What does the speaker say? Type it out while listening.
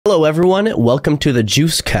Hello everyone, welcome to the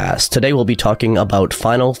Juicecast. Today we'll be talking about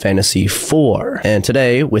Final Fantasy IV. And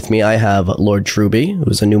today with me I have Lord Truby,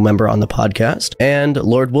 who's a new member on the podcast, and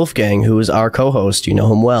Lord Wolfgang, who is our co-host. You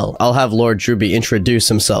know him well. I'll have Lord Truby introduce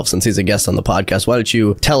himself since he's a guest on the podcast. Why don't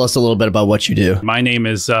you tell us a little bit about what you do? My name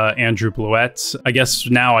is Andrew Bluett. I guess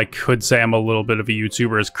now I could say I'm a little bit of a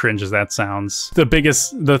YouTuber, as cringe as that sounds. The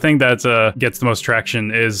thing that gets the most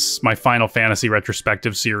traction is my Final Fantasy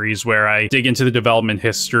Retrospective series, where I dig into the development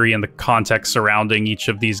history and the context surrounding each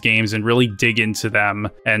of these games and really dig into them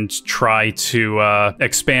and try to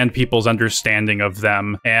expand people's understanding of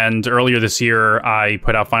them. And earlier this year, I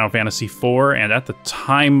put out Final Fantasy IV, and at the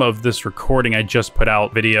time of this recording, I just put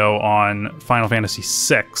out video on Final Fantasy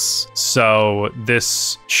VI. So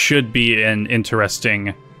this should be an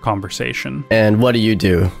interesting conversation. And what do you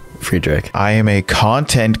do, Friedrich? I am a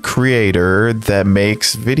content creator that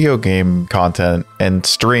makes video game content and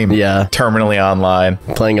stream terminally online.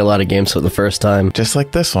 Playing a lot of games for the first time. Just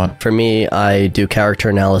like this one. For me, I do character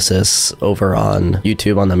analysis over on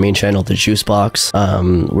YouTube on the main channel, the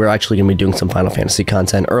Juicebox. We're actually going to be doing some Final Fantasy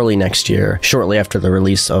content early next year, shortly after the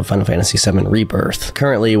release of Final Fantasy VII Rebirth.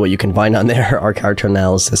 Currently, what you can find on there are character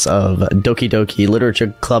analysis of Doki Doki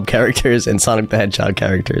Literature Club characters and Sonic the Hedgehog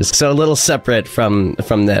characters. So a little separate from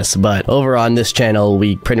this. But over on this channel,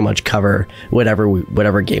 we pretty much cover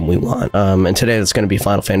whatever game we want. And today it's going to be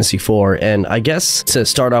Final Fantasy IV. And I guess to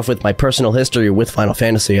start off with my personal history with Final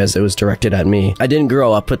Fantasy, as it was directed at me, I didn't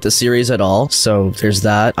grow up with the series at all. So there's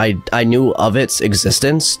that. I knew of its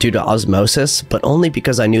existence due to osmosis, but only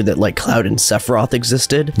because I knew that like Cloud and Sephiroth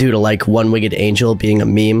existed due to like One-Winged Angel being a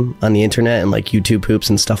meme on the internet and like YouTube poops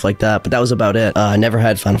and stuff like that. But that was about it. I never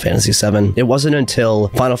had Final Fantasy VII. It wasn't until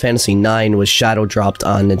Final Fantasy IX was shadow dropped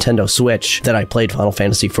on Nintendo Switch that I played Final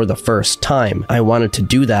Fantasy for the first time. I wanted to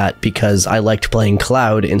do that because I liked playing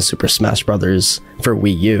Cloud in Super Smash Bros. For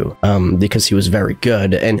Wii U, because he was very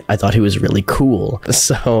good and I thought he was really cool.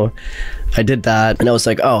 So I did that, and I was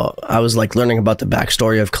like, oh, I was like learning about the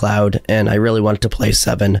backstory of Cloud, and I really wanted to play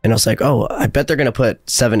 7, and I was like, oh, I bet they're gonna put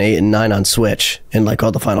 7, 8, and 9 on Switch, and like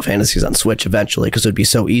all the Final Fantasies on Switch eventually, because it would be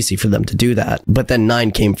so easy for them to do that. But then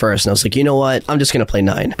 9 came first, and I was like, you know what, I'm just gonna play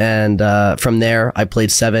 9. And from there, I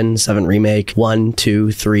played 7 Remake, 1,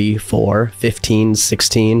 2, 3, 4, 15,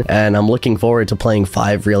 16, and I'm looking forward to playing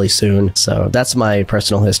 5 really soon. So that's my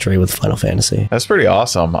personal history with Final Fantasy. That's pretty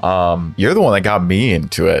awesome. You're the one that got me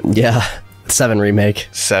into it. Yeah. 7 Remake.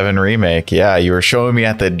 7 Remake, yeah. You were showing me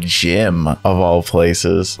at the gym, of all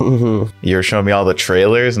places. You were showing me all the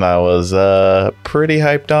trailers, and I was pretty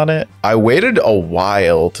hyped on it. I waited a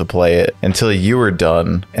while to play it until you were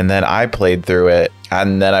done, and then I played through it,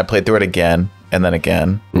 and then I played through it again. And then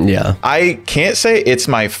again. Yeah. I can't say it's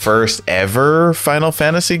my first ever Final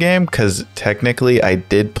Fantasy game, because technically I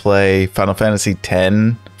did play Final Fantasy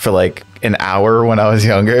X for like an hour when I was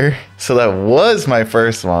younger. So that was my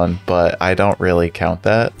first one, but I don't really count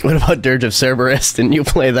that. What about Dirge of Cerberus? Didn't you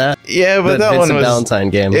play that? Yeah, but that one was Valentine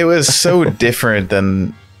game. It was so different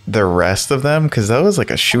than the rest of them, because that was like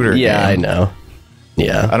a shooter game. Yeah, I know.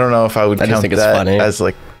 Yeah. I don't know if I would count that as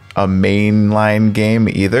like a mainline game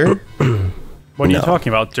either. What are you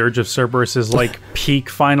talking about? Dirge of Cerberus is like peak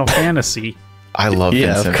Final Fantasy. I love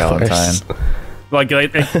Vincent Valentine. Like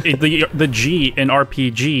the G in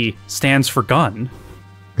RPG stands for gun.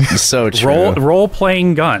 So true. Role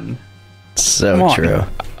playing gun. So true.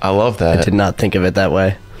 I love that. I did not think of it that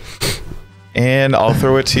way. And I'll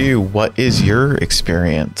throw it to you. What is your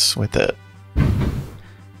experience with it?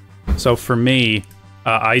 So for me,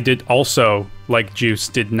 I did also, like Juice,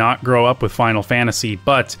 did not grow up with Final Fantasy,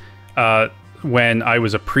 but when I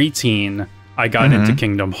was a preteen, I got into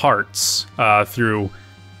Kingdom Hearts through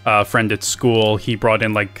a friend at school. He brought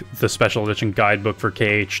in like the special edition guidebook for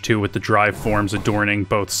KH2 with the drive forms adorning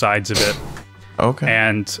both sides of it. Okay.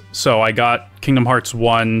 And so I got Kingdom Hearts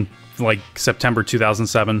 1 like September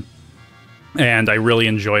 2007, and I really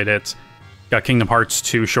enjoyed it. Got Kingdom Hearts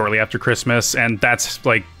 2 shortly after Christmas, and that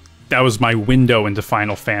was my window into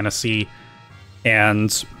Final Fantasy.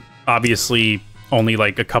 And obviously, only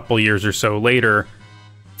like a couple years or so later,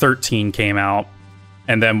 13 came out.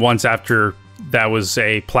 And then once after that was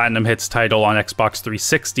a Platinum Hits title on Xbox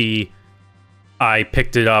 360, I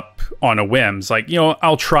picked it up on a whim. It's like,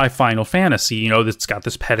 I'll try Final Fantasy. It's got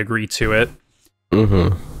this pedigree to it.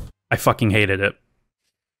 I fucking hated it.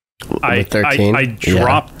 I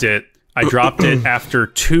dropped it. I dropped it after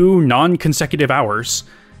 2 non-consecutive hours.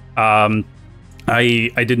 I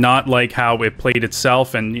did not like how it played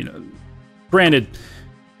itself, and granted,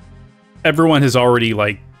 everyone has already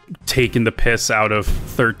like taken the piss out of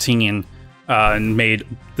 13 and made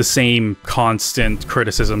the same constant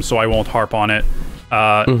criticism, so I won't harp on it.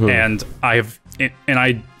 And I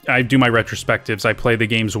do my retrospectives. I play the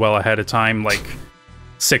games well ahead of time. Like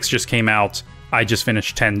 6 just came out. I just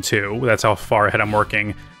finished 10 too. That's how far ahead I'm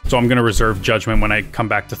working. So I'm going to reserve judgment when I come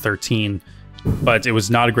back to 13. But it was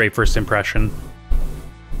not a great first impression.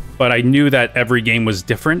 But I knew that every game was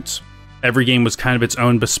different. Every game was kind of its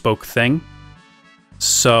own bespoke thing.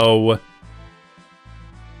 So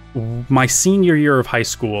my senior year of high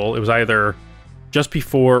school, it was either just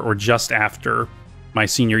before or just after my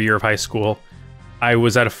senior year of high school, I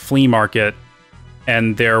was at a flea market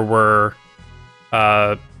and there were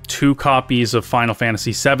 2 copies of Final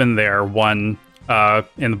Fantasy VII there, one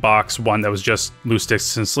in the box, one that was just loose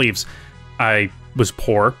discs and sleeves. I was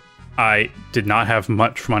poor. I did not have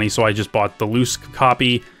much money, so I just bought the loose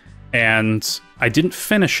copy, and I didn't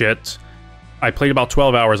finish it. I played about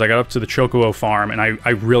 12 hours. I got up to the Chocobo farm, and I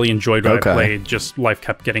really enjoyed what I played, just life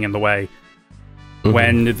kept getting in the way.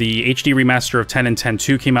 When the HD remaster of 10 and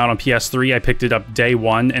 10-2 came out on PS3, I picked it up day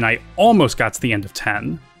 1, and I almost got to the end of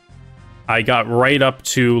 10. I got right up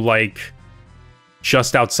to, like,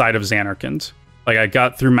 just outside of Xanarkand. Like, I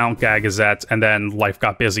got through Mount Gagazet, and then life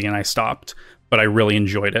got busy, and I stopped. But I really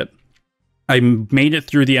enjoyed it. I made it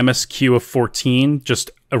through the MSQ of 14,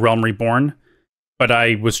 just A Realm Reborn. But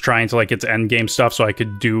I was trying to, like, get to endgame stuff so I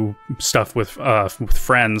could do stuff with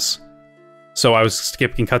friends. So I was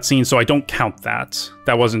skipping cutscenes, so I don't count that.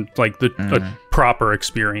 That wasn't, like, a proper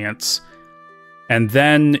experience. And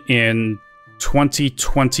then in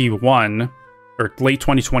 2021, or late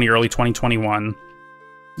 2020, early 2021,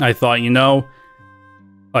 I thought, you know,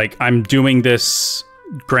 like, I'm doing this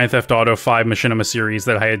Grand Theft Auto 5 Machinima series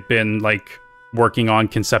that I had been, like, working on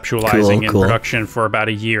conceptualizing in production for about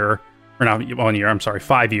a year. Or not 1 year, I'm sorry,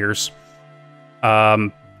 5 years.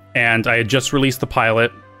 And I had just released the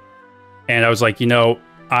pilot, and I was like, you know,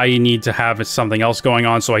 I need to have something else going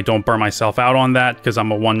on so I don't burn myself out on that, because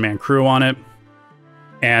I'm a one-man crew on it.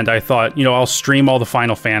 And I thought, you know, I'll stream all the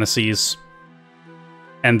Final Fantasies.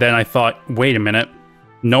 And then I thought, wait a minute,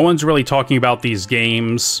 no one's really talking about these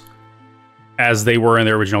games as they were in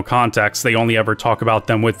their original context. They only ever talk about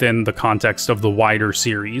them within the context of the wider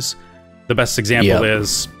series. The best example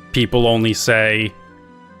is people only say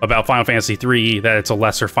about Final Fantasy III that it's a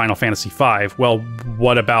lesser Final Fantasy V. Well,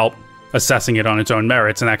 what about assessing it on its own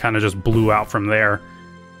merits? And that kind of just blew out from there.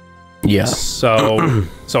 Yeah. So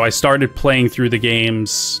I started playing through the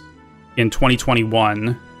games in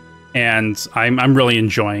 2021, and I'm really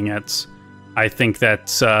enjoying it. I think that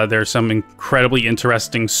there's some incredibly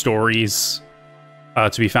interesting stories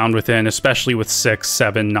to be found within, especially with 6,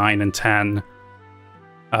 7, 9, and 10.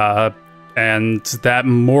 And that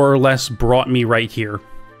more or less brought me right here.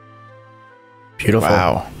 Beautiful.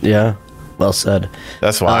 Wow. Yeah. Well said.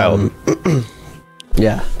 That's wild.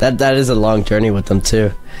 Yeah, that is a long journey with them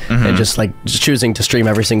too. And just choosing to stream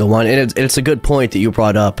every single one. And it's a good point that you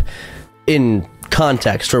brought up in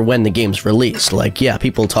context for when the game's released. Like, yeah,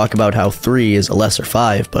 people talk about how 3 is a lesser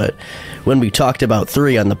 5, but when we talked about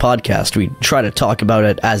 3 on the podcast, we try to talk about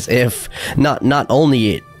it as if not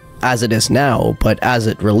only as it is now, but as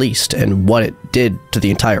it released and what it did to the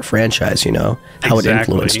entire franchise, you know, how it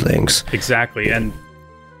influenced things. Exactly. And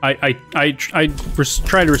I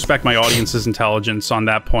try to respect my audience's intelligence on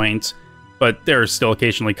that point, but there are still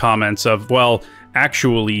occasionally comments of, well,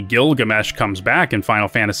 actually Gilgamesh comes back in Final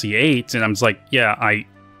Fantasy VIII, and I'm just like, yeah,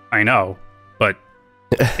 I know, but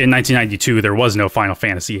in 1992 there was no Final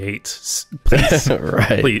Fantasy VIII. Please,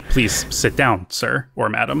 right. please sit down, sir or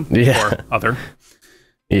madam, or other.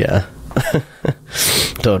 Yeah,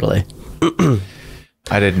 totally.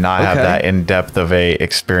 I did not have that in-depth of a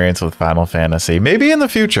experience with Final Fantasy. Maybe in the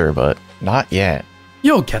future, but not yet.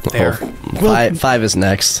 You'll get there. Five is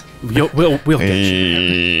next. We'll get you.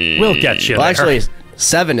 We'll get you. Well, there. actually,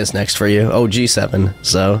 7 is next for you. OG 7.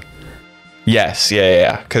 So. Yes,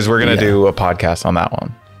 yeah. Because we're gonna do a podcast on that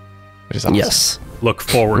one, which is awesome. Yes. Look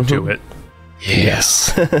forward to it.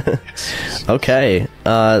 Yes. Okay.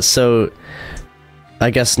 So, I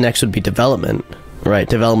guess next would be development. Right,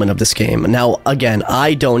 development of this game. Now, again,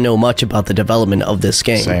 I don't know much about the development of this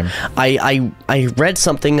game. Same. I read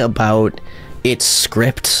something about its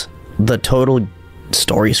script, the total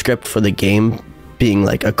story script for the game being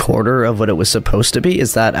like a quarter of what it was supposed to be.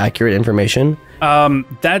 Is that accurate information?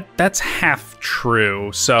 That's half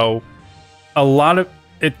true. So, a lot of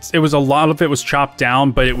it was chopped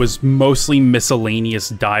down, but it was mostly miscellaneous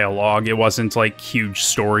dialogue. It wasn't like huge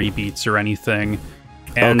story beats or anything.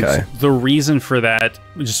 And the reason for that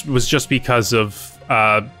was just because of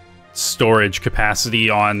storage capacity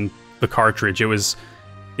on the cartridge. It was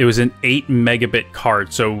an 8 megabit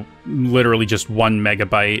cart, so literally just 1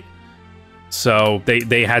 megabyte. So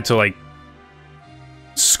they had to like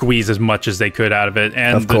squeeze as much as they could out of it.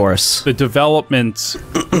 And of course, the development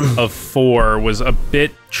of 4 was a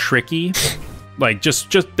bit tricky. Like,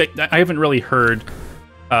 I haven't really heard.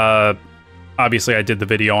 Obviously, I did the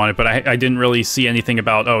video on it, but I didn't really see anything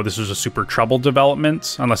about, oh, this was a super troubled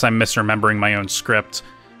development, unless I'm misremembering my own script,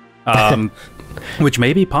 which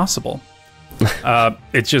may be possible.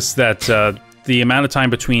 It's just that the amount of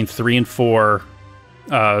time between 3 and 4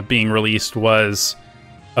 being released was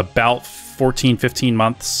about 14, 15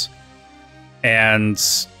 months. And,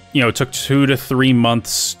 it took 2 to 3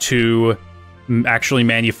 months to actually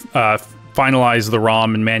finalize the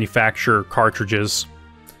ROM and manufacture cartridges.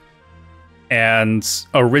 And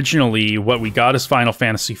originally, what we got as Final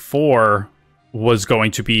Fantasy IV was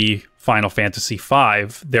going to be Final Fantasy V.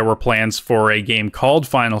 There were plans for a game called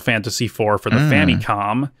Final Fantasy IV for the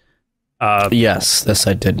Famicom. Yes, this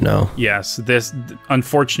I did know. Yes,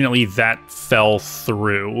 unfortunately, that fell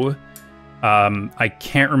through. I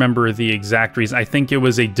can't remember the exact reason. I think it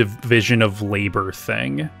was a division of labor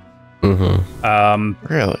thing.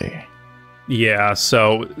 Really? Yeah,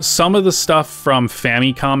 so some of the stuff from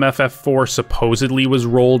Famicom FF4 supposedly was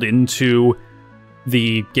rolled into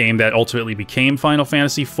the game that ultimately became Final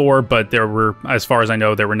Fantasy IV, but there were, as far as I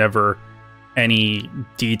know, there were never any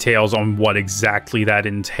details on what exactly that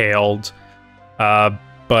entailed.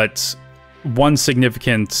 But one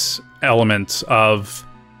significant element of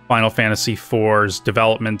Final Fantasy IV's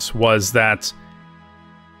development was that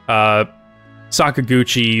Hironobu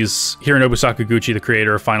Sakaguchi, the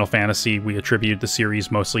creator of Final Fantasy, we attribute the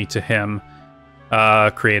series mostly to him,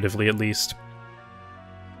 creatively at least.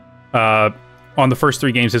 On the first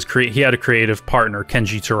 3 games, he had a creative partner,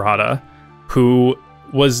 Kenji Terada, who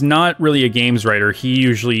was not really a games writer. He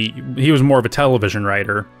was more of a television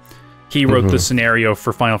writer. He wrote the scenario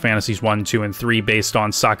for Final Fantasies 1, 2, and 3 based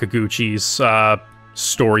on Sakaguchi's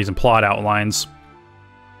stories and plot outlines.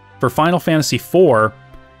 For Final Fantasy IV,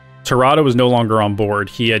 Terada was no longer on board.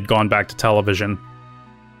 He had gone back to television.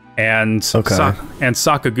 And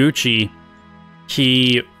Sakaguchi,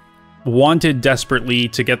 he wanted desperately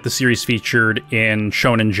to get the series featured in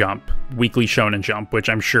Shonen Jump, Weekly Shonen Jump, which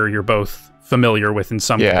I'm sure you're both familiar with in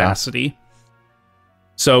some capacity.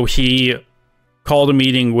 So he called a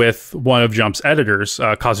meeting with one of Jump's editors,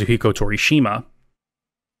 Kazuhiko Torishima.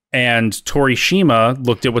 And Torishima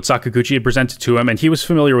looked at what Sakaguchi had presented to him, and he was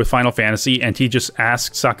familiar with Final Fantasy, and he just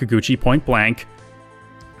asked Sakaguchi point blank,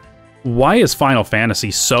 why is Final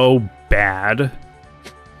Fantasy so bad?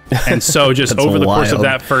 And so just over the course of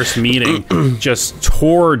that first meeting, just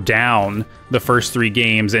tore down the first 3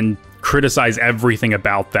 games and criticized everything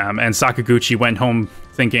about them. And Sakaguchi went home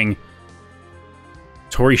thinking,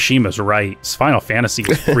 Torishima's right. Final Fantasy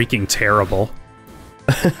is freaking terrible.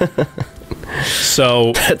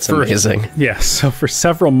 So that's amazing. Yeah, so for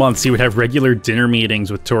several months, he would have regular dinner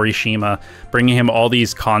meetings with Torishima, bringing him all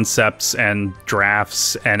these concepts and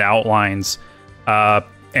drafts and outlines.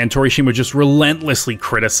 And Torishima would just relentlessly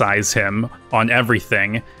criticize him on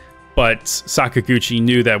everything. But Sakaguchi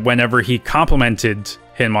knew that whenever he complimented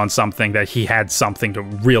him on something, that he had something to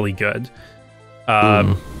really good.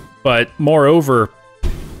 But moreover,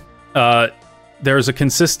 there's a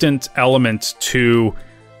consistent element to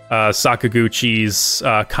Sakaguchi's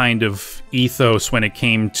kind of ethos when it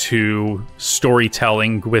came to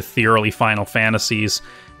storytelling with the early Final Fantasies,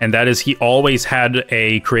 and that is he always had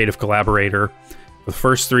a creative collaborator. For the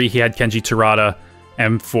first 3, he had Kenji Terada,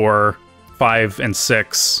 and for 5 and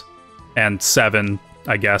 6 and 7,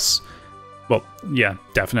 I guess, well, yeah,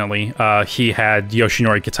 definitely, he had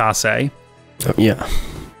Yoshinori Kitase. Yeah.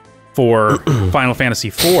 For Final Fantasy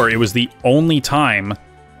IV, it was the only time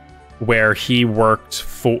where he worked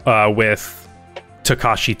with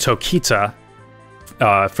Takashi Tokita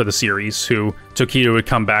for the series, who Tokita would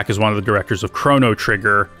come back as one of the directors of Chrono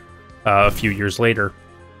Trigger a few years later.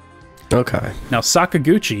 Okay. Now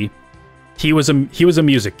Sakaguchi, he was a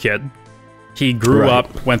music kid. He grew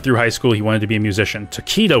up, went through high school, he wanted to be a musician.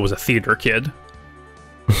 Tokita was a theater kid.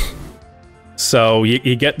 So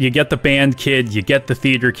you get the band kid, you get the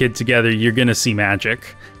theater kid together, you're gonna see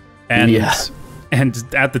magic. And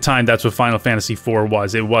at the time, that's what Final Fantasy IV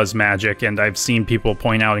was. It was magic, and I've seen people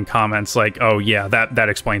point out in comments like, "Oh yeah, that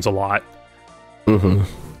explains a lot."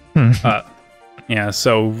 Yeah.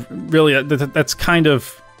 So really, that's kind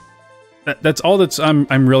of that's all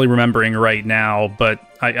I'm really remembering right now. But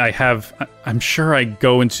I'm sure I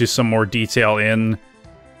go into some more detail in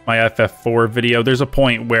my FF4 video. There's a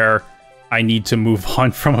point where I need to move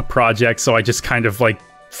on from a project, so I just kind of like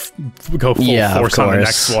go full force on the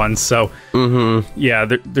next one. So yeah,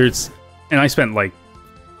 there's, and I spent like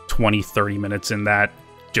 20-30 minutes in that,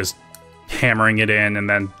 just hammering it in and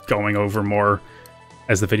then going over more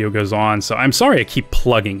as the video goes on. So I'm sorry I keep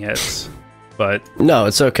plugging it, but No,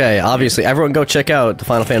 it's okay. Obviously, everyone go check out the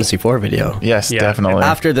Final Fantasy IV video. Yes, Yeah. definitely.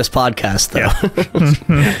 After this podcast,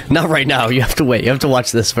 though. Not right now. You have to wait. You have to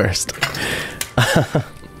watch this first.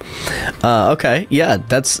 Okay, yeah,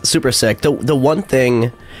 that's super sick. The one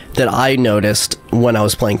thing that I noticed when I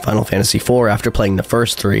was playing Final Fantasy IV after playing the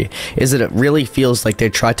first three is that it really feels like they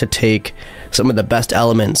tried to take some of the best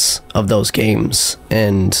elements of those games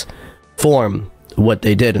and form what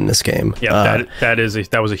they did in this game. yeah,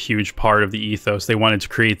 that was a huge part of the ethos. They wanted to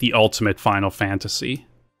create the ultimate Final Fantasy.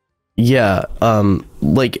 Yeah,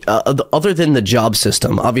 other than the job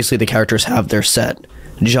system, obviously the characters have their set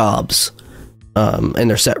jobs and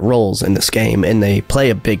their set roles in this game, and they play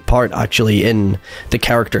a big part actually in the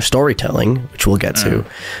character storytelling, which we'll get to.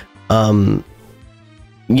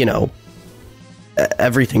 You know,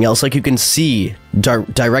 everything else, like you can see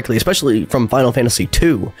directly, especially from Final Fantasy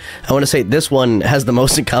II. I want to say this one has the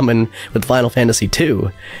most in common with Final Fantasy II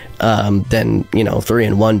than, you know, 3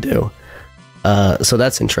 and 1 do. So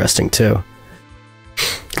that's interesting too.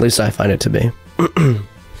 At least I find it to be.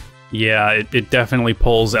 Yeah, it definitely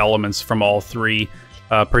pulls elements from all three,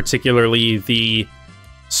 particularly the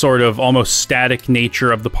sort of almost static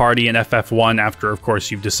nature of the party in FF1 after, of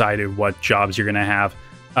course, you've decided what jobs you're going to have.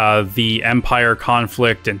 The Empire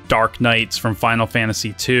conflict and Dark Knights from Final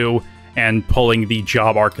Fantasy II, and pulling the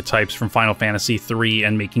job archetypes from Final Fantasy III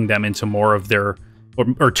and making them into more of their,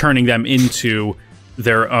 or turning them into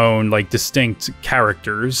their own, like, distinct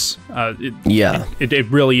characters. It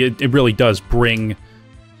really does bring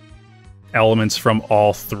elements from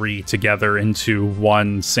all three together into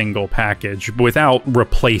one single package without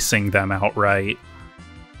replacing them outright.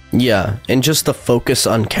 Yeah, and just the focus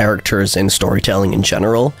on characters and storytelling in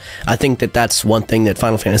general. I think that that's one thing that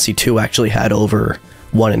Final Fantasy II actually had over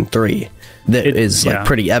 1 and 3 that is like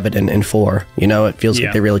pretty evident in 4. You know, it feels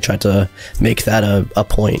like they really tried to make that a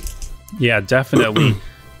point. Yeah, definitely.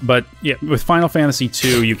 But yeah, with Final Fantasy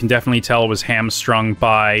II, you can definitely tell it was hamstrung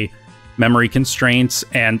by memory constraints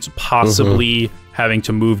and possibly having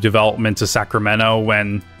to move development to Sacramento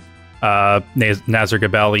when Nazar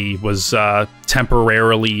Gabelli was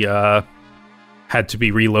temporarily had to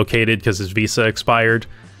be relocated because his visa expired.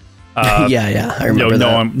 Yeah, I remember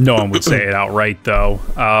that. No one would say it outright, though.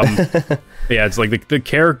 Yeah, it's like the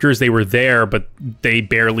characters, they were there, but they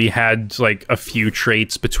barely had like a few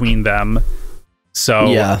traits between them.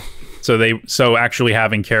 So yeah, so actually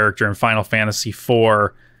having character in Final Fantasy IV,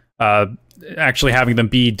 actually having them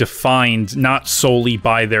be defined not solely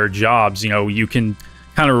by their jobs. You know, you can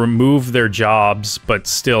kind of remove their jobs, but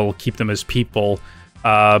still keep them as people.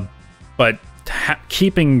 But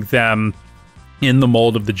keeping them in the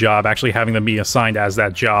mold of the job, actually having them be assigned as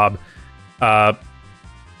that job,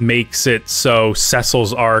 makes it so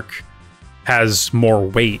Cecil's arc has more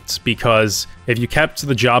weight, because if you kept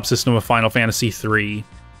the job system of Final Fantasy III,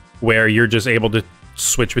 where you're just able to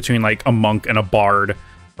switch between like a monk and a bard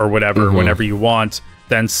or whatever whenever you want,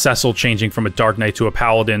 then Cecil changing from a Dark Knight to a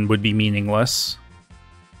Paladin would be meaningless.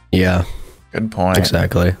 Yeah. Good point.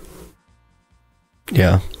 Exactly.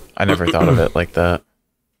 Yeah. I never thought of it like that.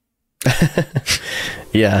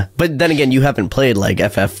 Yeah, but then again, you haven't played like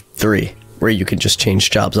FF3, where you can just change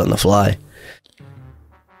jobs on the fly.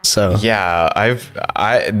 So yeah,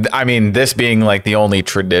 I mean, this being like the only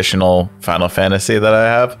traditional Final Fantasy that I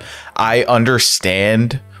have, I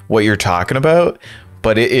understand what you're talking about,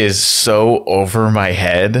 but it is so over my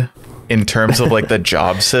head in terms of like the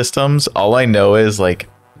job systems. All I know is like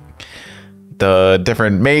the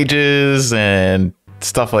different mages and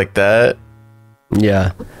stuff like that.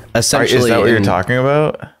 Yeah, essentially, is that what you're talking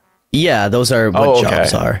about? Yeah, those are what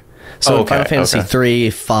jobs are. So in Final Fantasy 3,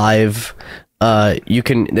 5, you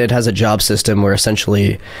can. It has a job system where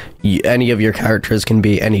essentially any of your characters can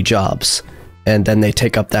be any jobs, and then they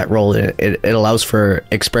take up that role. It allows for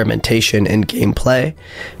experimentation in gameplay,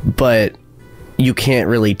 but you can't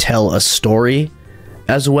really tell a story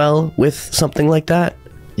as well with something like that.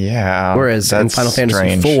 Yeah. Whereas in Final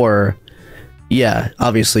Fantasy 4, yeah,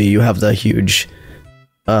 obviously you have the huge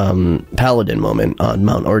Paladin moment on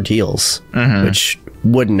Mount Ordeals, which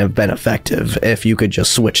wouldn't have been effective if you could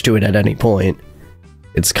just switch to it at any point.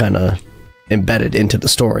 It's kind of embedded into the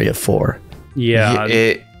story of 4. Yeah.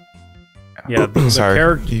 The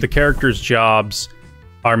characters' jobs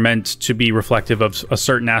are meant to be reflective of a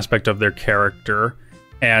certain aspect of their character,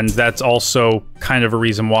 and that's also kind of a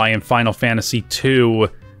reason why in Final Fantasy II,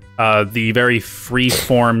 the very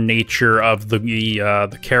free-form nature of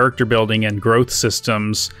the character building and growth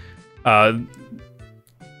systems,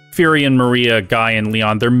 Fury and Maria, Guy and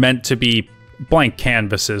Leon, they're meant to be blank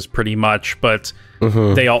canvases pretty much, but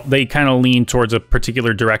they kind of lean towards a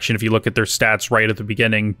particular direction if you look at their stats right at the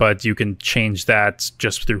beginning, but you can change that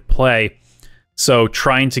just through play. So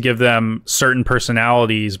trying to give them certain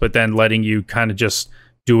personalities, but then letting you kind of just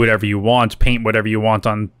do whatever you want, paint whatever you want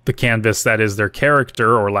on the canvas that is their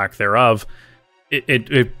character or lack thereof,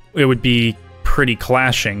 it would be pretty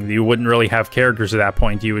clashing. You wouldn't really have characters at that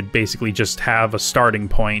point. You would basically just have a starting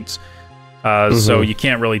point. So you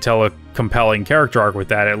can't really tell a compelling character arc with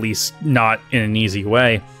that, at least not in an easy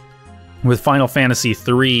way. With Final Fantasy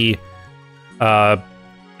III,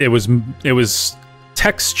 it was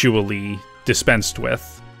textually dispensed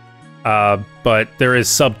with, but there is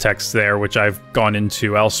subtext there, which I've gone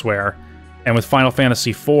into elsewhere. And with Final Fantasy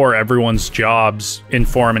IV, everyone's jobs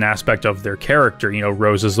inform an aspect of their character. You know,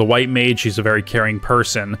 Rose is the white mage. She's a very caring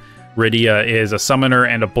person. Rydia is a summoner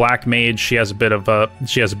and a black mage. She has a bit of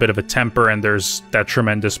a temper, and there's that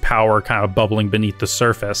tremendous power kind of bubbling beneath the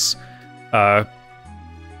surface.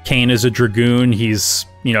 Kain is a dragoon. He's,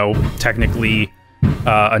 you know, technically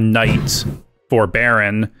a knight for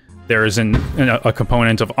Baron. There's a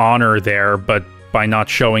component of honor there, but by not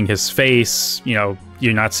showing his face, you know,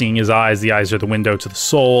 you're not seeing his eyes. The eyes are the window to the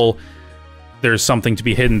soul. There's something to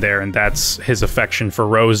be hidden there, and that's his affection for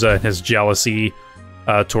Rosa and his jealousy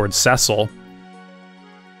towards Cecil,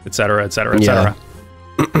 etc., etc., etc.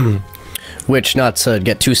 Which, not to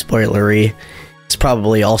get too spoilery, it's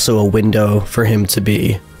probably also a window for him to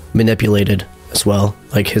be manipulated as well,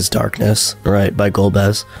 like his darkness, right, by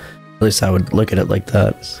Golbez. At least I would look at it like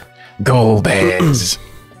that. Golbez.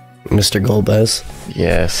 Mr. Golbez.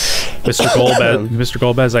 Yes. Mr. Golbez, Mr.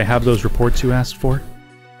 Golbez, I have those reports you asked for.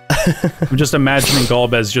 I'm just imagining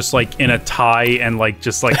Golbez just like in a tie and like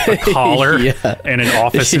just like a collar in an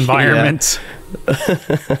office environment.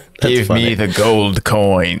 Give me the gold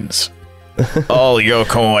coins. All your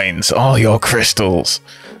coins, all your crystals.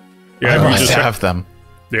 Yeah, I must have them.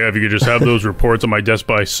 Yeah, if you could just have those reports on my desk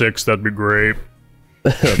by 6, that'd be great.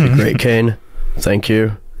 That'd be great, Kane. Thank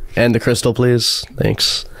you. And the crystal, please.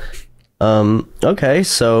 Thanks. Okay,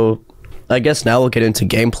 so I guess now we'll get into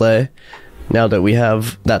gameplay. Now that we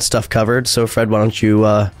have that stuff covered. So Fred, why don't you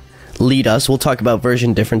lead us? We'll talk about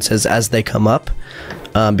version differences as they come up,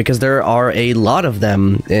 because there are a lot of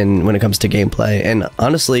them when it comes to gameplay, and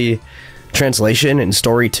honestly, translation and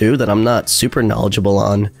story too, that I'm not super knowledgeable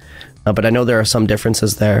on, but I know there are some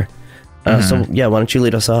differences there. So yeah, why don't you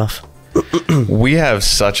lead us off? We have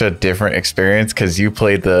such a different experience because you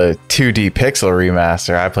played the 2D pixel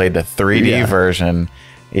remaster. I played the 3D version.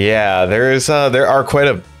 Yeah, there are quite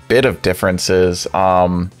a bit of differences.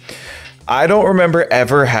 I don't remember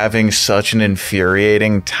ever having such an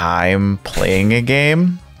infuriating time playing a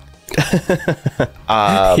game.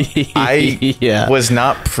 I was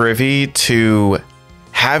not privy to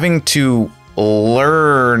having to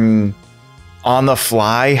learn on the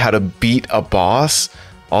fly how to beat a boss.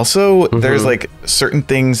 Also, there's like certain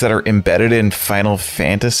things that are embedded in Final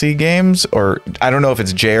Fantasy games, or I don't know if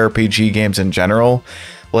it's JRPG games in general.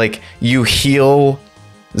 Like, you heal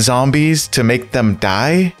zombies to make them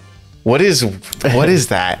die. What is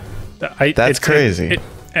that? That's crazy.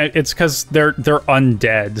 It's because they're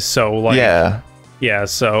undead. So like yeah.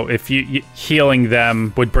 So if you healing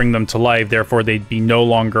them would bring them to life, therefore they'd be no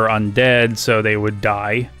longer undead, so they would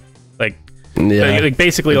die. Like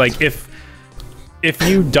basically like if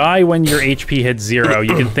you die when your HP hits 0,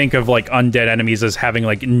 you can think of like undead enemies as having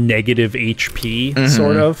like negative HP,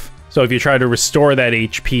 sort of. So if you try to restore that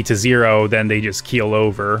HP to 0, then they just keel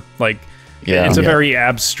over. Like, it's a very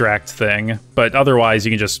abstract thing, but otherwise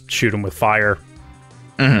you can just shoot them with fire.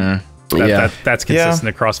 That's consistent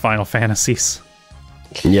across Final Fantasies.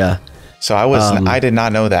 Yeah. So I did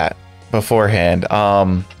not know that beforehand.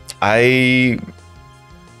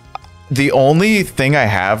 The only thing I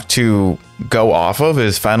have to go off of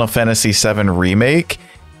is Final Fantasy VII Remake,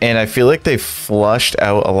 and I feel like they flushed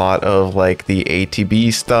out a lot of like the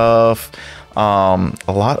ATB stuff.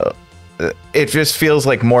 It just feels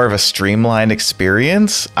like more of a streamlined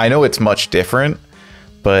experience. I know it's much different,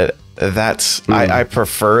 but I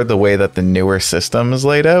prefer the way that the newer system is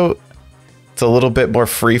laid out. It's a little bit more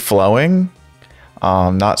free flowing,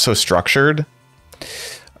 not so structured.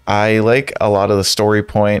 I like a lot of the story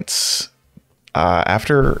points.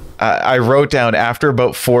 I wrote down after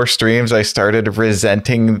about 4 streams, I started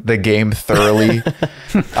resenting the game thoroughly.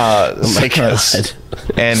 Oh my God.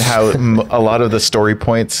 And how a lot of the story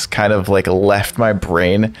points kind of like left my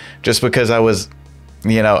brain just because I was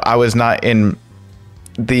not in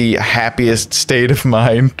the happiest state of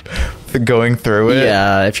mind going through it.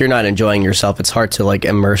 Yeah, if you're not enjoying yourself, it's hard to like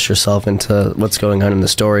immerse yourself into what's going on in the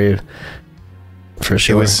story. for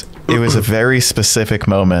sure. It was a very specific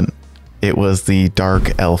moment. It was the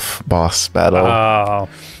Dark Elf boss battle. Oh.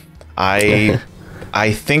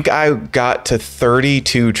 I think I got to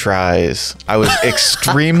 32 tries. I was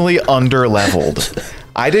extremely underleveled.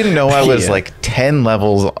 I didn't know I was like 10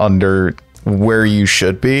 levels under where you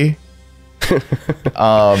should be.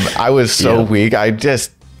 I was so weak. I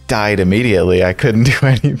just died immediately. I couldn't do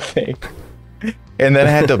anything. And then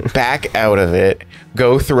I had to back out of it,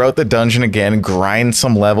 go throughout the dungeon again, grind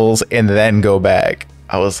some levels, and then go back.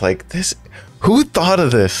 I was like, "This, who thought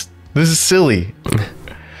of this? This is silly."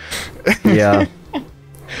 Yeah.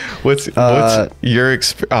 What's your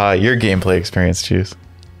gameplay experience, Juice?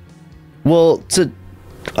 Well,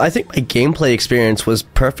 I think my gameplay experience was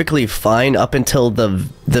perfectly fine up until the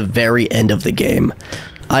very end of the game.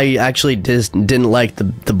 I actually didn't like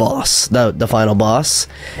the boss, the final boss,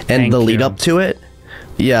 and the lead up to it.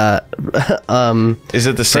 Yeah. Is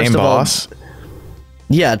it the same boss?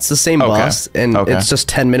 Yeah, it's the same boss, and it's just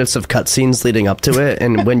 10 minutes of cutscenes leading up to it.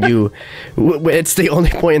 And when you, it's the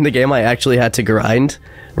only point in the game I actually had to grind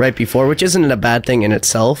right before, which isn't a bad thing in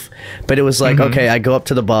itself. But it was like, okay, I go up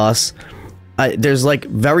to the boss. There's like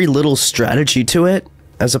very little strategy to it,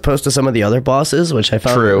 as opposed to some of the other bosses, which I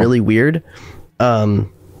found really weird.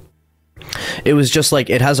 It was just like,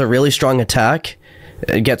 it has a really strong attack.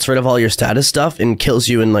 It gets rid of all your status stuff and kills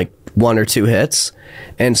you in like 1 or 2 hits.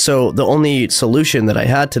 And so the only solution that I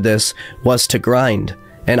had to this was to grind.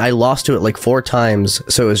 And I lost to it like 4 times.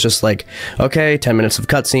 So it was just like, okay, 10 minutes of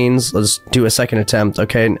cutscenes. Let's do a second attempt.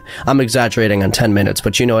 Okay, I'm exaggerating on 10 minutes,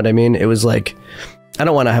 but you know what I mean? It was like, I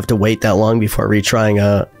don't want to have to wait that long before retrying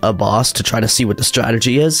a boss to try to see what the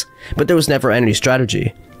strategy is. But there was never any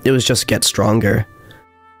strategy. It was just get stronger.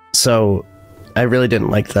 So I really didn't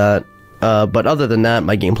like that. But other than that,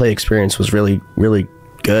 my gameplay experience was really, really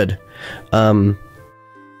good.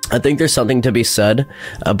 I think there's something to be said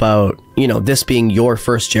about, you know, this being your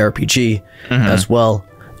first JRPG as well.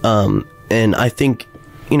 And I think,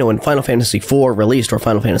 you know, when Final Fantasy IV released, or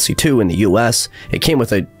Final Fantasy II in the US, it came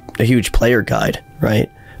with a huge player guide,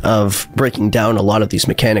 right? Of breaking down a lot of these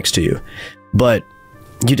mechanics to you. But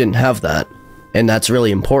you didn't have that. And that's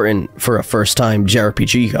really important for a first-time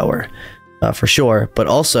JRPG goer, for sure. But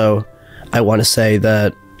also, I want to say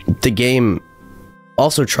that the game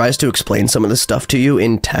also tries to explain some of this stuff to you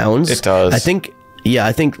in towns. It does. I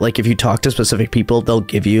think like if you talk to specific people, they'll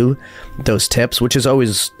give you those tips, which is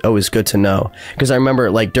always good to know. Because I remember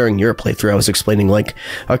like during your playthrough, I was explaining like,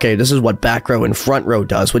 okay, this is what back row and front row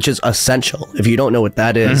does, which is essential. If you don't know what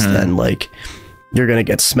that is, then like you're gonna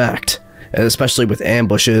get smacked, especially with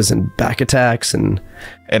ambushes and back attacks and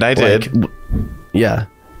I did. Yeah.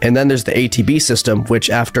 And then there's the ATB system, which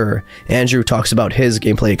after Andrew talks about his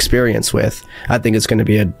gameplay experience with, I think it's going to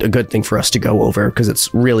be a good thing for us to go over, because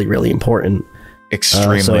it's really, really important.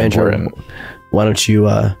 Extremely so Andrew, important. Why don't you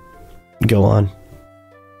go on?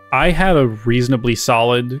 I had a reasonably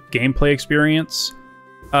solid gameplay experience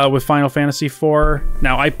with Final Fantasy IV.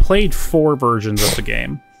 Now, I played 4 versions of the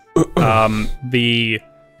game. The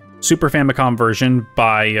Super Famicom version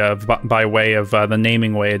by way of the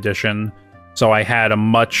Naming Way edition. So I had a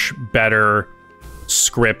much better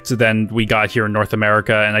script than we got here in North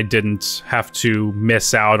America, and I didn't have to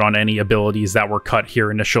miss out on any abilities that were cut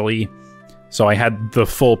here initially. So I had the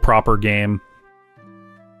full proper game.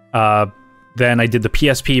 Then I did the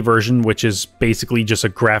PSP version, which is basically just a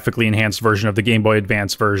graphically enhanced version of the Game Boy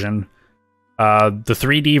Advance version. The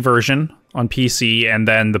 3D version on PC, and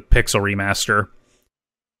then the Pixel remaster.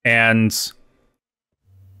 And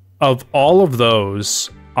of all of those,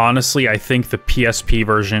 honestly, I think the PSP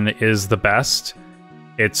version is the best.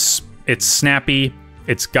 It's snappy.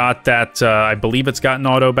 It's got that, I believe it's got an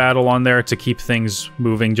auto battle on there to keep things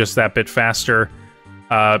moving just that bit faster.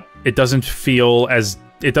 It doesn't feel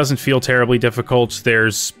terribly difficult.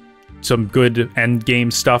 There's some good end game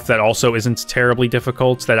stuff that also isn't terribly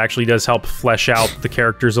difficult, that actually does help flesh out the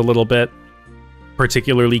characters a little bit,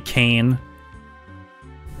 particularly Kain.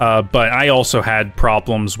 But I also had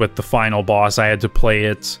problems with the final boss. I had to play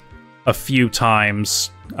it a few times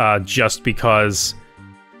just because,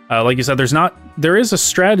 like you said, there is a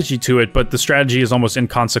strategy to it, but the strategy is almost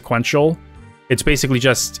inconsequential. It's basically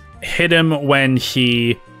just hit him when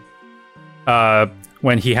he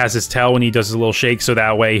has his tail, when he does his little shake, so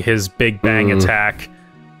that way his big bang attack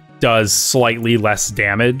does slightly less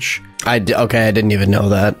damage. Okay, I didn't even know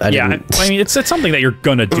that. I mean, it's something that you're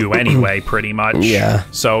gonna do anyway, pretty much. Yeah.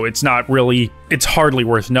 So it's hardly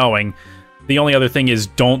worth knowing. The only other thing is,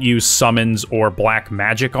 don't use summons or black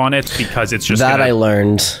magic on it, because it's just I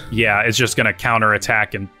learned. Yeah, it's just gonna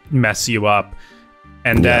counterattack and mess you up.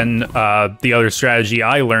 And then the other strategy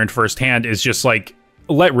I learned firsthand is just like,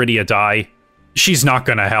 let Rydia die. She's not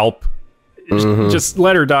going to help. Just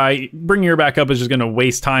let her die. Bringing her back up is just going to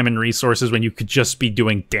waste time and resources when you could just be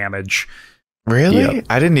doing damage. Really? Yep.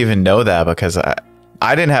 I didn't even know that because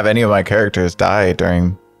I didn't have any of my characters die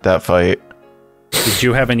during that fight. Did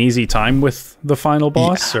you have an easy time with the final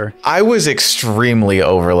boss? Or I was extremely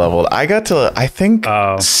overleveled. I got to, I think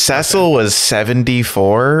Cecil was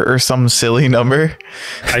 74 or some silly number.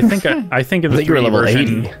 I think in the 3D level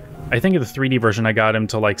version, 80. I think in the 3D version I got him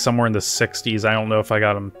to like somewhere in the 60s. I don't know if I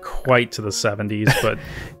got him quite to the 70s, but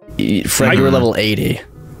Fred, you were level 80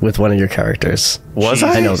 with one of your characters. Was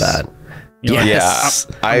I? I know that. You know, Yes.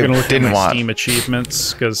 I'm gonna look didn't at my want Steam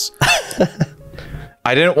achievements because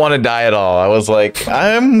I didn't want to die at all. I was like,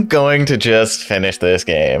 I'm going to just finish this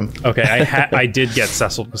game. okay, I did get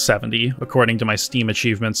Cecil to 70 according to my Steam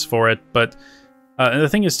achievements for it. But and the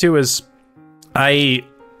thing is too is I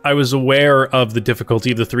was aware of the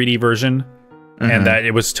difficulty of the 3D version and that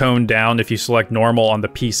it was toned down if you select normal on the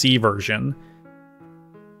PC version,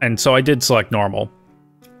 and so I did select normal.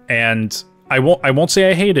 And I won't say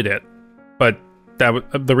I hated it, but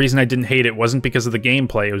the reason I didn't hate it wasn't because of the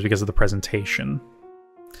gameplay; it was because of the presentation.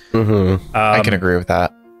 I can agree with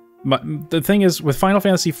that. The thing is, with Final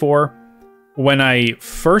Fantasy IV, when I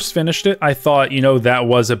first finished it, I thought, that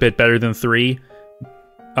was a bit better than 3.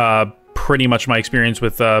 Pretty much my experience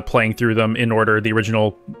with playing through them in order, the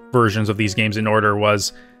original versions of these games in order,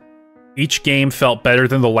 was each game felt better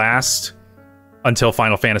than the last until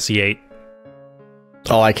Final Fantasy VIII.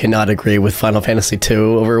 Oh, I cannot agree with Final Fantasy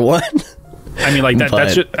 2 over 1. I mean, like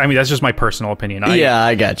that's just my personal opinion.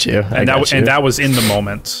 I got you. And that was in the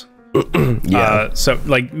moment. So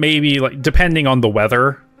like maybe like depending on the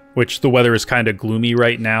weather, which the weather is kind of gloomy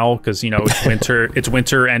right now because it's winter. It's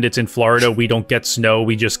winter and it's in Florida. We don't get snow.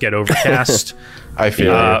 We just get overcast. I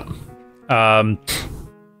feel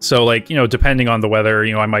so like depending on the weather,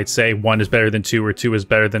 I might say 1 is better than 2 or 2 is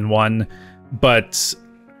better than 1. But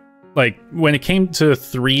like when it came to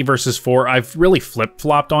 3 versus 4, I've really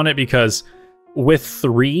flip-flopped on it because with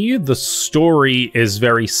 3, the story is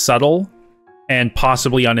very subtle and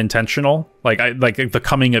possibly unintentional. Like the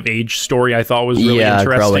coming of age story I thought was really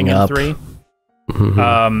interesting in 3.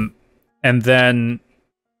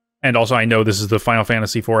 And also I know this is the Final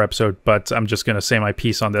Fantasy IV episode, but I'm just gonna say my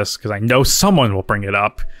piece on this because I know someone will bring it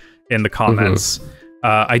up in the comments.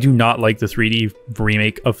 I do not like the 3D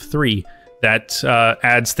remake of 3. That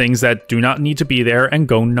adds things that do not need to be there and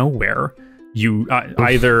go nowhere. You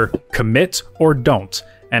either commit or don't.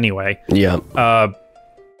 Anyway. Yeah.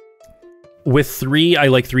 With 3, I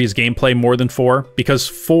like 3's gameplay more than 4, because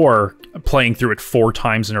 4, playing through it 4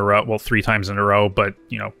 times in a row, well, 3 times in a row, but,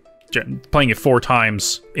 playing it 4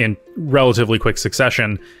 times in relatively quick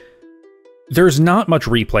succession, there's not much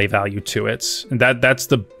replay value to it. And that's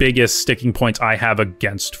the biggest sticking point I have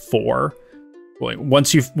against 4.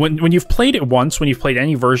 Once when you've played it once, when you've played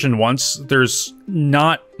any version once, there's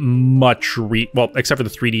not much except for the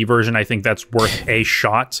 3D version. I think that's worth a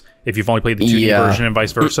shot if you've only played the 2D version and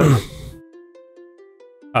vice versa.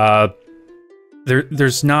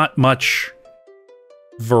 There's not much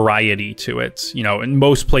variety to it, and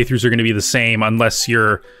most playthroughs are going to be the same unless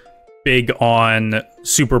you're big on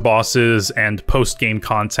super bosses and post-game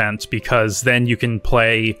content, because then you can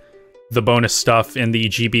play the bonus stuff in the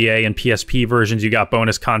GBA and PSP versions. You got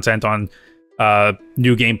bonus content on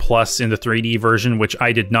New Game Plus in the 3D version, which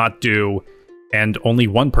I did not do, and only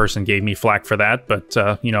one person gave me flack for that, but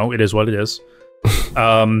it is what it is.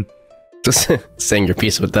 Just saying your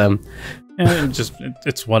piece with them. And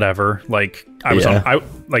it's whatever. Like I was on,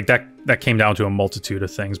 like that came down to a multitude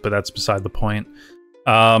of things, but that's beside the point.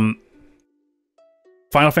 Final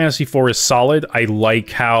Fantasy IV is solid. I like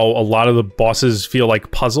how a lot of the bosses feel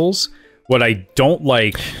like puzzles. What I don't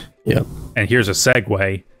like, and here's a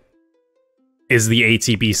segue, is the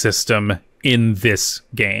ATB system in this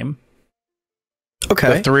game.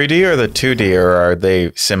 Okay. The 3D or the 2D, or are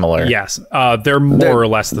they similar? Yes, they're more or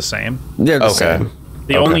less the same. They're the same.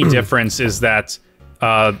 The only difference is that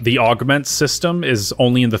the augment system is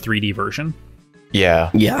only in the 3D version. Yeah.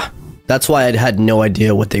 Yeah. That's why I had no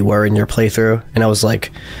idea what they were in your playthrough, and I was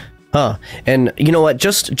like, huh. And you know what?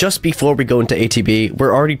 Just before we go into ATB,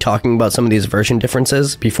 we're already talking about some of these version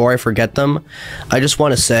differences. Before I forget them, I just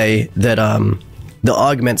want to say that the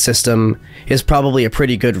augment system is probably a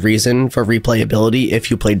pretty good reason for replayability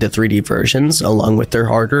if you played the 3D versions along with their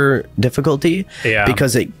harder difficulty. Yeah.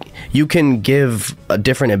 Because you can give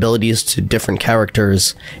different abilities to different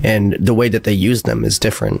characters, and the way that they use them is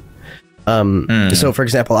different. So, for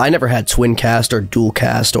example, I never had twin cast or dual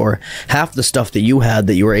cast or half the stuff that you had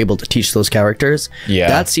that you were able to teach those characters. Yeah.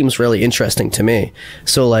 That seems really interesting to me.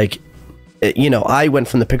 So, like, you know, I went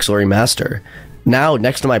from the Pixel Remaster. Now,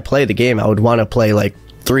 next time I play the game, I would want to play, like,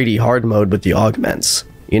 3D hard mode with the augments.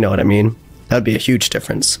 You know what I mean? That would be a huge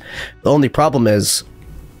difference. The only problem is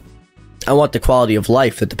I want the quality of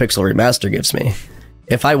life that the Pixel Remaster gives me.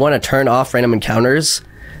 If I want to turn off random encounters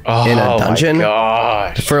in a dungeon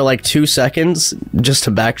for like 2 seconds just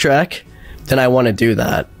to backtrack, then I want to do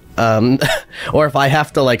that. Or if I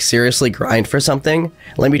have to like seriously grind for something,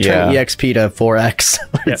 let me turn EXP to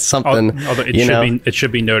 4x or something. Although it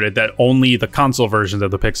should be noted that only the console versions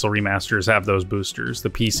of the Pixel remasters have those boosters. The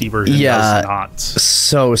PC version does not.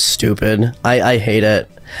 So stupid. I hate it.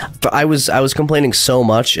 But I was complaining so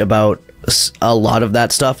much about a lot of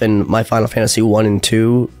that stuff in my Final Fantasy 1 and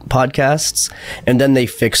 2 podcasts, and then they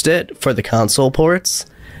fixed it for the console ports,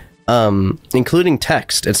 including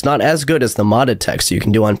text. It's not as good as the modded text you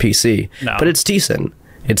can do on PC, but it's decent.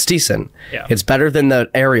 It's decent. Yeah. It's better than the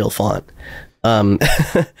Arial font. But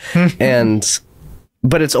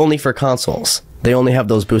it's only for consoles. They only have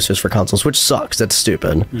those boosters for consoles, which sucks. That's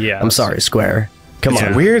stupid. Yeah. I'm sorry, Square. Come on.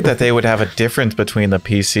 It's weird that they would have a difference between the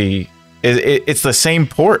PC. It's the same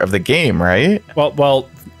port of the game, right? Well,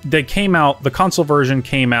 they came out. The console version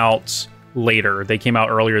came out later. They came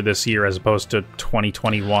out earlier this year as opposed to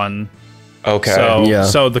 2021. Okay.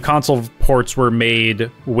 So the console ports were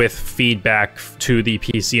made with feedback to the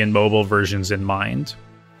PC and mobile versions in mind.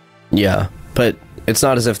 Yeah, but it's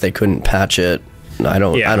not as if they couldn't patch it. I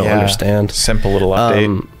don't understand. Simple little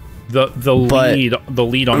update. The lead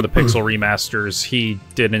on the Pixel remasters, he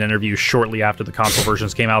did an interview shortly after the console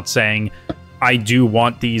versions came out saying, I do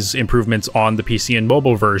want these improvements on the PC and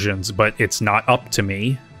mobile versions, but it's not up to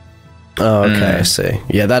me. Oh, okay, I see.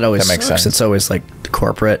 Yeah, that makes sense. It's always like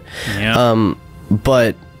corporate. Yeah.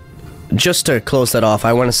 But just to close that off,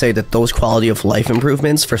 I want to say that those quality of life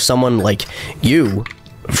improvements for someone like you,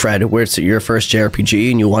 Fred, where it's your first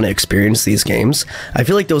JRPG and you want to experience these games, I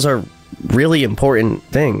feel like those are really important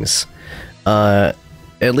things, at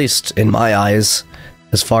least in my eyes,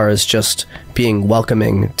 as far as just being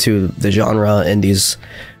welcoming to the genre and these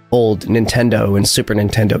old Nintendo and Super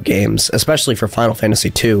Nintendo games, especially for Final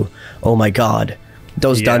Fantasy II. Oh my god,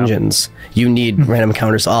 those dungeons, you need random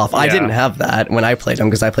encounters off. I didn't have that when I played them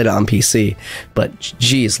because I played it on PC, but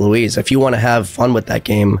geez Louise, if you want to have fun with that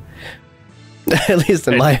game, at least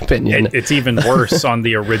in my opinion. It's even worse on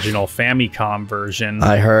the original Famicom version.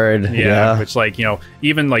 I heard, yeah. Which, like, you know,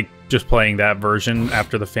 even like just playing that version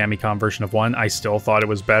after the Famicom version of 1, I still thought it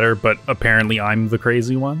was better, but apparently I'm the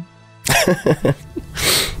crazy one.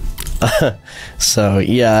 So,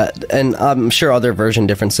 yeah, and I'm sure other version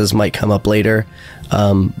differences might come up later.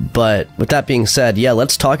 But with that being said, yeah,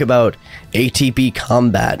 let's talk about ATB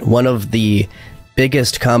Combat, one of the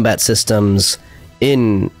biggest combat systems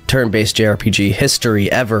in turn-based JRPG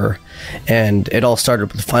history ever, and it all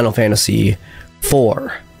started with Final Fantasy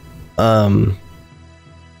IV. I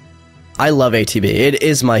love ATB. It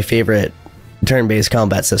is my favorite turn-based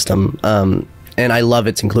combat system, and I love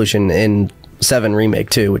its inclusion in 7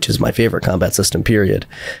 Remake too, which is my favorite combat system, period.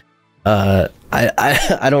 I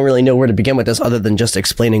don't really know where to begin with this other than just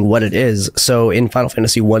explaining what it is. So in Final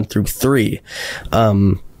Fantasy 1 through 3,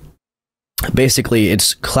 basically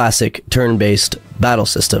it's classic turn-based battle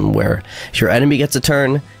system where your enemy gets a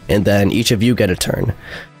turn and then each of you get a turn.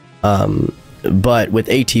 But with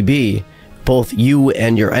ATB, both you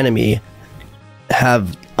and your enemy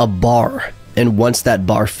have a bar, and once that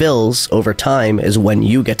bar fills over time is when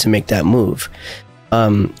you get to make that move,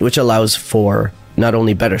 which allows for not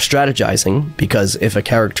only better strategizing, because if a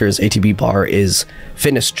character's ATB bar is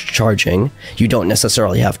finished charging, you don't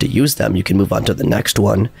necessarily have to use them. You can move on to the next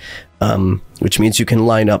one, which means you can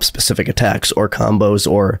line up specific attacks or combos,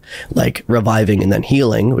 or like reviving and then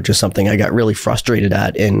healing, which is something I got really frustrated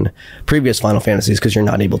at in previous Final Fantasies because you're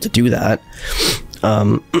not able to do that.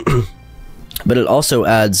 But it also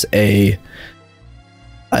adds an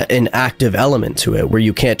active element to it where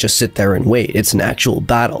you can't just sit there and wait. It's an actual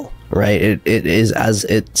battle, right? It is as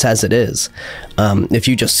it says it is. If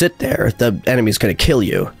you just sit there, the enemy's going to kill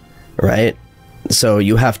you, right? So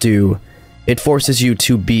you have to, it forces you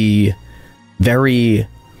to be very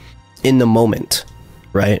in the moment,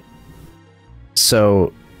 right?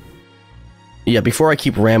 So yeah, before I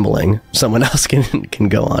keep rambling, someone else can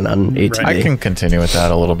go on ATB. Right. I can continue with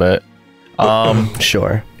that a little bit.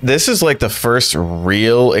 Sure. This is like the first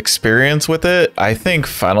real experience with it. I think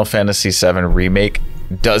Final Fantasy VII Remake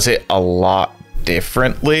does it a lot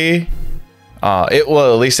differently.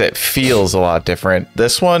 Well, at least it feels a lot different.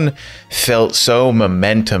 This one felt so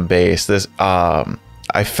momentum based.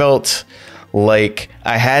 I felt like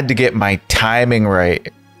I had to get my timing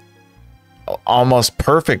right almost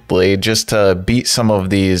perfectly just to beat some of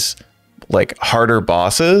these like harder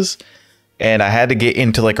bosses, and I had to get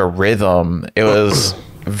into like a rhythm. It was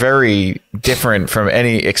very different from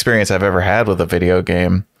any experience I've ever had with a video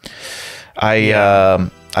game.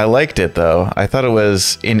 I liked it though. I thought it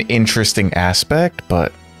was an interesting aspect,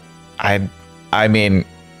 but I mean,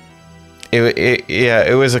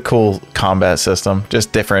 it was a cool combat system,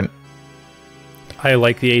 just different. I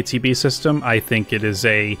like the ATB system. I think it is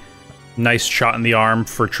a nice shot in the arm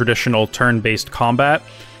for traditional turn-based combat.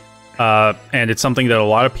 And it's something that a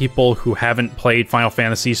lot of people who haven't played Final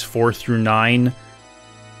Fantasies 4 through 9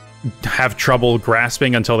 have trouble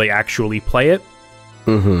grasping until they actually play it.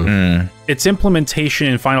 Its implementation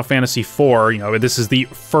in Final Fantasy 4, this is the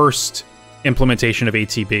first implementation of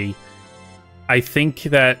ATB. I think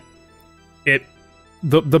that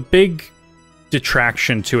the big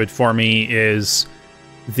detraction to it for me is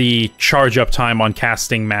the charge up time on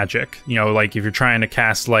casting magic. Like if you're trying to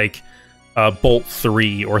cast like Bolt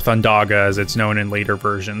 3 or Thundaga as it's known in later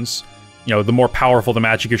versions, the more powerful the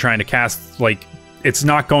magic you're trying to cast, like it's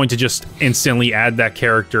not going to just instantly add that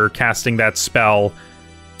character casting that spell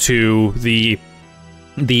to the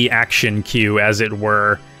action queue, as it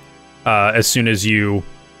were, as soon as you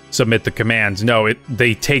submit the commands. No,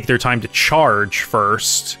 they take their time to charge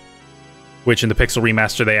first, which in the Pixel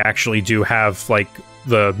Remaster they actually do have like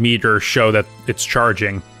the meter show that it's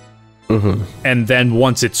charging. And then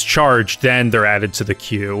once it's charged, then they're added to the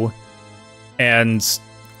queue. And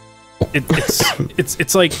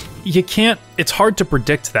it's like you can't. It's hard to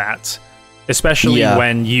predict that, especially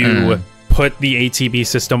when you put the ATB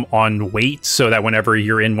system on wait, so that whenever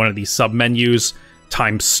you're in one of these sub menus,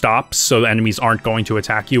 time stops, so the enemies aren't going to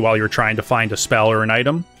attack you while you're trying to find a spell or an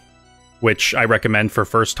item, which I recommend for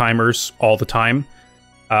first timers all the time,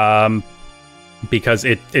 because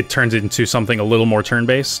it turns it into something a little more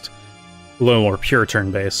turn-based, a little more pure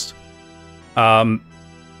turn-based. That's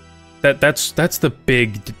the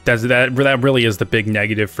big that really is the big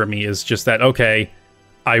negative for me, is just that, okay,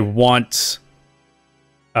 I want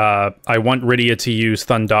Rydia to use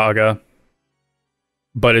Thundaga,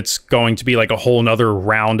 but it's going to be like a whole nother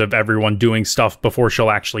round of everyone doing stuff before she'll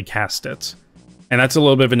actually cast it. And that's a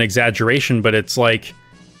little bit of an exaggeration, but it's like,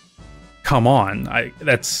 come on. I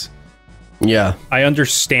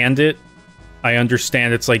understand it. I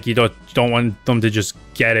understand it's like you don't want them to just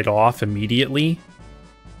get it off immediately.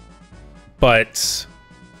 But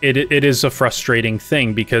it is a frustrating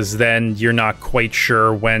thing, because then you're not quite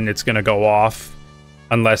sure when it's going to go off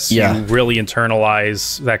unless you really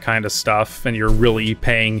internalize that kind of stuff and you're really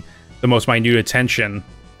paying the most minute attention.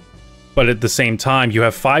 But at the same time, you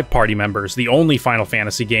have 5 party members, the only Final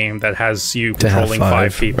Fantasy game that has you controlling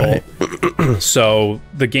 5 people. Right. So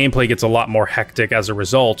the gameplay gets a lot more hectic as a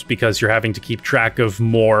result, because you're having to keep track of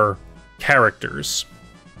more characters.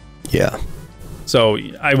 Yeah. So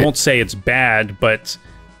I won't say it's bad, but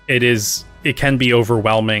it can be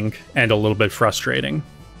overwhelming and a little bit frustrating.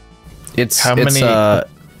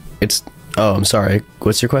 Oh, I'm sorry.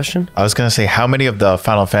 What's your question? I was going to say, how many of the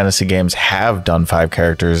Final Fantasy games have done 5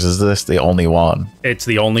 characters? Is this the only one? It's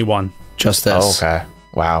the only one. Just this. Oh, okay.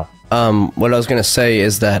 Wow. What I was going to say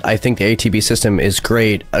is that I think the ATB system is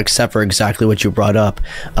great, except for exactly what you brought up,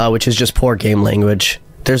 which is just poor game language.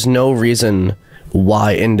 There's no reason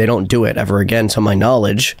why, and they don't do it ever again, to my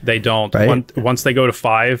knowledge. They don't. Right? Once they go to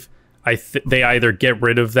 5, they either get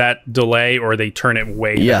rid of that delay or they turn it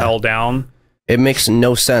way the hell down. It makes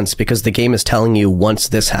no sense, because the game is telling you once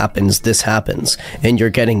this happens, and you're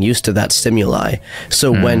getting used to that stimuli.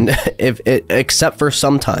 So except for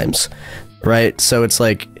sometimes, right? So it's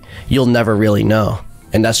like, you'll never really know.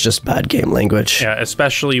 And that's just bad game language. Yeah,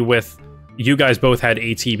 especially with, you guys both had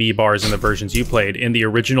ATB bars in the versions you played. In the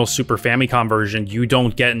original Super Famicom version, you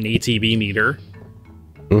don't get an ATB meter.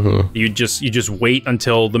 You just wait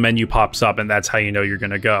until the menu pops up, and that's how you know you're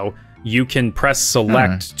gonna go. You can press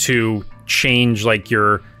select to change like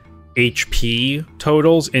your HP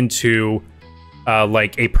totals into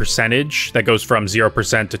like a percentage that goes from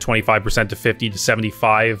 0% to 25% to 50 to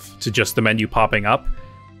 75 to just the menu popping up,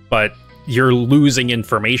 but you're losing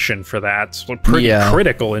information for that, pretty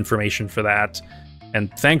critical information for that. And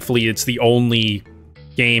thankfully it's the only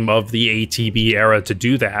game of the ATB era to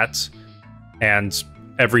do that, and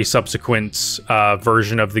every subsequent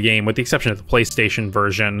version of the game, with the exception of the PlayStation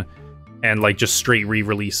version and like just straight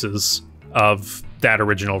re-releases of that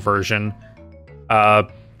original version,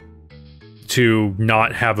 to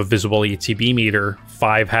not have a visible ATB meter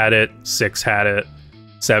 5 had it, 6 had it,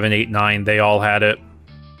 7, 8, 9, they all had it.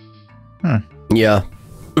 Yeah.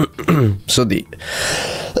 So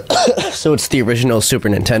it's the original Super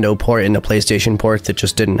Nintendo port and the PlayStation port that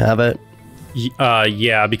just didn't have it?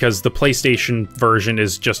 Yeah, because the PlayStation version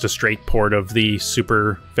is just a straight port of the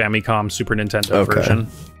Super Famicom, Super Nintendo version.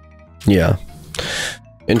 Yeah.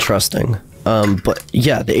 Interesting. But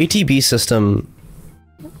yeah, the ATB system,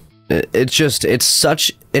 it's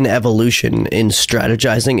such an evolution in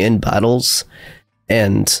strategizing in battles.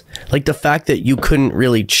 And like the fact that you couldn't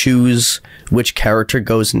really choose which character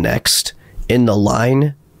goes next in the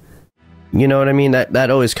line, you know what I mean? That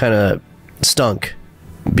always kind of stunk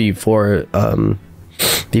before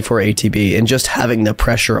ATB, and just having the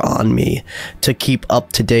pressure on me to keep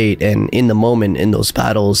up to date and in the moment in those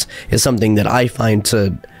battles is something that I find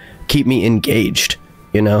to keep me engaged,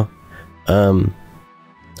 you know?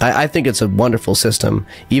 I think it's a wonderful system.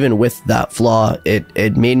 Even with that flaw,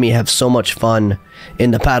 it made me have so much fun in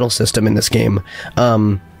the battle system in this game.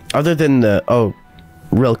 Other than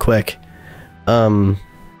real quick, the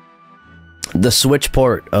Switch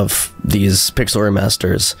port of these pixel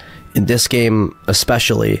remasters, in this game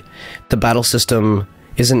especially, the battle system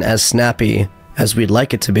isn't as snappy as we'd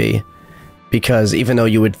like it to be, because even though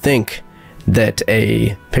you would think that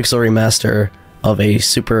a pixel remaster of a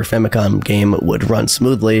Super Famicom game would run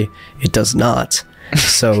smoothly, it does not.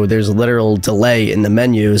 So there's a literal delay in the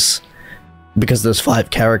menus because there's 5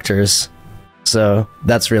 characters. So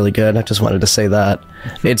that's really good. I just wanted to say that.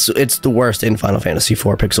 It's the worst in Final Fantasy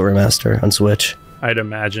IV Pixel Remaster on Switch. I'd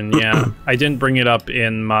imagine, yeah. I didn't bring it up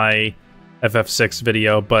in my FF6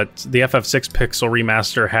 video, but the FF6 Pixel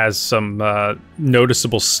Remaster has some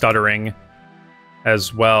noticeable stuttering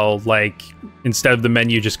as well. Like, instead of the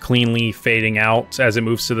menu just cleanly fading out as it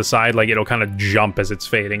moves to the side, like it'll kind of jump as it's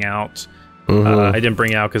fading out. I didn't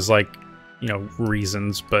bring it out because, like, you know,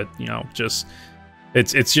 reasons, but, you know, just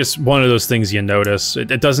it's just one of those things you notice.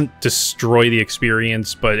 It doesn't destroy the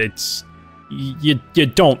experience, but it's you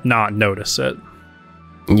don't not notice it.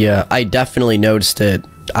 Yeah, I definitely noticed it.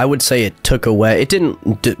 I would say it took away... It didn't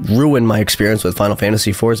ruin my experience with Final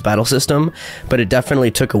Fantasy IV's battle system, but it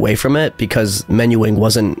definitely took away from it because menuing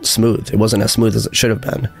wasn't smooth. It wasn't as smooth as it should have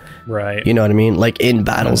been. Right. You know what I mean? Like, in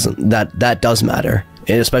battles, that does matter.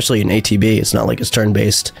 And especially in ATB, it's not like it's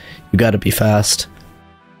turn-based. You gotta be fast.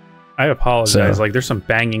 I apologize. Like, there's some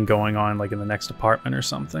banging going on, like in the next apartment or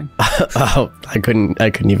something. Oh, I couldn't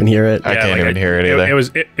even hear it. I can't even hear it either.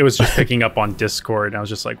 It was just picking up on Discord, and I was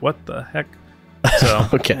just like, what the heck? So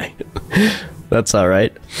okay, that's all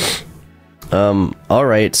right. All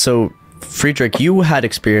right. So, Friedrich, you had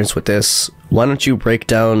experience with this. Why don't you break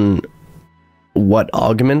down what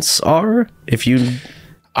augments are?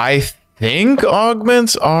 I think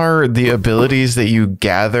augments are the abilities that you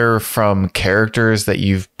gather from characters that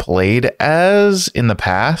you've played as in the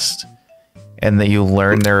past, and that you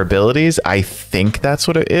learn their abilities. I think that's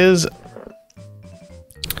what it is.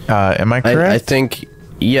 Am I correct? I think,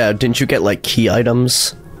 yeah. Didn't you get like key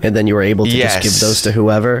items, and then you were able to just give those to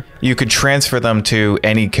whoever? You could transfer them to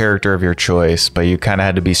any character of your choice, but you kind of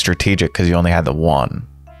had to be strategic because you only had the one.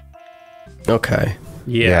 Okay.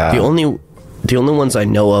 Yeah. The only ones I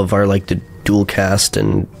know of are like the dual cast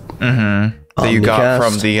and that you got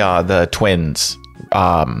from the twins,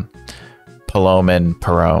 Palome and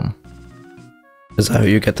Parome. Is that who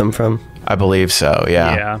you get them from? I believe so.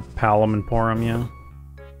 Yeah. Yeah. Palom and Porum. Yeah.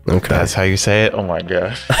 Okay. That's how you say it. Oh my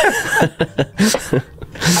gosh. I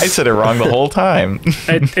said it wrong the whole time.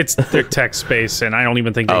 It's their text space, and I don't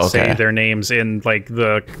even think they say their names in like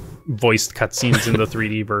the voiced cutscenes in the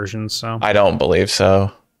 3D versions. So I don't believe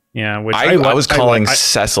so. Yeah, which I was calling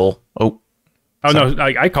Cecil. Oh no,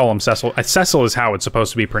 I call him Cecil. Cecil is how it's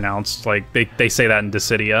supposed to be pronounced. Like they say that in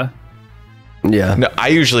Dissidia. Yeah. No, I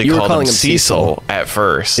usually called him Cecil at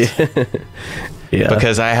first. Yeah.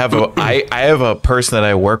 Because I have a person that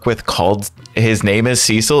I work with called, his name is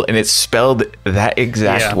Cecil, and it's spelled that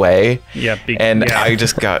exact way. Yeah. I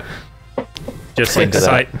just got just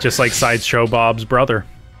like Sideshow Bob's brother.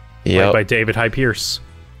 Played by David Hyde Pierce.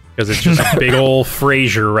 Because it's just a big old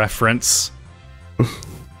Frasier reference.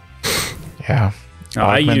 Yeah.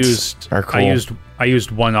 I used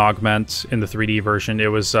one augment in the 3D version. It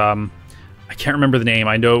was I can't remember the name.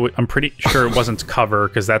 I'm pretty sure it wasn't cover,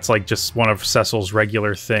 because that's like just one of Cecil's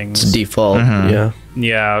regular things. It's default. Yeah.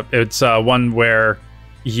 Yeah, it's one where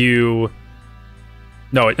you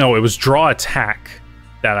it was draw attack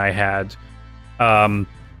that I had.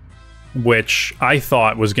 Which I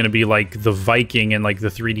thought was going to be like the Viking in like the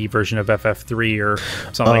 3D version of FF3 or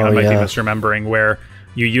something. I might be misremembering, where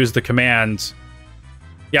you use the command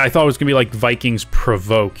Yeah, I thought it was gonna be like Vikings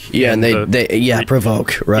provoke. Yeah, and they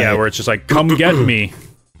provoke, right? Yeah, where it's just like, come get me.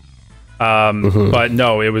 But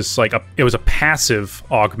no, it was like it was a passive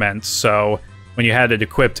augment. So when you had it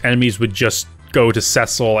equipped, enemies would just go to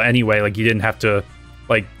Cecil anyway. Like you didn't have to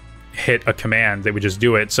like hit a command; they would just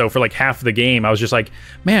do it. So for like half of the game, I was just like,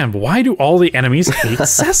 man, why do all the enemies hate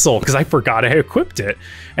Cecil? Because I forgot I equipped it.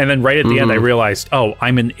 And then right at the end, I realized, oh,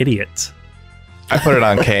 I'm an idiot. I put it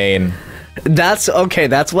on Kane. That's okay.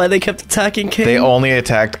 That's why they kept attacking Kane. They only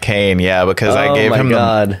attacked Kane, yeah, because I gave him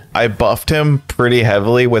I buffed him pretty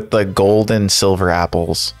heavily with the gold and silver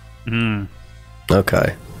apples.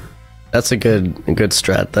 Okay, that's a good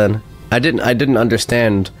strat then. I didn't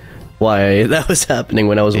understand why that was happening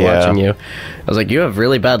when I was watching you. I was like, you have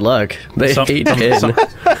really bad luck. They hate Kane.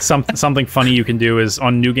 Something funny you can do is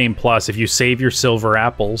on New Game Plus, if you save your silver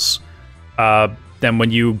apples, then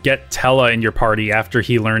when you get Tella in your party after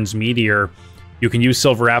he learns Meteor, you can use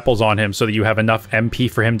silver apples on him so that you have enough MP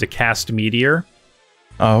for him to cast Meteor.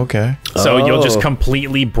 Oh, okay. So you'll just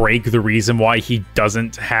completely break the reason why he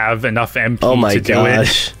doesn't have enough MP to do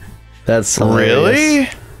it. That's hilarious. Really?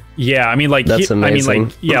 Yeah, I mean, like, that's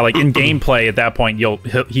amazing. like in gameplay at that point,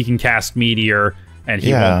 he can cast Meteor and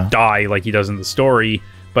he won't die like he does in the story.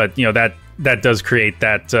 But you know that does create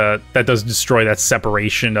that does destroy that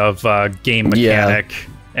separation of game mechanic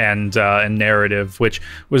and narrative, which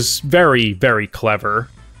was very, very clever.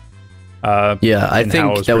 I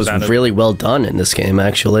think that was really well done in this game.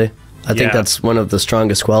 Actually, I think that's one of the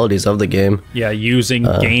strongest qualities of the game. Yeah, using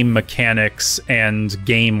game mechanics and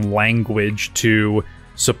game language to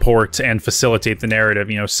support and facilitate the narrative.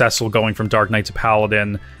 You know, Cecil going from Dark Knight to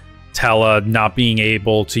Paladin, Tella not being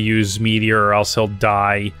able to use Meteor or else he'll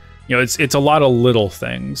die. You know, it's a lot of little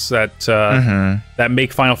things that that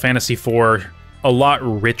make Final Fantasy IV a lot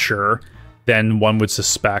richer than one would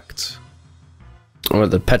suspect. Or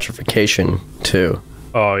the petrification too.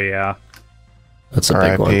 Oh yeah, that's a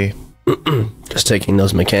big one. Just taking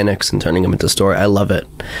those mechanics and turning them into story. I love it.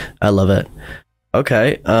 I love it.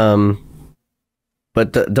 Okay,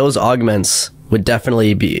 but those augments would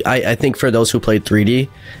definitely be. I think for those who played 3D,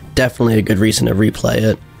 definitely a good reason to replay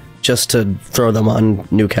it. Just to throw them on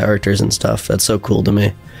new characters and stuff. That's so cool to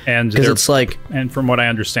me. And because it's like, and from what I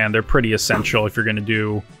understand, they're pretty essential if you're going to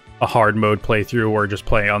do a hard mode playthrough or just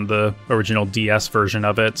play on the original DS version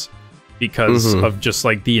of it, because of just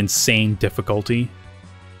like the insane difficulty.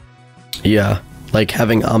 Yeah, like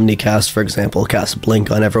having Omnicast, for example, cast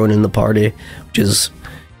Blink on everyone in the party, which is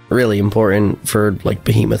really important for like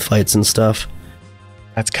behemoth fights and stuff.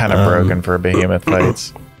 That's kind of broken for behemoth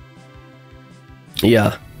fights.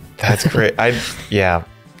 Yeah. That's great. I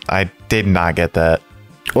did not get that.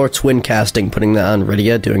 Or twin casting, putting that on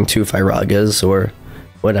Rydia, doing 2 Firagas or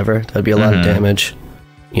whatever. That'd be a lot of damage,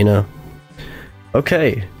 you know.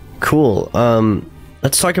 Okay, cool.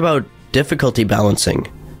 Let's talk about difficulty balancing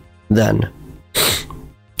then.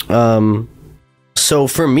 So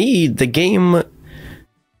for me, the game,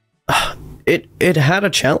 it had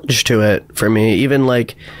a challenge to it for me, even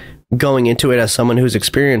like going into it as someone who's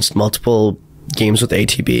experienced multiple games with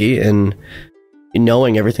ATB and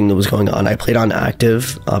knowing everything that was going on. I played on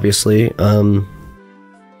active, obviously. And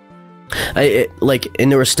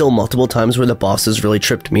there were still multiple times where the bosses really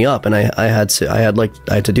tripped me up, and I had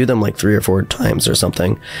to do them like 3 or 4 times or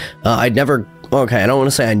something. I don't want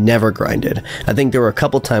to say I never grinded. I think there were a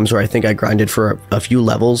couple times where I think I grinded for a few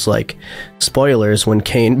levels, like spoilers, when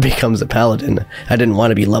Kane becomes a paladin. I didn't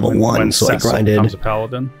want to be level 1, so Cecil I grinded. Becomes a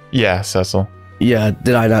paladin. Yeah, Cecil. Yeah,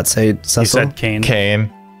 did I not say Cecil? You said Kane.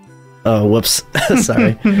 Kane. Oh, whoops.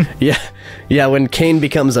 Sorry. Yeah, when Kane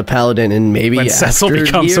becomes a paladin and maybe when Cecil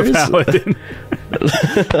becomes a paladin.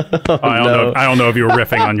 I don't know if you were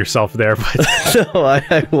riffing on yourself there, but no,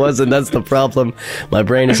 I wasn't. That's the problem. My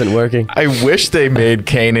brain isn't working. I wish they made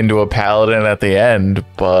Kane into a paladin at the end,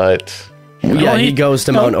 but yeah, he goes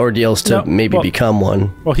to Mount Ordeals to become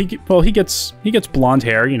one. Well, he gets blonde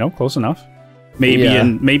hair. You know, close enough. Maybe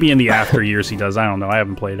in the after years he does. I don't know. I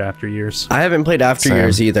haven't played after years. I haven't played after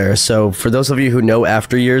years either. So for those of you who know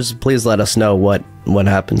after years, please let us know what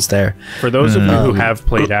happens there. For those of you who have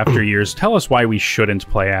played after years, tell us why we shouldn't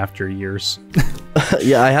play after years.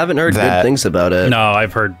 Yeah, I haven't heard good things about it. No,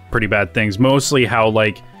 I've heard pretty bad things. Mostly how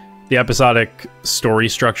like the episodic story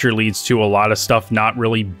structure leads to a lot of stuff not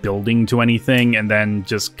really building to anything, and then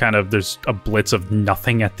just kind of there's a blitz of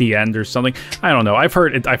nothing at the end or something. I don't know. I've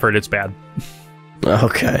heard it's bad.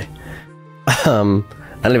 Okay. I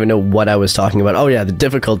don't even know what I was talking about. Oh yeah, the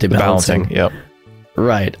difficulty balancing. Yep.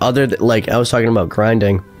 Right. Like I was talking about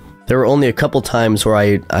grinding. There were only a couple times where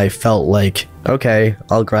I felt like, okay,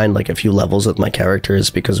 I'll grind like a few levels with my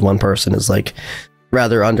characters because one person is like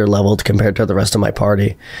rather under-leveled compared to the rest of my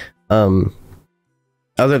party.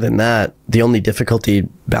 Other than that, the only difficulty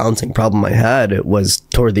balancing problem I had was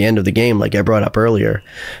toward the end of the game, like I brought up earlier.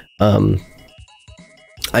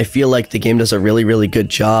 I feel like the game does a really, really good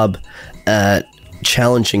job at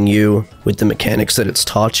challenging you with the mechanics that it's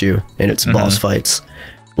taught you in its boss fights.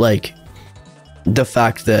 Like, the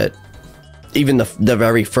fact that even the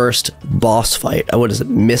very first boss fight, what is it,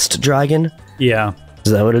 Mist Dragon? Yeah.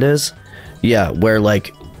 Is that what it is? Yeah, where,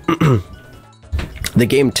 like, the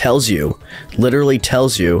game tells you, literally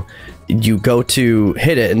tells you, you go to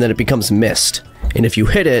hit it and then it becomes mist. And if you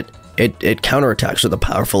hit it, it counterattacks with a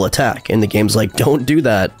powerful attack. And the game's like, don't do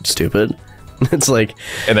that, stupid. It's like...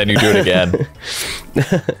 And then you do it again.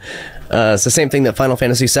 It's the same thing that Final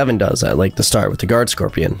Fantasy VII does at, like, the start with the Guard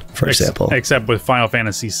Scorpion, for example. Except with Final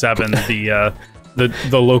Fantasy VII, the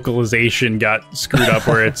localization got screwed up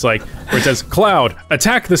where it's like, where it says, Cloud,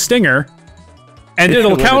 attack the Stinger, and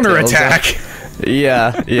it'll counterattack.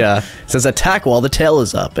 Yeah. It says attack while the tail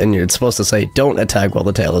is up, and you're supposed to say don't attack while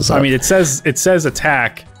the tail is up. I mean, it says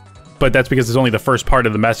attack, but that's because it's only the first part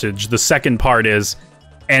of the message. The second part is,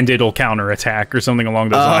 and it'll counterattack, or something along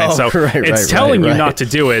those lines. So it's telling you not to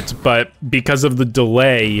do it, but because of the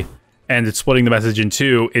delay and it's splitting the message in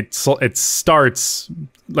two, it starts,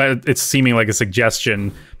 it's seeming like a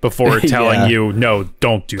suggestion before telling you, no,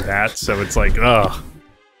 don't do that. So it's like, ugh.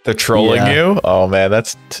 They're trolling you? Oh man,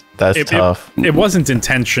 that's tough. It wasn't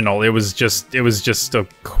intentional. It was just a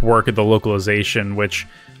quirk of the localization, which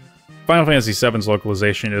Final Fantasy VII's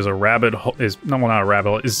localization is a rabbit hole. Not a rabbit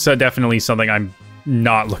hole. It's definitely something I'm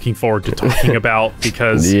not looking forward to talking about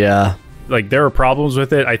because like there are problems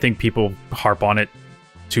with it. I think people harp on it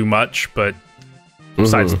too much, but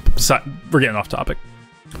besides we're getting off topic.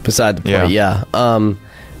 Beside the point,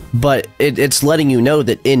 but it's letting you know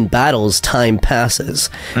that in battles, time passes.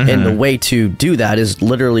 And the way to do that is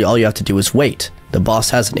literally all you have to do is wait. The boss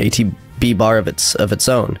has an ATB bar of its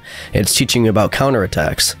own. It's teaching you about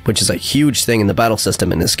counterattacks, which is a huge thing in the battle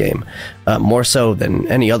system in this game. More so than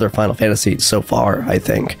any other Final Fantasy so far, I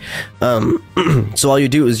think. So all you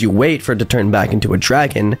do is you wait for it to turn back into a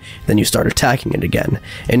dragon, then you start attacking it again.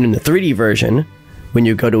 And in the 3D version, when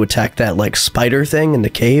you go to attack that, like, spider thing in the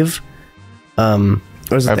cave...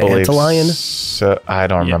 Or is it the Antlion? So, I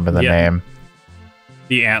don't remember the name.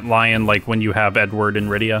 The Antlion, like when you have Edward and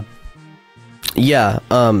Rydia. Yeah,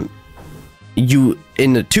 you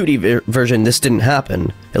in the 2D version, this didn't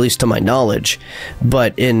happen, at least to my knowledge.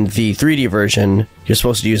 But in the 3D version, you're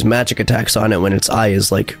supposed to use magic attacks on it when its eye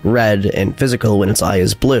is like red, and physical when its eye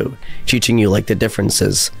is blue, teaching you like the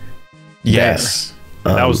differences. Yes,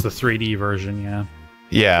 that was the 3D version. Yeah.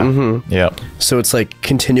 Yeah. Yeah. So it's like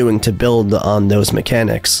continuing to build on those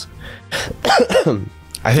mechanics. I think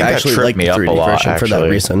that actually tripped me up a lot, for that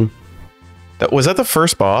reason. Was that the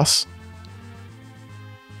first boss?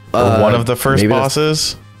 Or one of the first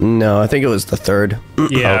bosses? No, I think it was the third.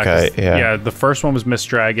 Yeah. Okay. Yeah. The first one was Mist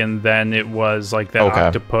Dragon. Then it was like that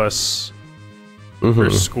octopus or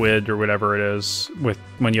squid or whatever it is with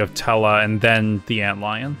when you have Tella, and then the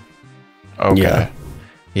Antlion. Okay.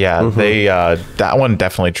 Yeah, they that one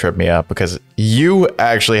definitely tripped me up because you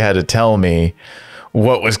actually had to tell me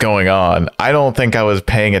what was going on. I don't think I was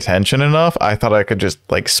paying attention enough. I thought I could just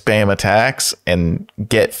like spam attacks and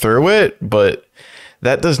get through it, but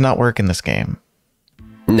that does not work in this game.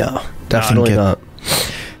 No, definitely not.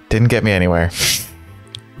 Didn't get me anywhere.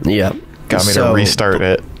 Yeah. Got me to restart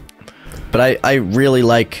it. But I really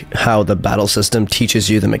like how the battle system teaches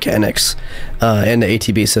you the mechanics and the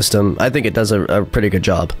ATB system. I think it does a pretty good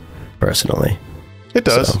job, personally. It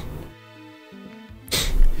does. So.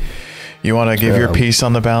 You want to give your piece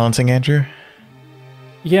on the balancing, Andrew?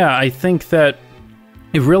 Yeah, I think that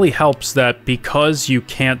it really helps that because you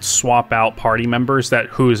can't swap out party members, that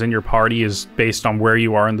who is in your party is based on where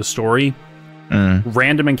you are in the story.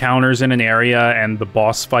 Random encounters in an area and the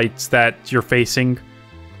boss fights that you're facing,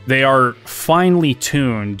 they are finely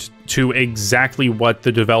tuned to exactly what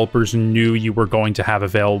the developers knew you were going to have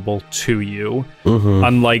available to you.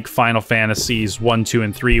 Unlike Final Fantasies 1, 2,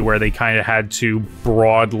 and 3, where they kind of had to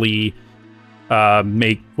broadly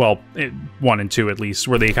make, well, 1 and 2 at least,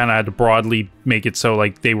 where they kind of had to broadly make it so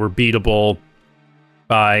like they were beatable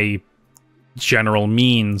by general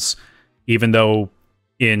means, even though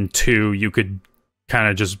in 2 you could kind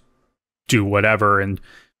of just do whatever. And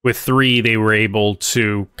with 3, they were able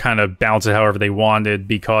to kind of bounce it however they wanted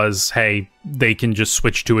because, hey, they can just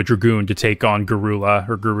switch to a Dragoon to take on Garula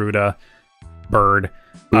or Garuda Bird.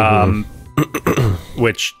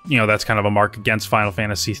 Which, you know, that's kind of a mark against Final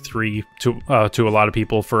Fantasy III to a lot of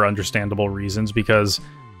people for understandable reasons, because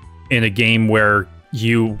in a game where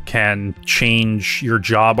you can change your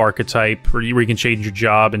job archetype, or you can change your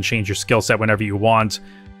job and change your skill set whenever you want.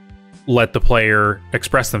 Let the player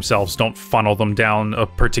express themselves. Don't funnel them down a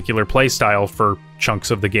particular playstyle for chunks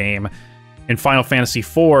of the game. In Final Fantasy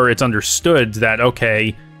IV, it's understood that,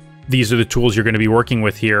 okay, these are the tools you're going to be working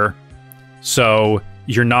with here, so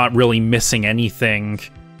you're not really missing anything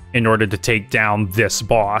in order to take down this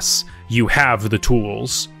boss. You have the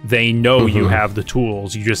tools. They know you have the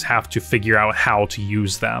tools. You just have to figure out how to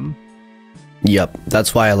use them. Yep,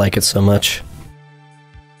 that's why I like it so much.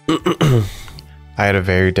 I had a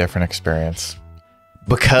very different experience.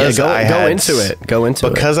 Because Go into it.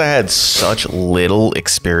 Because I had such little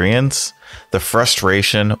experience, the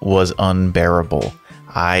frustration was unbearable.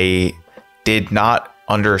 I did not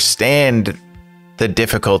understand the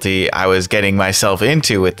difficulty I was getting myself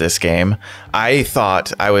into with this game. I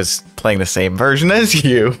thought I was playing the same version as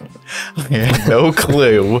you. I had no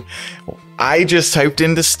clue. I just typed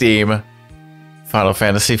into Steam Final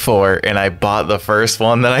Fantasy IV and I bought the first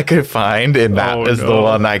one that I could find, and that was the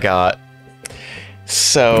one I got.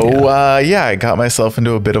 So I got myself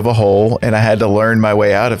into a bit of a hole and I had to learn my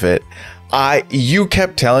way out of it. You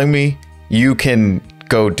kept telling me you can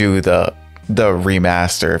go do the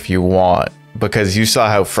remaster if you want, because you saw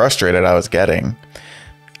how frustrated I was getting.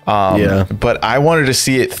 But I wanted to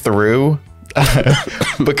see it through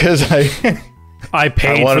because I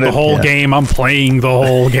paid for the whole game. I'm playing the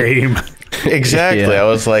whole game. Exactly. I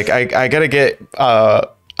was like, I gotta get.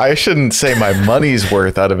 I shouldn't say my money's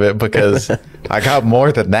worth out of it, because I got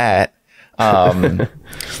more than that.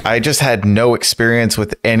 I just had no experience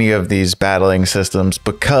with any of these battling systems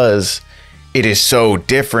because it is so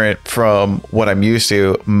different from what I'm used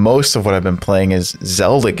to. Most of what I've been playing is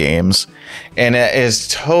Zelda games, and it is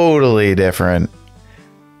totally different.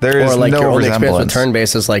 There is like no your only experience with resemblance.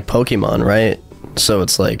 turn-based is like Pokemon, right? So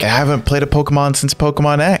it's like, I haven't played a Pokemon since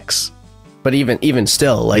Pokemon X. but even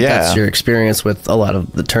still, like that's your experience with a lot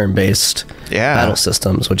of the turn-based battle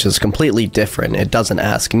systems, which is completely different. It doesn't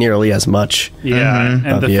ask nearly as much. Yeah,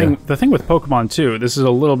 and the thing with Pokemon too, this is a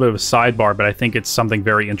little bit of a sidebar, but I think it's something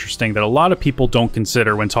very interesting that a lot of people don't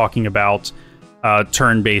consider when talking about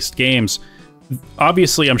turn-based games.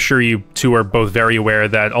 Obviously, I'm sure you two are both very aware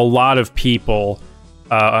that a lot of people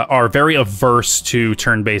are very averse to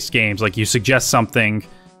turn-based games. Like, you suggest something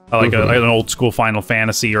like an old school Final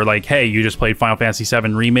Fantasy, or like, hey, you just played Final Fantasy VII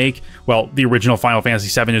Remake. Well, the original Final Fantasy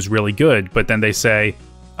VII is really good, but then they say,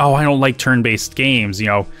 oh, I don't like turn-based games. You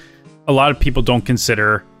know, a lot of people don't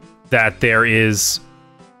consider that there is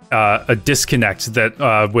a disconnect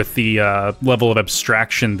that with the level of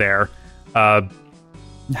abstraction there.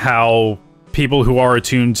 How people who are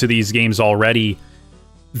attuned to these games already,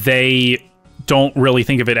 they don't really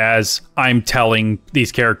think of it as, I'm telling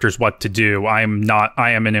these characters what to do. I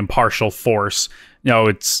am an impartial force.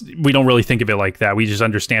 No, we don't really think of it like that. We just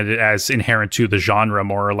understand it as inherent to the genre,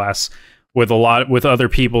 more or less. With other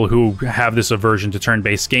people who have this aversion to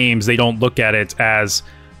turn-based games, they don't look at it as,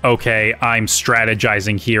 okay, I'm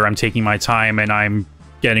strategizing here, I'm taking my time, and I'm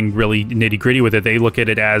getting really nitty-gritty with it. They look at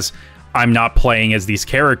it as, I'm not playing as these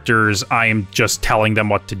characters, I am just telling them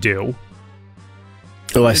what to do.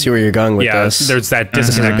 Oh, I see where you're going with this. Yeah, there's that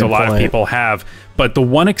disconnect a lot of people have. But the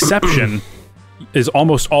one exception is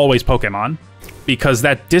almost always Pokemon, because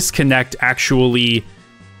that disconnect actually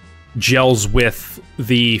gels with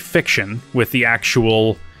the fiction, with the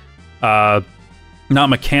actual, not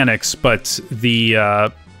mechanics, but the,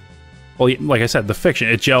 well, like I said, the fiction.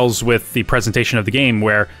 It gels with the presentation of the game,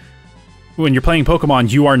 where when you're playing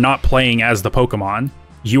Pokemon, you are not playing as the Pokemon.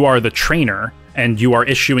 You are the trainer, and you are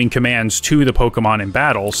issuing commands to the Pokemon in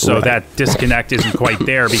battle, so that disconnect isn't quite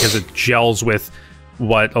there, because it gels with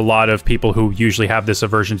what a lot of people who usually have this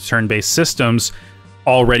aversion to turn-based systems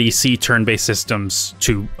already see turn-based systems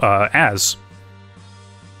as.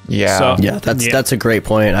 Yeah. So, that's a great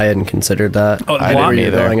point. I hadn't considered that. I knew where you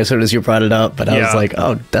were going as soon as you brought it up, but I was like,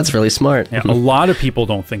 oh, that's really smart. Yeah, a lot of people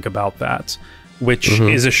don't think about that, which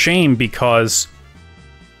is a shame, because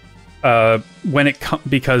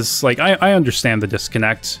because like I understand the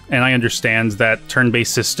disconnect, and I understand that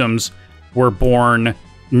turn-based systems were born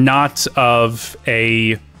not of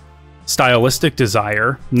a stylistic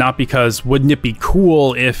desire, not because wouldn't it be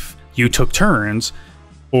cool if you took turns,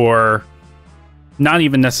 or not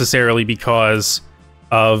even necessarily because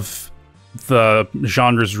of the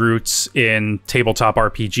genre's roots in tabletop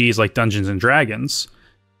RPGs like Dungeons and Dragons,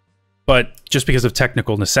 but just because of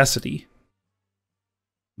technical necessity.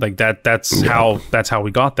 Like that's how we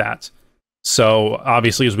got that. So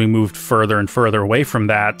obviously, as we moved further and further away from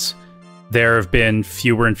that, there have been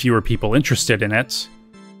fewer and fewer people interested in it.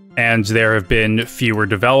 and there have been fewer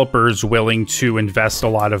developers willing to invest a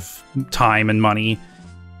lot of time and money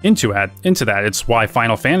into that. It's why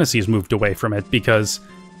Final Fantasy has moved away from it, because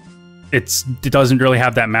it doesn't really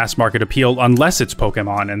have that mass market appeal unless it's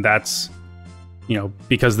Pokemon, and that's, you know,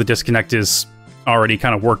 because the disconnect is already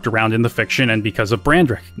kind of worked around in the fiction and because of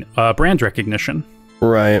brand recognition.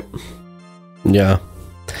 Right. Yeah.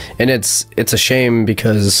 And it's a shame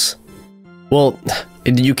because, well,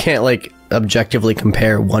 you can't like objectively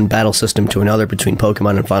compare one battle system to another between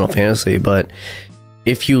Pokemon and Final Fantasy, but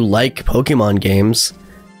if you like Pokemon games,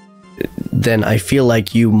 then I feel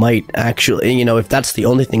like you might actually, you know, if that's the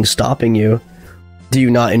only thing stopping you, do you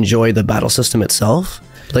not enjoy the battle system itself?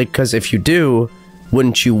 Like, because if you do,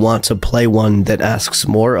 wouldn't you want to play one that asks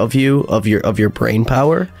more of you, of your brain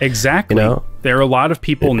power? Exactly. You know? There are a lot of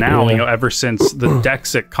people now, you know, ever since the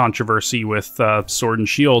Dexit controversy with Sword and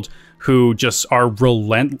Shield, who just are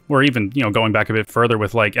or even, you know, going back a bit further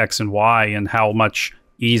with like X and Y and how much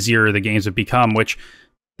easier the games have become, which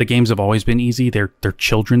the games have always been easy. They're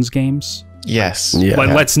children's games. Yes. Yeah. But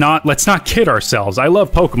let's not kid ourselves. I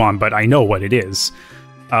love Pokemon, but I know what it is.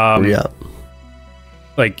 Yeah.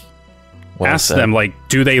 Like, Well ask said. them, like,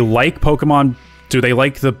 do they like Pokemon? Do they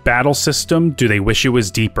like the battle system? Do they wish it was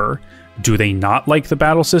deeper? Do they not like the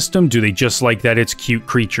battle system? Do they just like that it's cute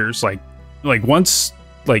creatures? Like once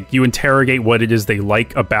like you interrogate what it is they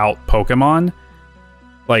like about Pokemon,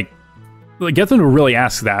 like get them to really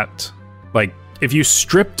ask that. Like, if you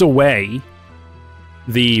stripped away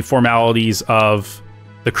the formalities of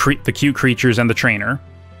the cute creatures and the trainer,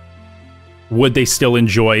 would they still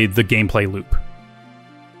enjoy the gameplay loop?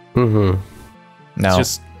 Mm-hmm. No. It's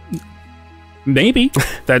just maybe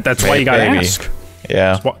that's why you gotta Maybe. ask.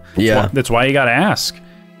 Yeah. That's why you gotta ask,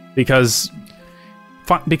 because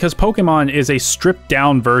Pokemon is a stripped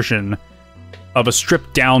down version of a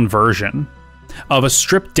stripped down version of a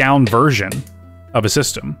stripped down version of a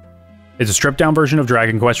system. It's a stripped down version of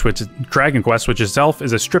Dragon Quest, which itself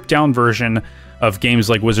is a stripped down version of games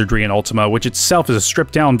like Wizardry and Ultima, which itself is a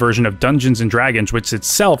stripped down version of Dungeons and Dragons, which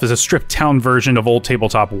itself is a stripped down version of old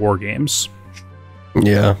tabletop war games.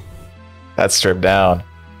 Yeah. That's stripped down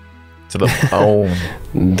to the bone.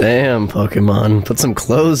 Damn, Pokemon. Put some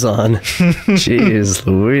clothes on. Jeez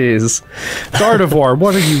Louise. Gardevoir,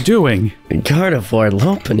 what are you doing? Gardevoir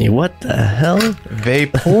Lopunny, what the hell?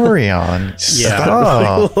 Vaporeon. Yeah.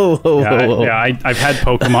 Stop. Whoa, whoa, whoa. I've had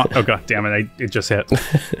Pokemon. Oh god damn it! It just hit.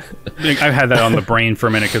 I've had that on the brain for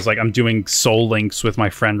a minute because like I'm doing Soul Links with my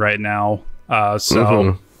friend right now.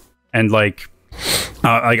 And like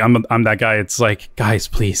I'm that guy. It's like, guys,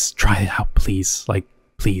 please try it out, please. Like,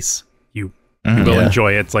 please, you will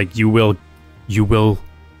enjoy it. It's like you will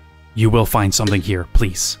find something here,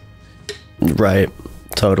 please. Right.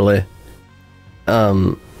 Totally.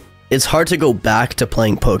 It's hard to go back to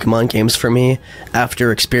playing Pokemon games for me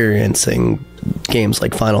after experiencing games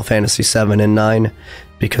like Final Fantasy VII and IX,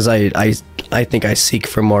 because I think I seek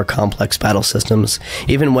for more complex battle systems.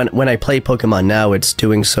 Even when I play Pokemon now, it's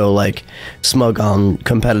doing so like Smogon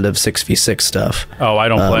competitive 6v6 stuff. Oh, I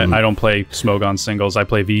don't play Smogon singles. I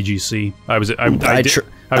play VGC. I was at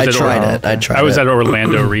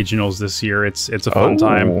Orlando Regionals this year. It's a fun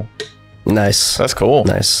time. Nice. That's cool.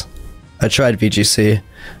 Nice. I tried VGC,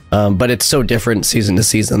 but it's so different season to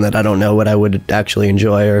season that I don't know what I would actually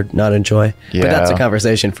enjoy or not enjoy. Yeah. But that's a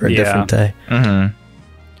conversation for a different day.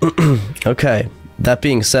 Okay. That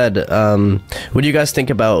being said, what do you guys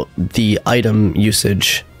think about the item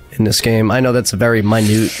usage in this game? I know that's a very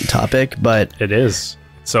minute topic, but it is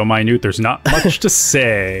so minute. There's not much to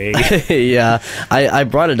say. Yeah, I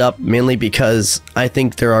brought it up mainly because I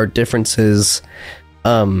think there are differences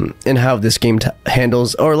in how this game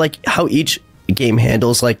handles, or like how each game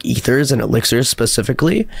handles like ethers and elixirs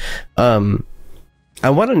specifically. I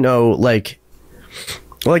want to know, like,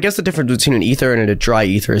 well, I guess the difference between an ether and a dry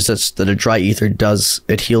ether is that a dry ether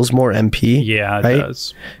it heals more MP. Yeah, it right?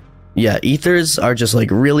 does. Yeah, ethers are just like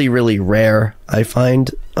really, really rare, I find.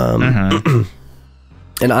 And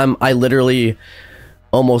I literally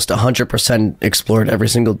almost 100% explored every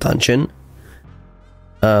single dungeon.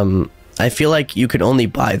 I feel like you could only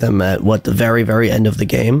buy them at the very, very end of the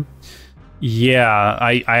game. Yeah,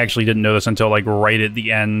 I actually didn't know this until like right at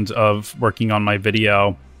the end of working on my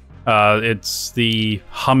video. It's the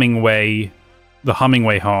Hummingway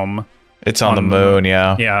home. It's on the moon,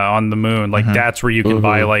 yeah. Yeah, on the moon. Like that's where you can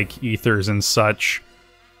buy like ethers and such.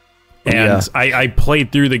 And I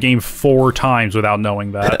played through the game 4 times without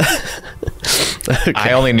knowing that. Okay.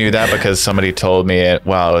 I only knew that because somebody told me it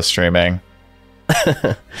while I was streaming.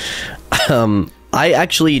 I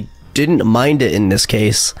actually didn't mind it in this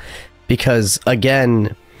case because,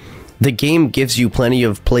 again, the game gives you plenty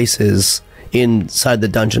of places inside the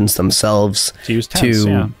dungeons themselves to use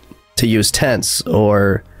tents, to use tents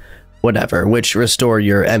or whatever, which restore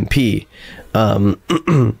your MP.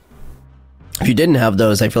 If you didn't have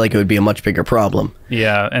those, I feel like it would be a much bigger problem.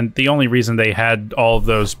 Yeah, and the only reason they had all of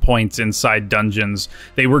those points inside dungeons,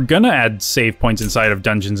 they were gonna add save points inside of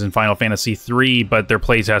dungeons in Final Fantasy III, but their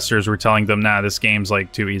playtesters were telling them, nah, this game's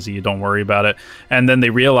like too easy, don't worry about it. And then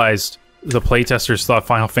they realized the playtesters thought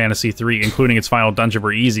Final Fantasy III, including its final dungeon,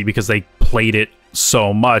 were easy because they played it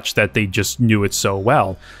so much that they just knew it so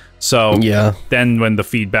well. So then when the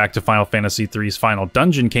feedback to Final Fantasy III's final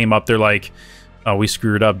dungeon came up, they're like, oh, we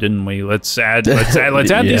screwed up, didn't we? Let's add these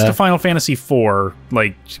to Final Fantasy IV,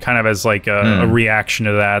 like kind of as like a reaction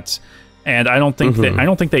to that. And I don't think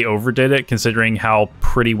they overdid it, considering how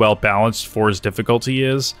pretty well balanced 4's difficulty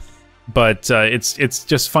is. But it's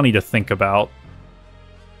just funny to think about.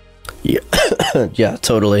 Yeah, yeah,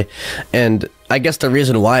 totally. And I guess the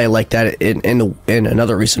reason why I like that, and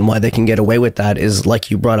another reason why they can get away with that is, like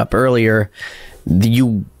you brought up earlier,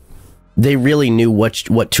 they really knew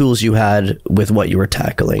what tools you had with what you were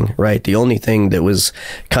tackling, right? The only thing that was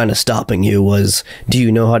kind of stopping you was, do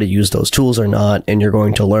you know how to use those tools or not? And you're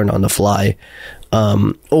going to learn on the fly.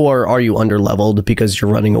 Or are you under-leveled because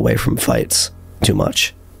you're running away from fights too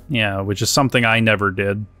much? Yeah, which is something I never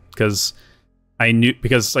did, because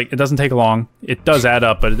like, it doesn't take long. It does add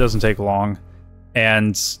up, but it doesn't take long.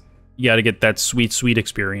 And you got to get that sweet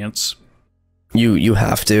experience. You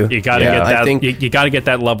have to. You gotta get that. You gotta get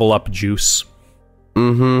that level up juice.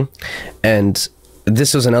 And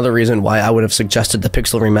this is another reason why I would have suggested the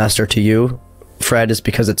Pixel remaster to you, Fred, is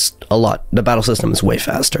because it's the battle system is way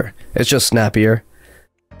faster. It's just snappier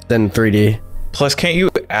than 3D. Plus, can't you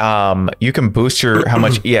you can boost your how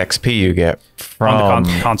much EXP you get from on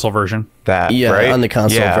the console version? That right? On the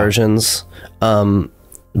console versions.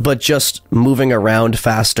 But just moving around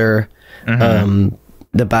faster.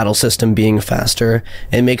 The battle system being faster,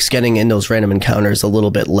 it makes getting in those random encounters a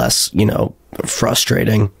little bit less,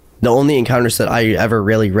 frustrating. The only encounters that I ever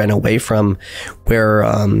really ran away from were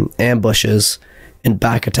ambushes and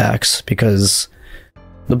back attacks, because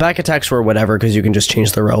the back attacks were whatever, because you can just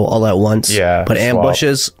change the row all at once. Yeah, but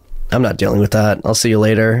ambushes, I'm not dealing with that. I'll see you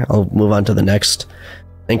later. I'll move on to the next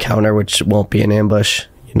encounter, which won't be an ambush,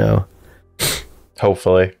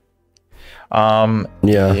 Hopefully.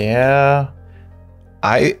 Yeah.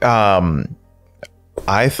 I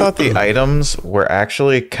thought the items were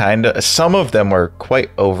actually some of them were quite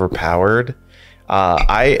overpowered.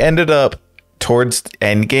 I ended up towards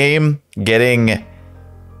endgame getting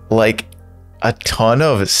like a ton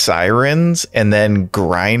of sirens and then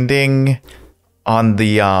grinding on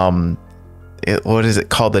the what is it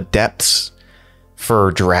called, the depths for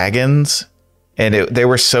dragons, and they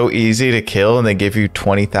were so easy to kill, and they give you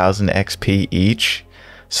 20,000 XP each.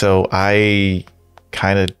 So I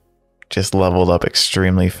kind of just leveled up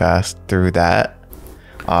extremely fast through that,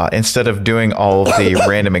 instead of doing all of the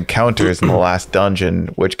random encounters in the last dungeon,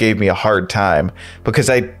 which gave me a hard time, because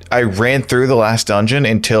I ran through the last dungeon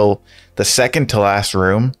until the second to last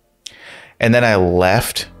room, and then I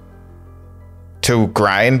left to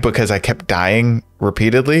grind because I kept dying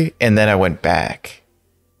repeatedly, and then I went back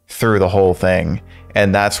through the whole thing,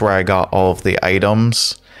 and that's where I got all of the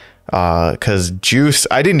items, because Juice,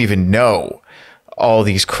 I didn't even know all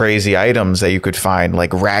these crazy items that you could find,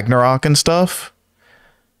 like Ragnarok and stuff.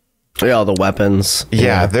 Yeah, all the weapons.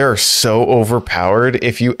 Yeah, they're so overpowered.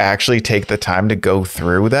 If you actually take the time to go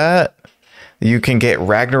through that, you can get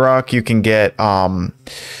Ragnarok, you can get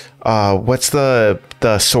what's the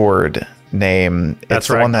sword name? That's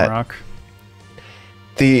the Ragnarok.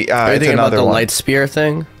 Are you thinking about the light spear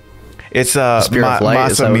thing? It's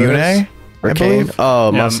Masamune, I believe.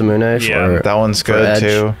 Oh, Masamune. Yeah, that one's good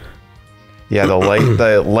too. Yeah,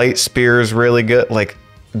 the light spear is really good. Like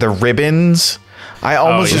the ribbons, I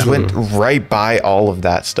almost just went right by all of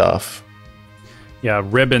that stuff. Yeah,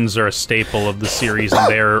 ribbons are a staple of the series,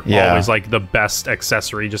 and they're always like the best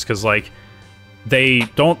accessory, just because like they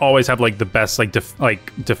don't always have like the best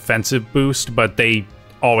defensive boost, but they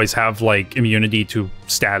always have like immunity to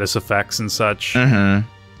status effects and such.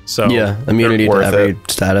 So yeah, immunity to every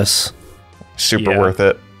status. Super worth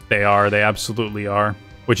it. They absolutely are.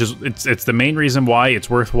 Which is it's the main reason why it's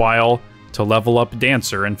worthwhile to level up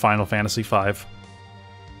Dancer in Final Fantasy V.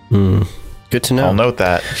 Good to know. I'll note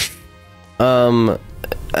that.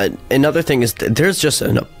 Another thing is there's just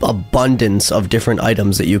an abundance of different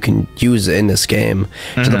items that you can use in this game,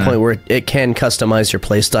 to the point where it can customize your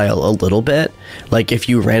playstyle a little bit. Like if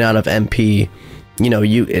you ran out of MP,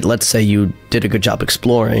 let's say you did a good job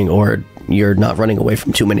exploring, or you're not running away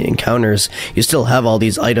from too many encounters, you still have all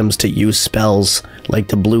these items to use spells like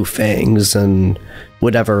the blue fangs and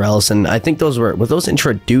whatever else. And I think were those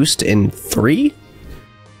introduced in 3?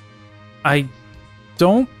 I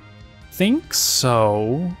don't think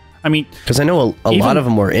so. I mean, because I know a lot of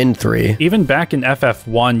them were in 3. Even back in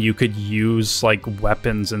FF1, you could use like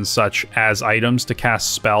weapons and such as items to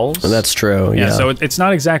cast spells. That's true. Yeah. So it's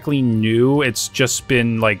not exactly new. It's just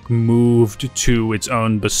been like moved to its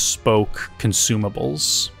own bespoke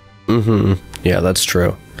consumables. Yeah, that's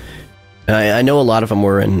true. I know a lot of them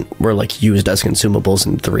were like used as consumables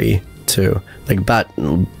in 3 too. Like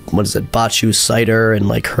Bachu's cider and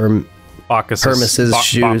like Hermes's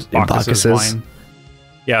shoes, Bacchus's wine.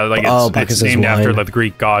 Yeah, like it's named after the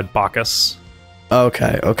Greek god Bacchus.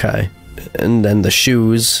 Okay. And then the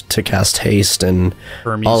shoes to cast haste and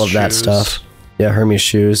Hermes all of that shoes. stuff. Yeah, Hermes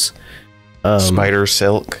shoes. Spider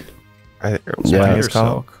silk. Spider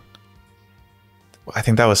silk. I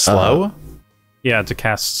think that was slow. Yeah, to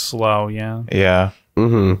cast slow. Yeah. Yeah.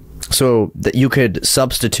 So that you could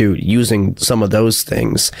substitute using some of those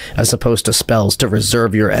things as opposed to spells to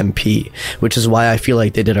reserve your MP, which is why I feel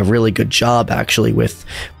like they did a really good job actually with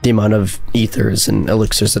the amount of ethers and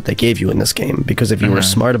elixirs that they gave you in this game. Because if you were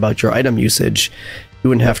smart about your item usage, you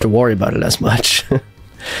wouldn't have to worry about it as much.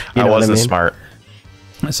 I wasn't smart.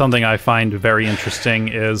 Something I find very interesting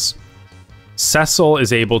is Cecil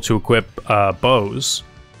is able to equip bows.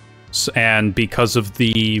 And because of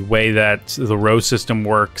the way that the row system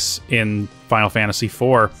works in Final Fantasy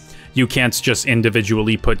IV, you can't just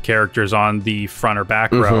individually put characters on the front or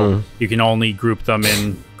back row. You can only group them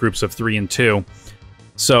in groups of 3 and 2.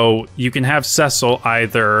 So you can have Cecil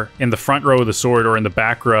either in the front row with a sword or in the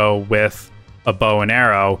back row with a bow and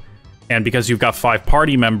arrow. And because you've got 5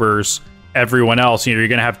 party members, everyone else, you're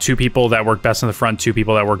going to have 2 people that work best in the front, 2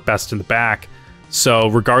 people that work best in the back. So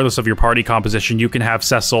regardless of your party composition, you can have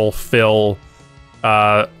Cecil fill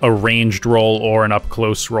a ranged role or an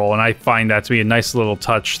up-close role. And I find that to be a nice little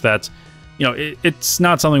touch that, it's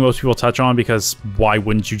not something most people touch on, because why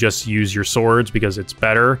wouldn't you just use your swords? Because it's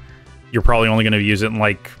better. You're probably only going to use it in,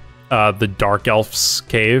 like, the Dark Elf's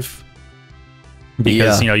cave.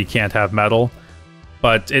 Because, you can't have metal.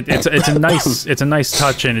 But it's a nice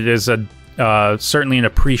touch, and it is certainly an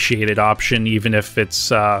appreciated option, even if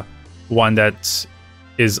it's one that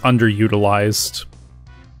is underutilized.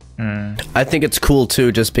 I think it's cool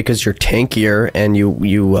too, just because you're tankier and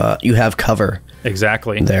you have cover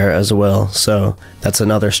exactly there as well. So that's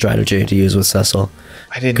another strategy to use with Cecil.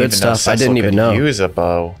 I didn't even know Cecil could use a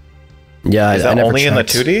bow. Yeah, is that only in the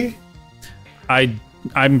 2D? I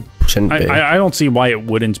don't see why it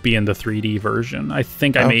wouldn't be in the 3D version. I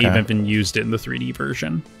think I may even used it in the 3D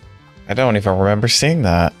version. I don't even remember seeing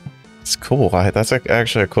that. It's cool. That's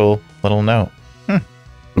actually a cool little note.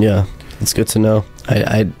 Yeah, it's good to know.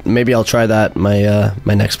 Maybe I'll try that my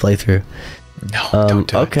next playthrough. No, don't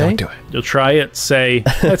do it. Don't do it. You'll try it, say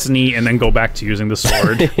that's neat, and then go back to using the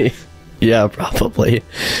sword. Yeah, probably.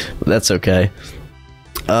 That's okay.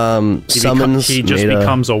 Summons. He just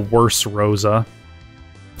becomes a worse Rosa.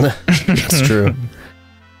 That's true.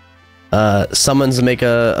 Summons make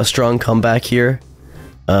a strong comeback here.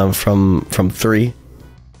 From 3.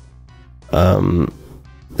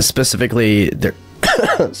 Specifically,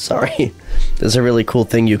 sorry, there's a really cool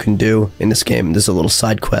thing you can do in this game. There's a little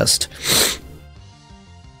side quest.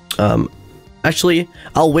 Actually,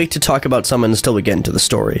 I'll wait to talk about summons until we get into the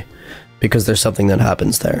story, because there's something that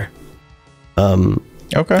happens there.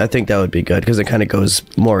 Okay. I think that would be good, because it kind of goes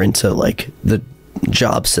more into like the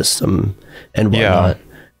job system and whatnot.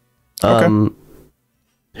 Okay.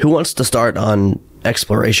 Who wants to start on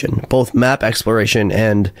exploration, both map exploration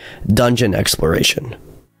and dungeon exploration?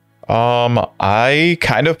 I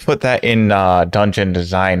kind of put that in dungeon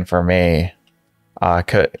design for me.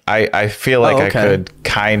 I feel like I could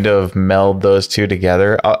kind of meld those two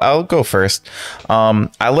together. I'll go first.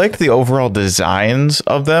 I liked the overall designs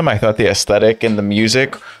of them. I thought the aesthetic and the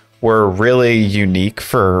music were really unique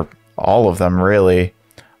for all of them, really.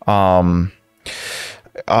 What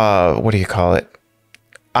do you call it?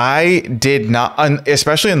 I did not,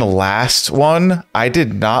 especially in the last one, I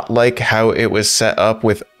did not like how it was set up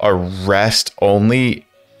with a rest only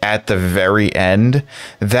at the very end.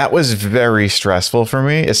 That was very stressful for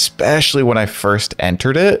me, especially when I first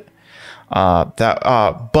entered it.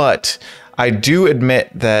 But I do admit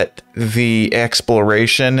that the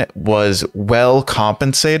exploration was well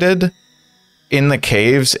compensated in the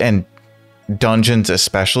caves and dungeons,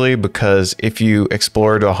 especially because if you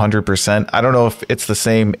explore to 100%, I don't know if it's the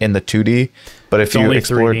same in the 2D, but if you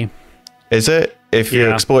explore, 3D. Is it? If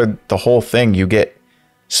you explore the whole thing, you get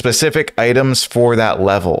specific items for that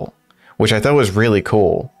level, which I thought was really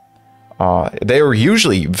cool. They were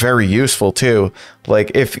usually very useful too.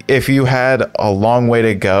 Like if you had a long way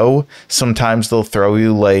to go, sometimes they'll throw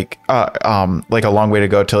you like a long way to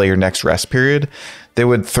go till your next rest period. They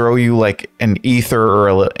would throw you like an ether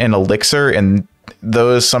or an elixir, and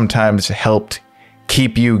those sometimes helped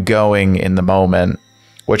keep you going in the moment,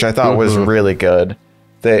 which I thought was really good.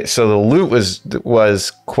 So the loot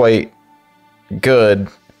was quite good.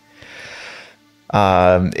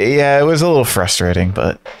 Yeah, it was a little frustrating,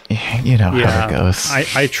 but you know how it goes.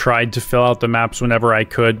 I tried to fill out the maps whenever I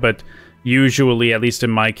could, but usually, at least in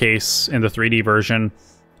my case, in the 3D version,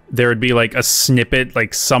 there would be like a snippet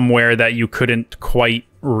like somewhere that you couldn't quite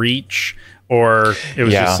reach, or it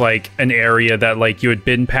was just like an area that like you had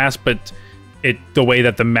been past, but the way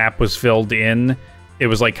that the map was filled in, it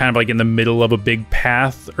was like kind of like in the middle of a big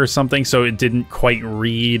path or something, so it didn't quite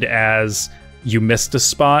read as you missed a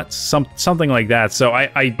spot, something like that. So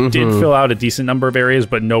I did fill out a decent number of areas,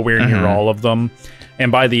 but nowhere near all of them.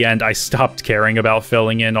 And by the end, I stopped caring about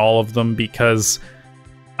filling in all of them because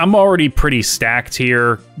I'm already pretty stacked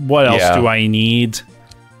here. What else do I need?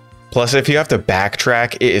 Plus, if you have to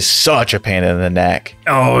backtrack, it is such a pain in the neck.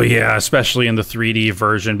 Oh yeah, especially in the 3D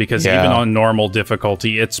version, because even on normal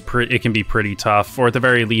difficulty, it can be pretty tough. Or at the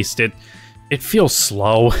very least, it feels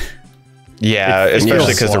slow. Yeah,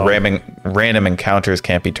 especially because the random encounters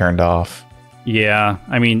can't be turned off. Yeah,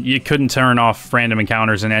 I mean, you couldn't turn off random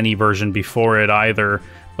encounters in any version before it either,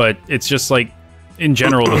 but it's just like, in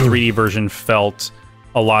general, the 3D version felt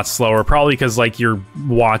a lot slower, probably because like you're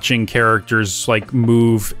watching characters like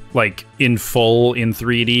move like in full in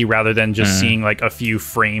 3D rather than just seeing like a few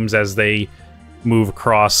frames as they move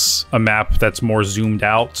across a map that's more zoomed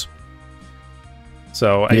out.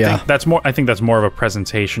 So I think that's more of a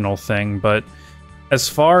presentational thing. But as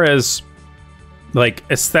far as like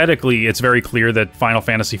aesthetically, it's very clear that Final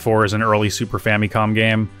Fantasy IV is an early Super Famicom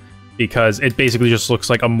game, because it basically just looks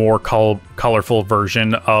like a more colorful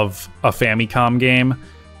version of a Famicom game.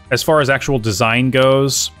 As far as actual design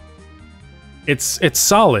goes, it's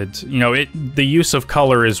solid. You know, the use of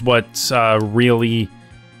color is what really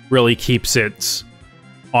keeps it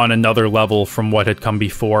on another level from what had come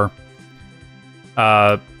before.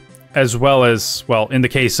 As well as, well, in the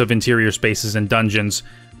case of interior spaces and dungeons,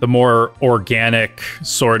 the more organic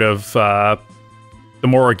sort of, the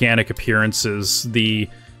more organic appearances, the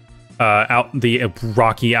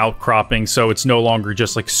rocky outcropping, so it's no longer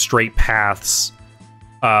just like straight paths,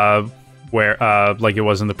 where like it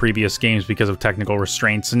was in the previous games because of technical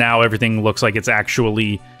restraints. Now everything looks like it's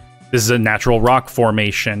actually, this is a natural rock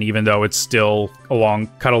formation, even though it's still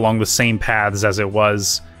cut along the same paths as it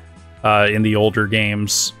was in the older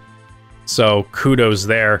games. So kudos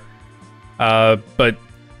there. But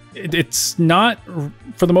it's not,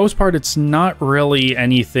 for the most part, it's not really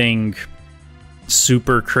anything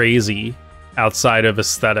super crazy outside of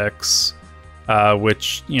aesthetics,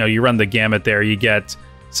 which, you know, you run the gamut there. You get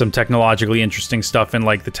some technologically interesting stuff in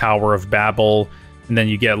like the Tower of Babel, and then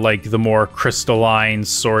you get like the more crystalline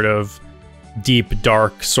sort of deep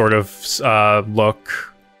dark sort of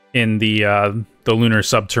look in the Lunar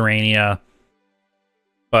Subterranea.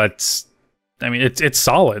 But I mean, it's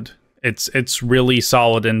solid. It's really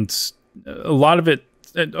solid, and a lot of it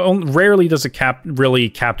rarely does it really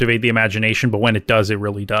captivate the imagination, but when it does, it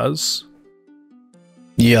really does.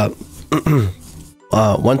 Yeah.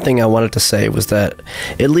 One thing I wanted to say was that,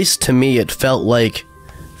 at least to me, it felt like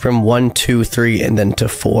from 1, 2, 3, and then to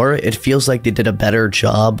 4, it feels like they did a better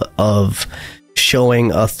job of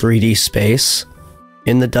showing a 3D space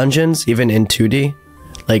in the dungeons, even in 2D,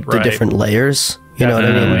 like the different layers. You know what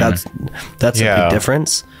I mean? That's a big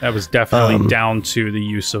difference. That was definitely down to the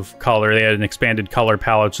use of color. They had an expanded color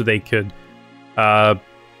palette, so they could add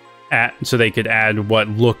what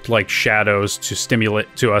looked like shadows to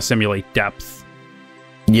simulate depth.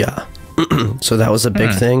 Yeah. So that was a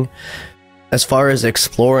big thing. As far as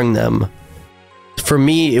exploring them, for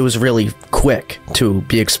me, it was really quick to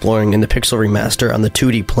be exploring in the Pixel Remaster on the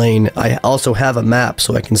 2D plane. I also have a map,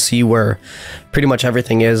 so I can see where pretty much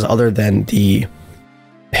everything is other than the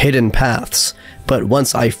hidden paths. But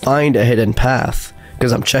once I find a hidden path,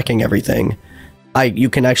 because I'm checking everything, you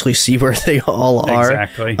can actually see where they all are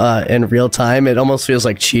in real time. It almost feels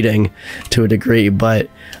like cheating to a degree, but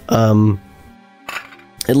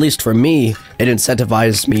at least for me, it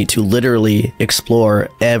incentivized me to literally explore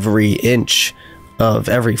every inch of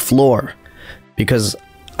every floor, because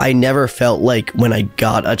I never felt like when I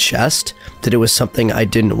got a chest that it was something I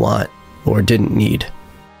didn't want or didn't need.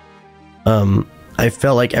 I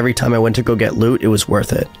felt like every time I went to go get loot, it was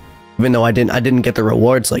worth it. Even though I didn't get the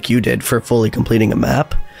rewards like you did for fully completing a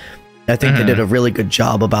map, I think they did a really good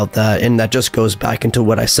job about that, and that just goes back into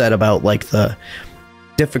what I said about like the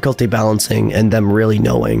difficulty balancing and them really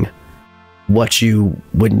knowing what you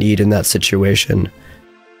would need in that situation.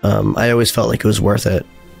 I always felt like it was worth it,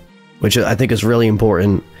 which I think is really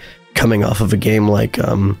important coming off of a game like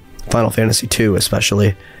Final Fantasy II,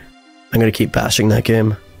 especially. I'm gonna keep bashing that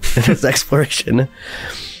game and its exploration.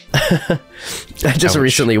 I just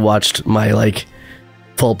recently watched my like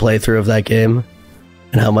full playthrough of that game,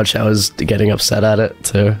 and how much I was getting upset at it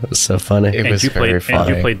too. It was so funny. It was very funny.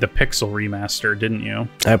 And you played the Pixel remaster, didn't you?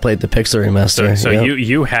 I played the Pixel remaster. So yep.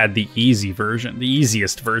 you had the easy version, the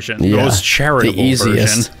easiest version, Yeah, the most charitable the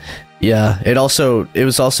easiest version. Yeah, it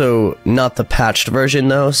was also not the patched version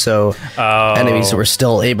though, so enemies were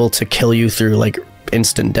still able to kill you through like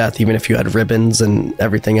instant death, even if you had ribbons and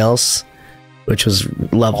everything else, which was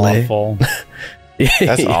lovely. Awful.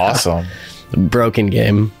 That's awesome. Broken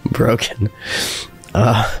game. Broken.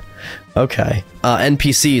 Okay.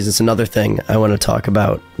 NPCs is another thing I want to talk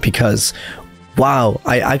about, because wow,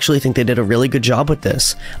 I actually think they did a really good job with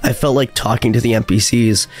this. I felt like talking to the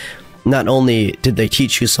NPCs, not only did they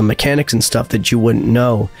teach you some mechanics and stuff that you wouldn't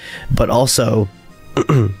know, but also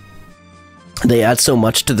they add so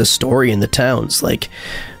much to the story in the towns. Like,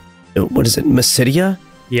 what is it, Mysidia?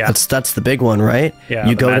 Yeah. That's the big one, right? Yeah,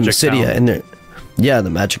 You the go to magic Mysidia town. and the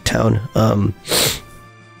magic town.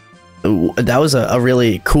 That was a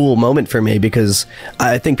really cool moment for me, because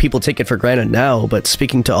I think people take it for granted now, but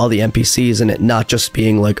speaking to all the NPCs and it not just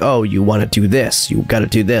being like, oh, you want to do this, you got to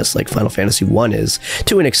do this, like Final Fantasy I is,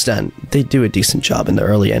 to an extent. They do a decent job in the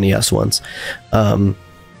early NES ones.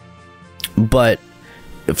 But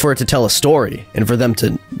for it to tell a story, and for them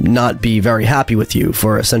to not be very happy with you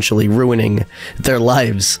for essentially ruining their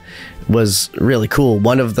lives, was really cool.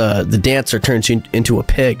 One of the dancer turns you into a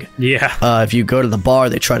pig. Yeah. If you go to the bar,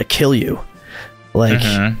 they try to kill you. Like,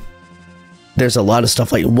 there's a lot of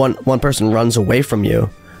stuff. Like one person runs away from you.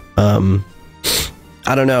 I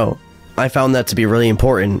don't know. I found that to be really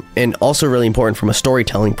important, and also really important from a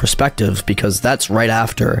storytelling perspective, because that's right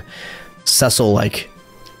after Cecil like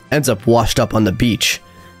ends up washed up on the beach.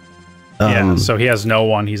 Yeah. So he has no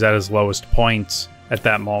one. He's at his lowest point at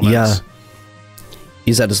that moment. Yeah.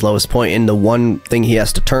 He's at his lowest point, and the one thing he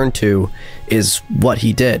has to turn to is what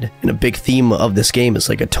he did. And a big theme of this game is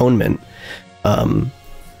like atonement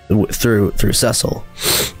through Cecil,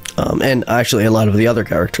 and actually a lot of the other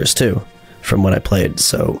characters too, from what I played.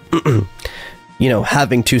 So, you know,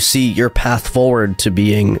 having to see your path forward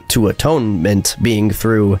to atonement being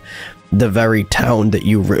through the very town that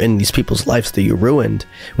you in these people's lives that you ruined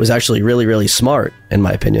was actually really, really smart, in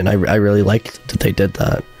my opinion. I really liked that they did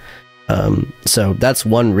that. So that's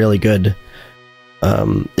one really good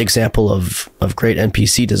example of great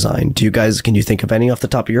NPC design. Can you think of any off the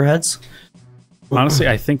top of your heads? Honestly,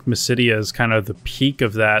 I think Mysidia is kind of the peak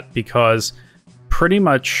of that, because pretty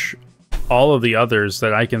much all of the others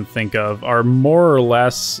that I can think of are more or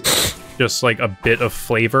less just like a bit of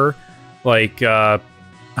flavor. Like, what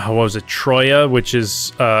was it? Troya, which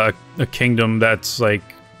is a kingdom that's like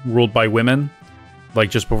ruled by women, like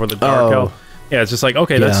just before the Dark Elf. Yeah, it's just like,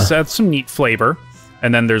 okay, that's some neat flavor.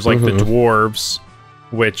 And then there's like the dwarves,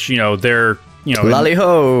 which, you know, they're, you know, Lally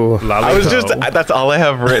ho. I was just, that's all I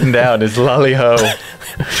have written down is lolly ho.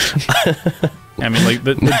 I mean, like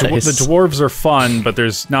the dwarves are fun, but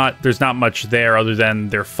there's not much there other than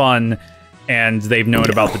they're fun, and they've known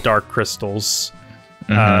about the dark crystals.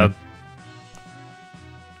 Like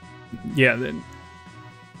the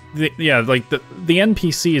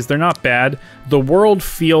NPCs, they're not bad. The world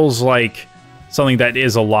feels like something that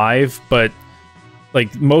is alive, but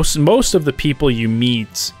like most of the people you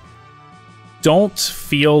meet don't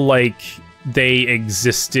feel like they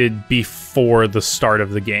existed before the start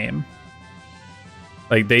of the game.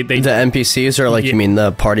 Like the NPCs, or like, you mean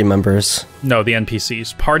the party members? No, the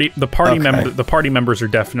NPCs. The party members are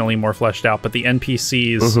definitely more fleshed out, but the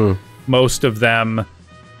NPCs, most of them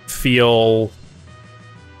feel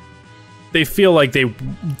like they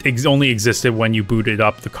only existed when you booted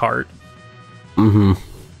up the cart.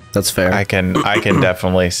 That's fair. I can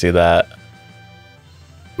definitely see that.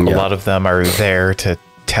 A lot of them are there to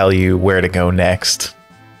tell you where to go next.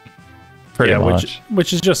 Pretty much.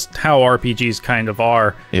 Which is just how RPGs kind of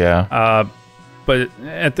are. Yeah. But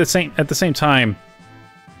at the same time,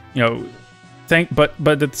 you know, but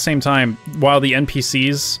at the same time, while the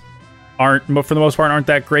NPCs aren't, for the most part, aren't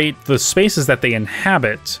that great, the spaces that they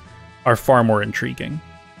inhabit are far more intriguing.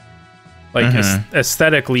 Like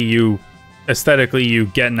aesthetically, you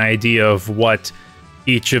get an idea of what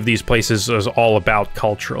each of these places is all about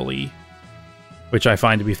culturally, which I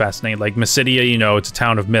find to be fascinating. Like Mysidia, you know, it's a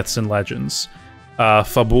town of myths and legends.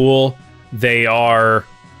 Fabul, they are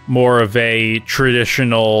more of a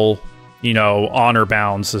traditional,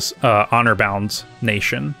 honor-bound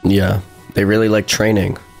nation. Yeah, they really like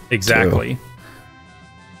training. Exactly.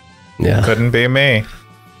 Too. Yeah. Couldn't be me.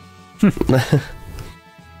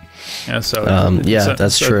 Yeah, so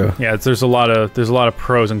that's true. Yeah, there's a lot of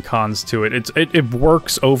pros and cons to it. It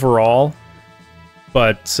works overall,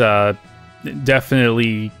 but it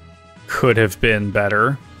definitely could have been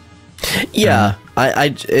better. Yeah,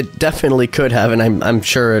 it definitely could have, and I'm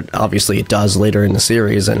sure obviously it does later in the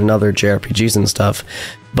series and in other JRPGs and stuff.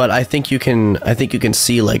 But I think you can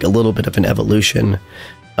see like a little bit of an evolution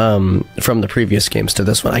from the previous games to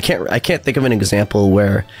this one. I can't think of an example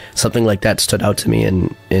where something like that stood out to me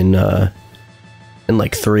in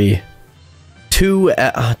like 3. 2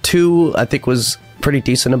 I think was pretty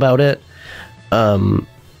decent about it.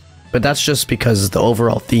 But that's just because the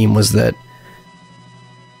overall theme was that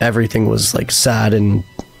everything was like sad and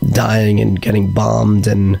dying and getting bombed,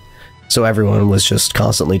 and so everyone was just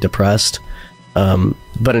constantly depressed.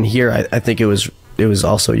 But in here, I think it was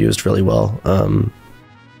also used really well,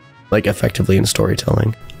 like effectively in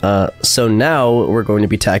storytelling. So now we're going to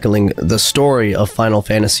be tackling the story of Final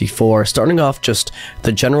Fantasy IV, starting off just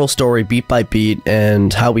the general story beat by beat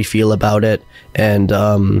and how we feel about it. And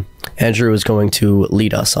Andrew is going to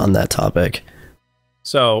lead us on that topic.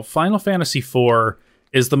 So Final Fantasy IV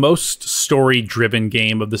is the most story-driven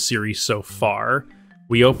game of the series so far.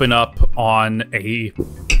 We open up on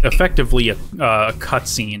effectively a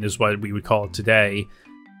cutscene, is what we would call it today,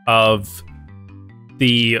 of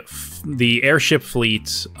the airship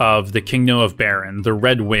fleet of the Kingdom of Baron, the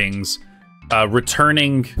Red Wings,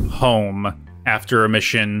 returning home after a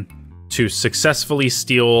mission to successfully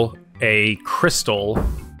steal a crystal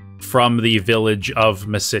from the village of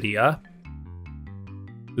Mysidia.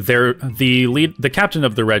 The captain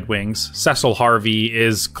of the Red Wings, Cecil Harvey,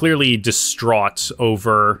 is clearly distraught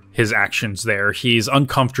over his actions there. He's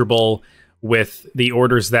uncomfortable with the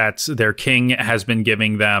orders that their king has been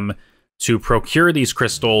giving them to procure these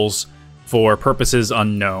crystals for purposes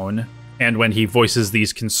unknown. And when he voices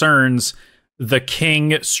these concerns, the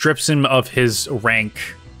king strips him of his rank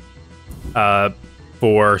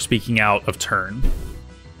for speaking out of turn.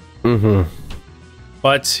 Mm-hmm.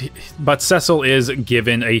 But Cecil is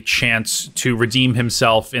given a chance to redeem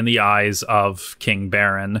himself in the eyes of King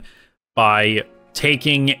Baron by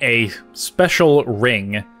taking a special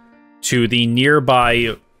ring to the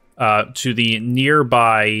nearby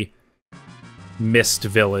Mist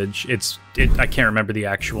Village. I can't remember the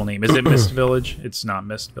actual name. Is it Mist Village? It's not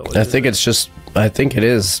Mist Village. I think it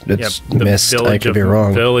is. It's Mist. I could be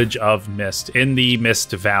wrong. Village of Mist in the Mist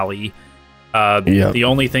Valley. The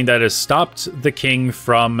only thing that has stopped the king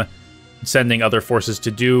from sending other forces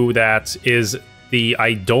to do that is the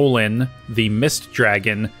Eidolon, the Mist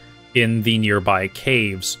Dragon, in the nearby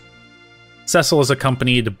caves. Cecil is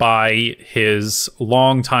accompanied by his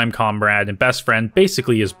longtime comrade and best friend,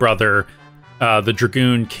 basically his brother, the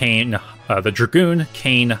Dragoon Cain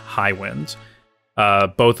Highwind,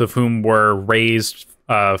 both of whom were raised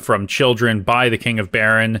from children by the King of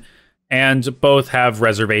Baron, and both have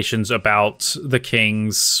reservations about the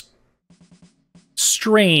king's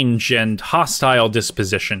strange and hostile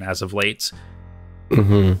disposition as of late.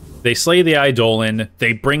 Mm-hmm. They slay the Eidolon,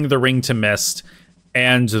 they bring the ring to Mist,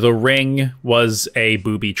 and the ring was a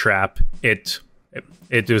booby trap. It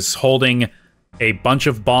is holding a bunch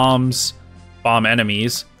of bomb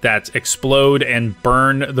enemies that explode and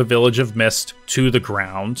burn the village of Mist to the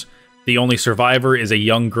ground. The only survivor is a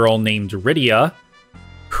young girl named Rydia,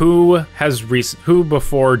 who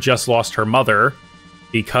before just lost her mother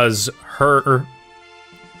because her...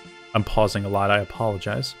 I'm pausing a lot, I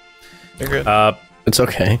apologize. You're good. It's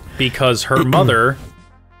okay. Because her mother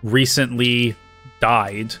recently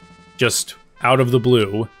died, just out of the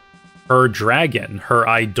blue. Her dragon, her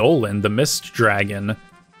Eidolon, the Mist Dragon,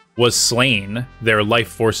 was slain. Their life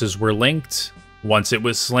forces were linked. Once it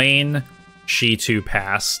was slain, she too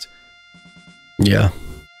passed. Yeah.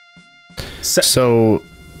 So...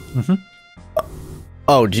 Mm-hmm.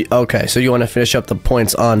 Oh, okay. So you want to finish up the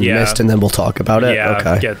points on Mist, and then we'll talk about it. Yeah.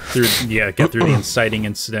 Okay. Get through the inciting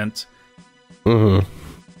incident.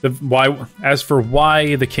 Mm-hmm. As for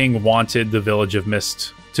why the king wanted the village of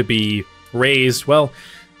Mist to be razed, well,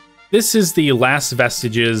 this is the last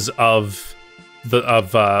vestiges of the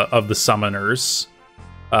summoners,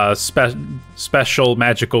 special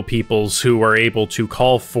magical peoples who are able to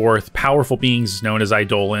call forth powerful beings known as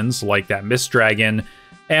Eidolons, like that Mist Dragon.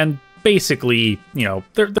 And basically,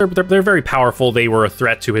 they're very powerful. They were a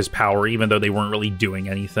threat to his power, even though they weren't really doing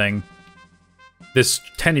anything. This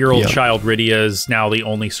 10-year-old child, Rydia, is now the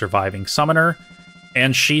only surviving summoner.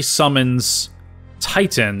 and she summons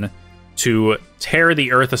Titan to tear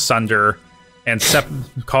the earth asunder and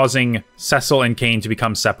causing Cecil and Kain to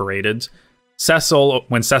become separated.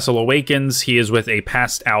 When Cecil awakens, he is with a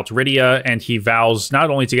passed out Rydia, and he vows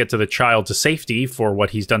not only to get to the child to safety for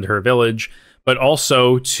what he's done to her village, but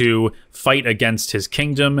also to fight against his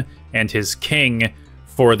kingdom and his king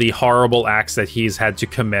for the horrible acts that he's had to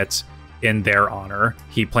commit in their honor.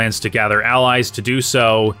 He plans to gather allies to do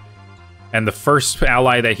so, and the first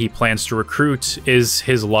ally that he plans to recruit is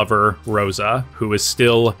his lover, Rosa, who is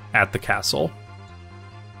still at the castle.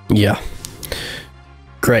 Yeah.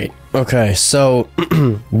 Great. Okay, so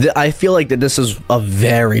I feel like that this is a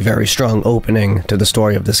very, very strong opening to the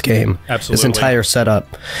story of this game. Absolutely. This entire setup.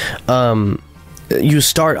 You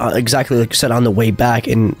start exactly like you said on the way back,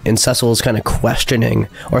 and Cecil is kind of questioning,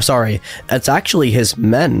 or sorry, it's actually his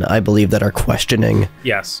men, I believe, that are questioning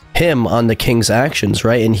him on the king's actions,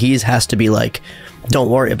 right? And he has to be like, don't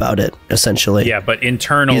worry about it, essentially. Yeah, but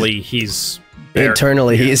internally he's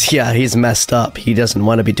messed up. He doesn't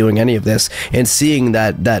want to be doing any of this, and seeing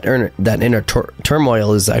that inner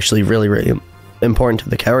turmoil is actually really, really important to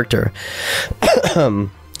the character.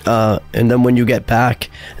 And then when you get back,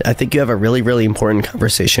 I think you have a really, really important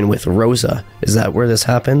conversation with Rosa. Is that where this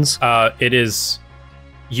happens? It is.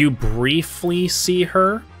 You briefly see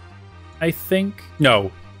her, I think.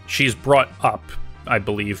 No, she's brought up, I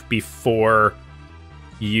believe, before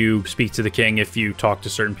you speak to the king if you talk to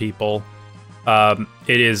certain people.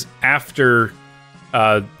 It is after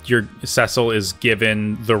your Cecil is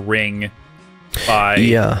given the ring by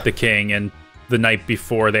the king, and the night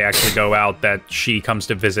before they actually go out, that she comes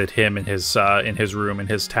to visit him in his room in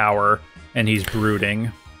his tower, and he's brooding.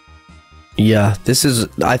 Yeah,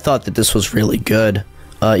 I thought that this was really good.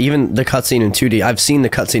 Even the cutscene in 2D. I've seen the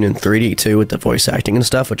cutscene in 3D too, with the voice acting and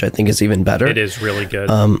stuff, which I think is even better. It is really good.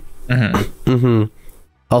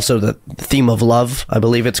 Also, the theme of love, I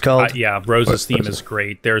believe it's called. Yeah, Rosa's theme is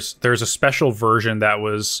great. There's a special version that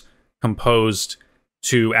was composed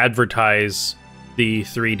to advertise the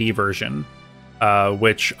 3D version,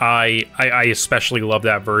 which I especially love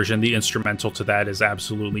that version. The instrumental to that is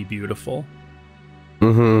absolutely beautiful.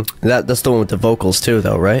 That's the one with the vocals too,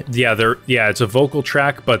 though, right? Yeah, it's a vocal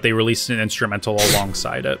track, but they released an instrumental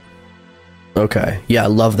alongside it. Okay, yeah, I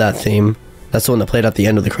love that theme. That's the one that played at the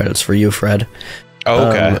end of the credits for you, Fred. Oh,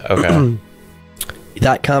 okay, okay.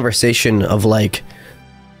 That conversation of like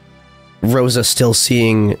Rosa still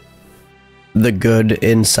seeing the good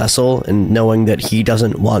in Cecil and knowing that he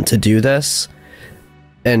doesn't want to do this,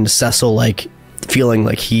 and Cecil like feeling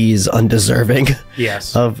like he's undeserving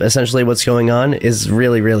of essentially what's going on, is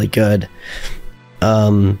really, really good.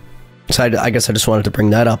 So I guess I just wanted to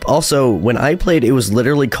bring that up. Also, when I played, it was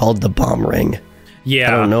literally called the Bomb Ring. Yeah,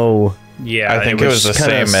 I don't know. Yeah, I think it was the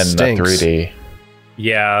same in the 3D.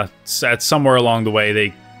 Yeah, at somewhere along the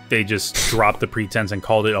way they just dropped the pretense and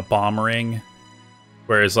called it a bomb ring.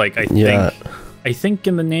 Whereas like I think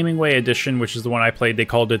in the Naming Way edition, which is the one I played, they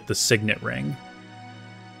called it the Signet Ring.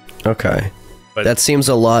 Okay. But that seems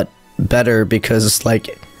a lot better because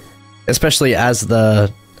like, especially as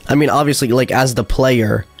obviously like as the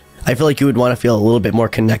player, I feel like you would want to feel a little bit more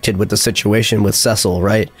connected with the situation with Cecil,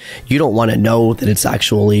 right? You don't want to know that it's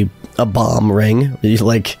actually a bomb ring.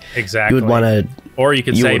 Like, exactly. You would want to, or you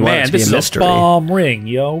could say, "Man, this is a bomb ring,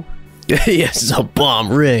 yo." Yes, it's a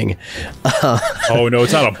bomb ring. Oh no,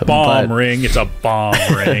 it's not a bomb ring. It's a bomb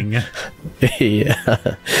ring.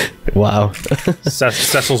 Yeah. Wow.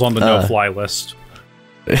 Cecil's on the no-fly list.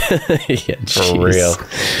 Yeah, for real.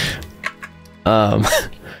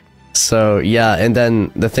 So yeah, and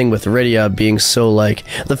then the thing with Rydia being so like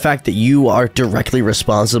the fact that you are directly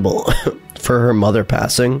responsible for her mother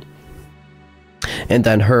passing, and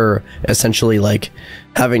then her essentially like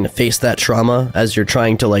having to face that trauma as you're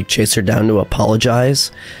trying to like chase her down to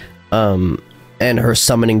apologize, and her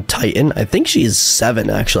summoning Titan. I think she's 7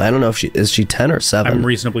 actually. I don't know if she 10 or 7. I'm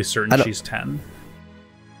reasonably certain she's 10.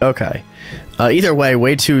 Okay. Either way,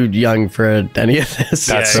 way too young for any of this.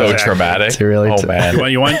 That's so traumatic. Really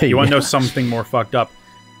man. You want to know something more fucked up?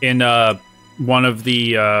 In one of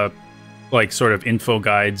the like sort of info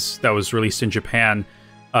guides that was released in Japan,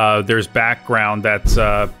 there's background that's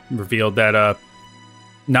revealed that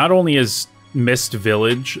not only is Mist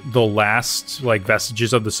Village the last like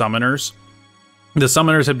vestiges of the summoners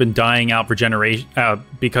have been dying out for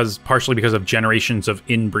partially because of generations of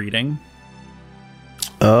inbreeding.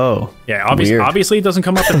 Oh, yeah. Obviously, it doesn't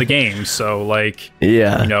come up in the game, so like,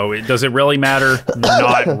 yeah, does it really matter?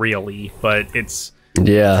 Not really, but it's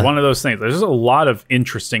one of those things. There's a lot of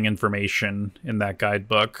interesting information in that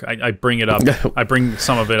guidebook. I bring it up. I bring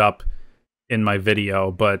some of it up in my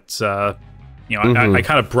video, but you know, I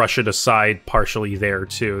kind of brush it aside partially there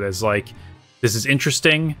too. There's like, this is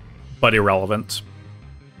interesting, but irrelevant.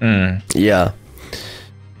 Yeah.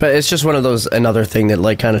 But it's just one of those, another thing that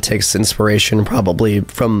like kind of takes inspiration probably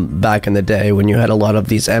from back in the day when you had a lot of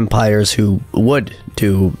these empires who would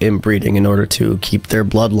do inbreeding in order to keep their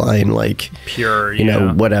bloodline like Pure, you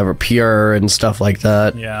know, whatever, pure and stuff like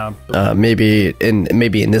that. Yeah. Maybe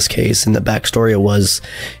in this case, in the backstory, it was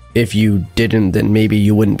if you didn't, then maybe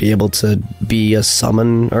you wouldn't be able to be a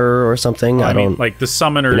summoner or something. Well, I mean, like the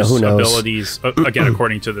summoner's abilities, again,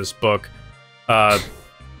 according to this book,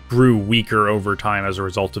 grew weaker over time as a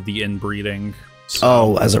result of the inbreeding.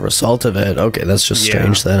 So, as a result of it. Okay, that's just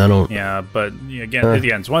strange then. I don't... Yeah, but again,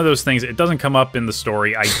 it's one of those things. It doesn't come up in the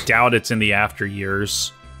story. I doubt it's in the after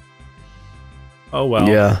years. Oh, well.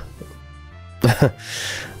 Yeah.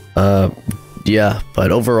 Yeah,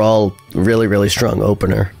 but overall, really, really strong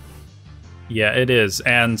opener. Yeah, it is.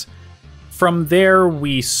 And from there,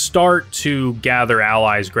 we start to gather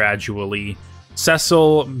allies gradually.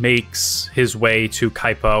 Cecil makes his way to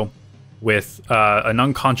Kaipo with an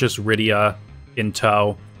unconscious Rydia in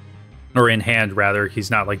tow, or in hand, rather. He's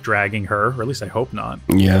not, like, dragging her, or at least I hope not.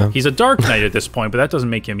 Yeah. He's a Dark Knight at this point, but that doesn't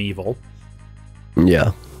make him evil.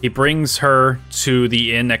 Yeah. He brings her to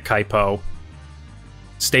the inn at Kaipo,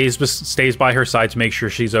 stays by her side to make sure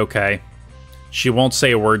she's okay. She won't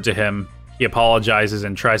say a word to him. He apologizes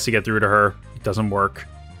and tries to get through to her. It doesn't work.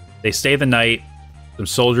 They stay the night. Some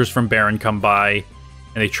soldiers from Baron come by,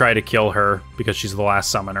 and they try to kill her because she's the last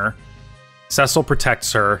summoner. Cecil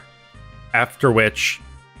protects her, after which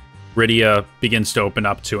Rydia begins to open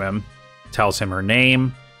up to him, tells him her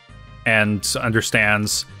name, and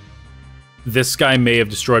understands this guy may have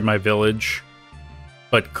destroyed my village,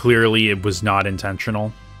 but clearly it was not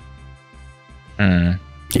intentional.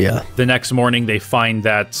 Yeah. The next morning, they find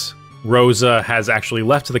that Rosa has actually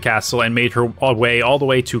left the castle and made her way all the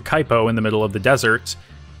way to Kaipo in the middle of the desert,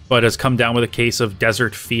 but has come down with a case of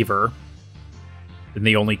desert fever. And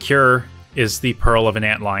the only cure is the pearl of an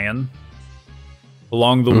antlion.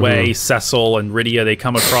 Along the way, Cecil and Rydia, they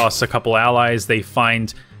come across a couple allies. They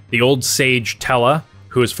find the old sage Tella,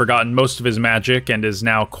 who has forgotten most of his magic and is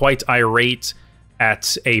now quite irate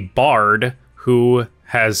at a bard who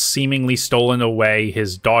has seemingly stolen away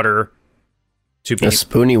his daughter to be the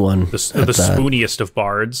spoony one. The spooniest of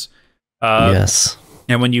bards. Yes.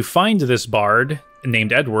 And when you find this bard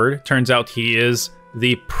named Edward, turns out he is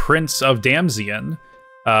the Prince of Damzian,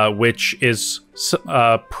 which is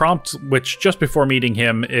which just before meeting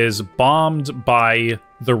him is bombed by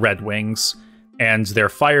the Red Wings and their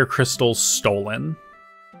fire crystals stolen.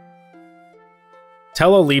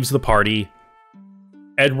 Tella leaves the party.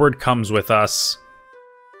 Edward comes with us.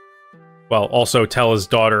 Well, also Tella's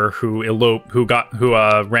daughter, who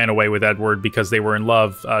ran away with Edward because they were in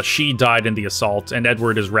love. She died in the assault, and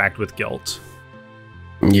Edward is racked with guilt.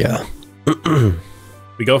 Yeah.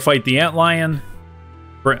 We go fight the antlion.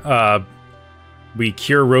 We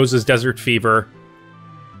cure Rosa's desert fever,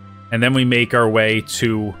 and then we make our way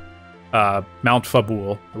to Mount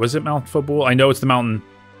Fabul. Was it Mount Fabul? I know it's the mountain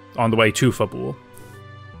on the way to Fabul.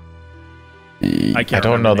 I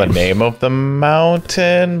don't know the name of the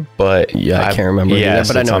mountain, but yeah, I can't remember. Yes,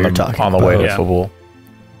 but I know what you're talking on the way to Fabul.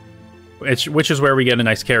 Which is where we get a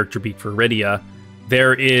nice character beat for Rydia.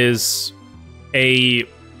 There is a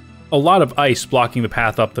lot of ice blocking the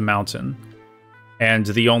path up the mountain, and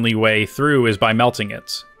the only way through is by melting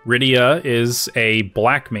it. Rydia is a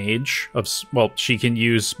black mage she can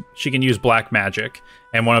use black magic,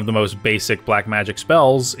 and one of the most basic black magic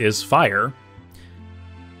spells is fire.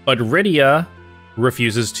 But Rydia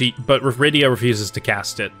refuses to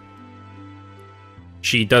cast it.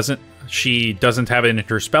 She doesn't have it in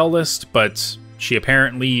her spell list, but she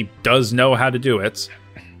apparently does know how to do it.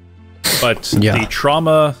 But the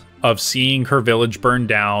trauma of seeing her village burn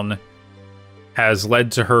down has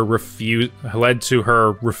led to her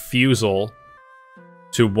refusal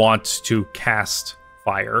to want to cast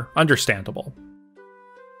fire. Understandable.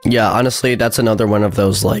 Yeah, honestly, that's another one of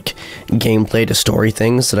those, like, gameplay to story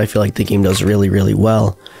things that I feel like the game does really, really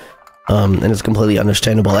well. And it's completely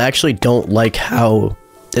understandable. I actually don't like how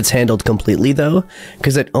it's handled completely, though,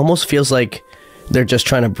 because it almost feels like they're just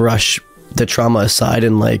trying to brush the trauma aside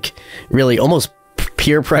and, like, really almost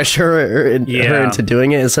peer pressure her into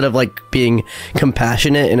doing it instead of, like, being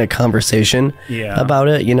compassionate in a conversation about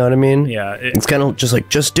it, you know what I mean? Yeah. It's kind of just like,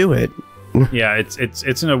 just do it. Yeah,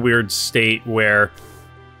 it's in a weird state where,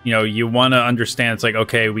 you know, you want to understand, it's like,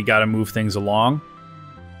 okay, we got to move things along.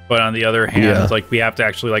 But on the other hand, it's like, we have to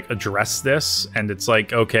actually, like, address this. And it's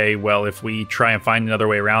like, okay, well, if we try and find another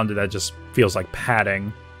way around it, that just feels like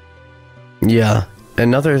padding. Yeah.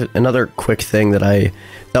 another quick thing that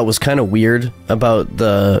was kind of weird about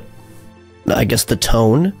the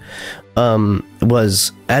tone,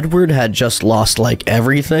 was Edward had just lost like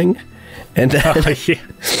everything, and then,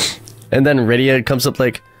 and then Rydia comes up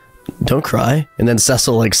like, "Don't cry," and then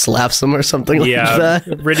Cecil like slaps him or something like that.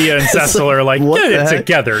 Rydia and Cecil are like, "Get it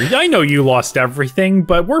together. I know you lost everything,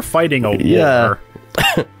 but we're fighting a war."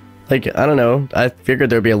 Like, I don't know. I figured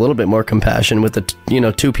there'd be a little bit more compassion with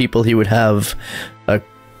the two people he would have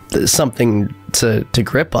something to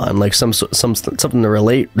grip on, like something to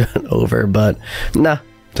relate over. But nah,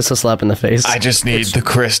 just a slap in the face. I just need the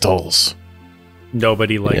crystals.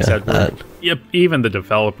 Nobody likes Edward. Yep, even the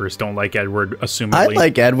developers don't like Edward, assumingly. I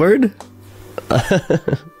like Edward.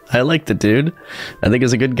 I like the dude. I think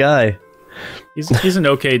he's a good guy. He's an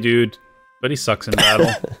okay dude, but he sucks in battle.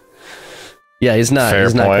 Yeah, he's not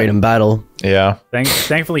great in battle. Yeah.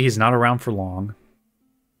 Thankfully, he's not around for long.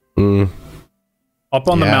 Up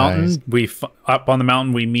on the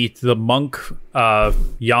mountain, we meet the monk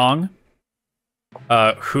Yang,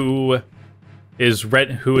 who is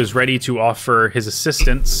ready to offer his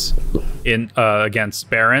assistance in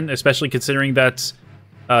against Baron, especially considering that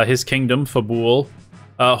his kingdom, Fabul,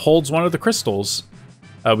 holds one of the crystals.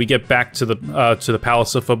 We get back to the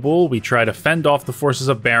palace of Fabul. We try to fend off the forces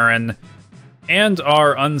of Baron, and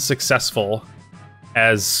are unsuccessful,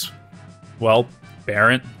 as well.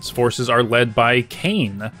 Baron's forces are led by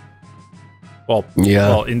Kain. Well,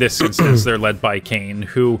 in this instance, they're led by Kain,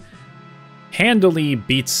 who handily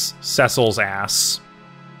beats Cecil's ass.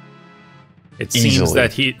 It seems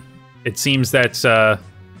that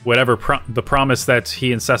whatever the promise that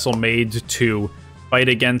he and Cecil made to fight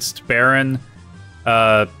against Baron,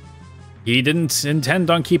 he didn't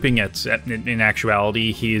intend on keeping it. In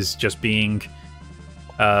actuality, he's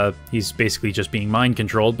basically just being mind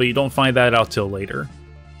controlled, but you don't find that out till later.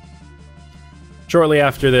 Shortly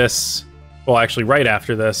after this, well, actually right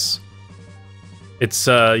after this, it's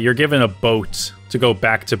you're given a boat to go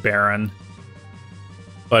back to Baron.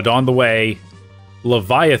 But on the way,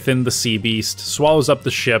 Leviathan, the sea beast, swallows up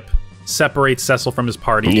the ship, separates Cecil from his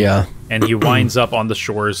party, and he winds up on the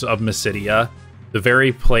shores of Mysidia, the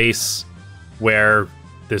very place where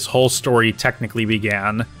this whole story technically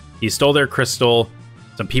began. He stole their crystal,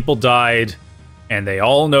 some people died, and they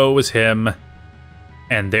all know it was him,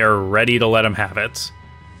 and they're ready to let him have it.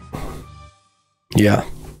 Yeah.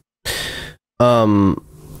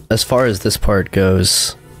 As far as this part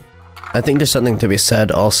goes, I think there's something to be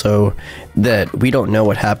said also that we don't know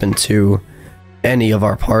what happened to any of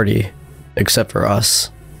our party except for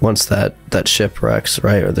us once that ship wrecks,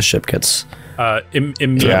 right? Or the ship gets down.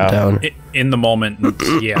 In the moment,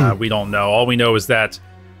 we don't know. All we know is that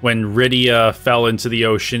when Rydia fell into the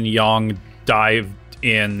ocean, Yang dived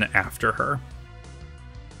in after her.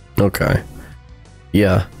 Okay.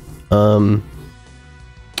 Yeah. And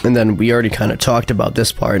then we already kind of talked about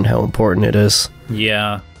this part and how important it is.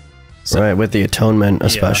 Yeah. Right, with the atonement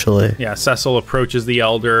especially. Yeah, Cecil approaches the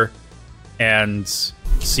Elder and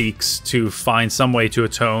seeks to find some way to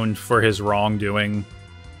atone for his wrongdoing.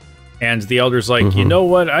 And the Elder's like, you know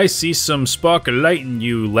what? I see some spark of light in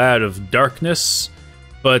you, lad of darkness.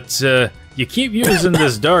 But you keep using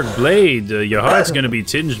this dark blade. Your heart's going to be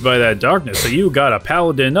tinged by that darkness. So you got a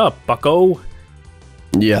paladin up, bucko.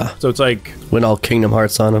 Yeah. So it's like... Win all Kingdom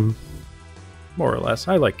Hearts on him. More or less.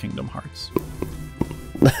 I like Kingdom Hearts.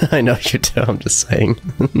 I know you do, I'm just saying.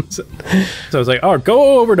 so it's like, oh,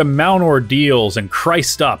 go over to Mount Ordeals and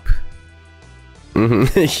Christ up.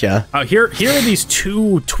 Yeah. Here are these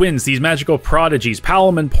two twins, these magical prodigies,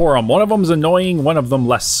 Palom and Porum. One of them's annoying, one of them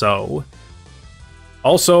less so.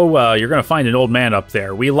 Also, you're going to find an old man up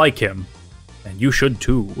there. We like him. And you should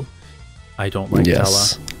too. I don't like Tella.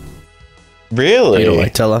 Really? You don't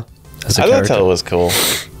like Tella? I thought Tella was cool.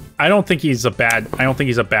 I don't think he's a bad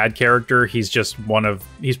character. He's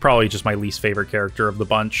probably just my least favorite character of the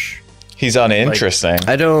bunch. He's uninteresting. Like,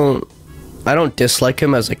 I don't dislike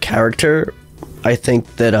him as a character. I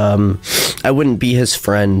think that I wouldn't be his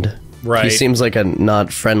friend. Right. He seems like a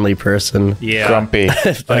not friendly person. Yeah. Grumpy.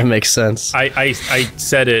 If that makes sense. I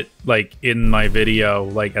said it like in my video,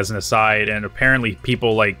 like as an aside, and apparently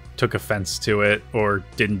people like took offense to it or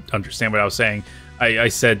didn't understand what I was saying. I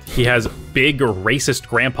said he has big racist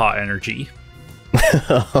grandpa energy.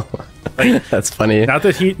 Like, that's funny. Not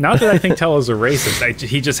that I think Tella's a racist.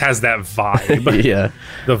 He just has that vibe. Yeah.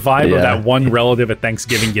 The vibe of that one relative at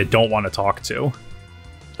Thanksgiving you don't want to talk to.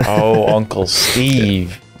 Oh, Uncle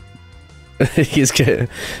Steve. He's good.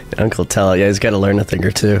 Uncle Tella. Yeah, he's got to learn a thing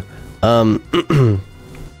or two.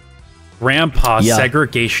 Grandpa,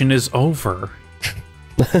 segregation is over.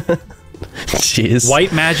 Jeez.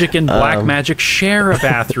 White magic and black magic share a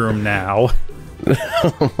bathroom now.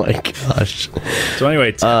 Oh my gosh. So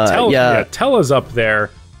anyway, Tella's up there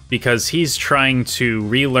because he's trying to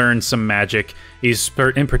relearn some magic. He's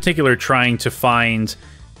in particular trying to find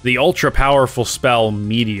the ultra-powerful spell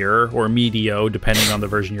Meteor, or Meteo, depending on the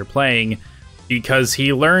version you're playing, because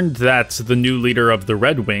he learned that the new leader of the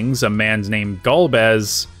Red Wings, a man named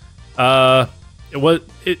Golbez,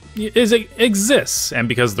 exists. And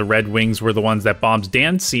because the Red Wings were the ones that bombed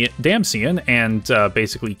Damcian and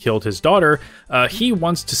basically killed his daughter, he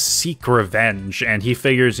wants to seek revenge. And he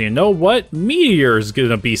figures, you know what? Meteor's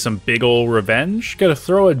gonna be some big ol' revenge. Gonna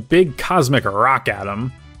throw a big cosmic rock at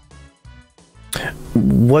him.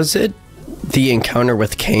 Was it the encounter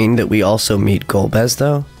with Cain that we also meet Golbez,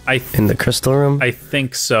 though? In the crystal room? I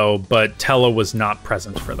think so, but Tella was not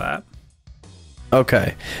present for that.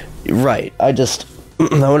 Okay. Right. I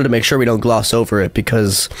wanted to make sure we don't gloss over it,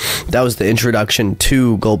 because that was the introduction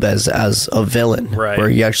to Golbez as a villain, right, where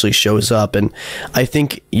he actually shows up. And I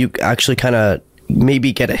think you actually kind of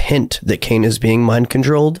maybe get a hint that Cain is being mind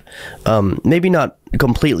controlled. Maybe not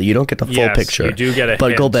completely. You don't get the full picture. You do get a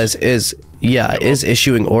but hint. Golbez is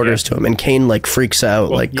issuing orders to him, and Cain like freaks out,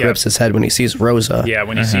 grips his head when he sees Rosa. Yeah,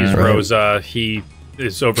 when he sees Rosa, he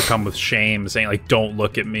is overcome with shame, saying like, "Don't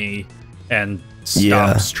look at me," and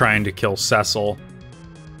stops trying to kill Cecil.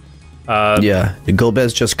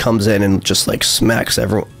 Golbez just comes in and just like smacks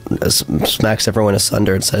everyone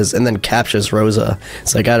asunder and says, and then captures Rosa.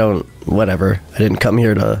 It's like, whatever. I didn't come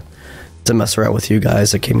here to mess around with you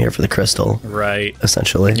guys. I came here for the crystal. Right.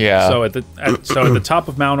 Essentially. Yeah. So at the top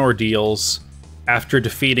of Mount Ordeals, after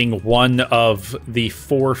defeating one of the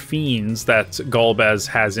 4 fiends that Golbez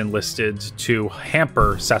has enlisted to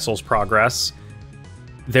hamper Cecil's progress,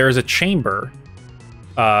 there's a chamber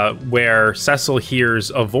where Cecil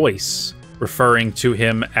hears a voice referring to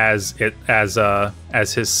him as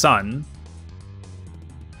his son.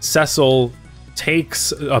 Cecil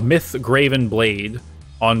takes a myth-graven blade,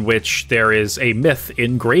 on which there is a myth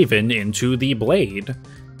engraven into the blade.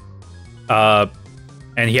 And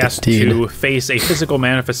he has to face a physical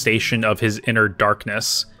manifestation of his inner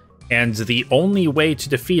darkness. And the only way to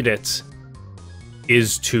defeat it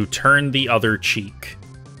is to turn the other cheek.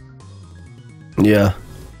 Yeah.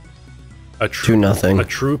 Do nothing. A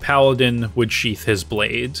true paladin would sheath his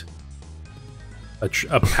blade.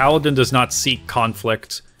 A paladin does not seek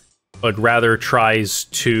conflict, but rather tries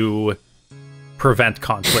to prevent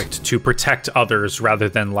conflict, to protect others rather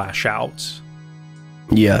than lash out.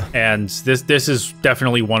 Yeah. And this is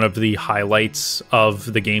definitely one of the highlights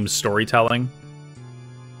of the game's storytelling,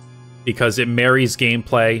 because it marries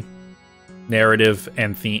gameplay, narrative,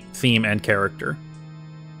 and theme and character.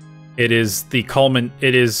 It is the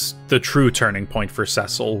true turning point for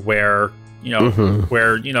Cecil, where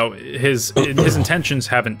his intentions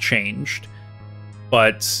haven't changed,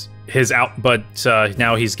 but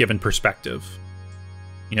now he's given perspective.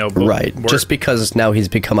 Right. Just because now he's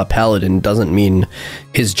become a paladin doesn't mean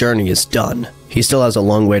his journey is done. He still has a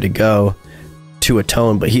long way to go to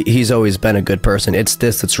atone, but he's always been a good person. It's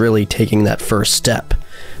this that's really taking that first step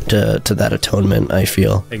to that atonement, I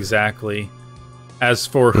feel. Exactly. As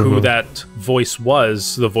for who that voice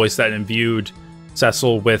was, the voice that imbued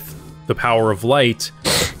Cecil with the power of light,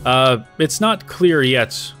 it's not clear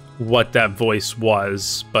yet what that voice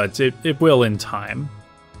was, but it will in time.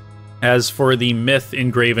 As for the myth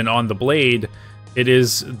engraven on the blade, it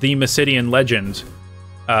is the Mysidian legend,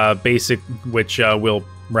 which we'll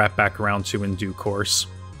wrap back around to in due course.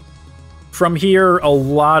 From here, a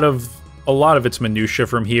lot of its minutia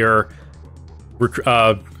from here,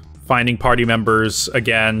 finding party members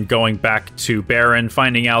again, going back to Baron,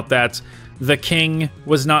 finding out that the king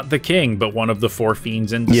was not the king, but one of the 4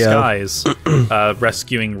 fiends in disguise,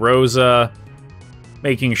 rescuing Rosa,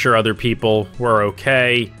 making sure other people were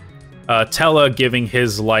okay. Tella giving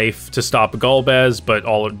his life to stop Golbez, but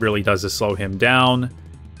all it really does is slow him down.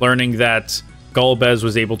 Learning that Golbez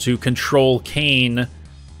was able to control Cain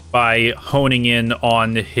by honing in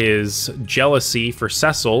on his jealousy for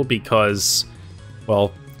Cecil, because,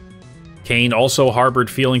 well, Cain also harbored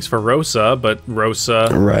feelings for Rosa, but Rosa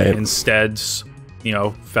instead,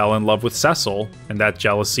 fell in love with Cecil, and that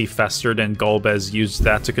jealousy festered, and Golbez used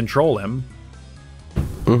that to control him.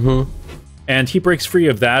 And he breaks free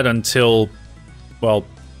of that until, well,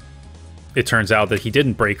 it turns out that he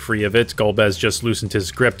didn't break free of it. Golbez just loosened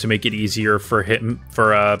his grip to make it easier for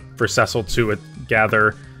Cecil to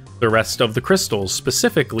gather the rest of the crystals,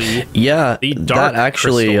 specifically the dark that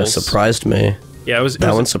actually crystals. Surprised me. Yeah,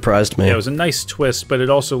 that one surprised me. Yeah, it was a nice twist, but it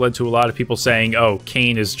also led to a lot of people saying, "Oh,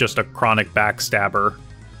 Cain is just a chronic backstabber."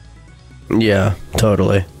 Yeah,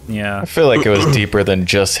 totally. Yeah. I feel like it was deeper than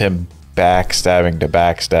just him backstabbing to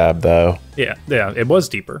backstab, though. Yeah, it was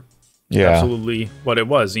deeper. Yeah. Absolutely what it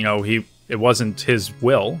was. You know, it wasn't his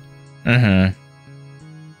will. Mm-hmm.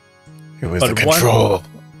 It was the control.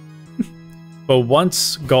 But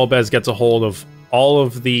once Golbez gets a hold of all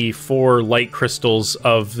of the 4 light crystals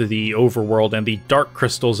of the overworld and the dark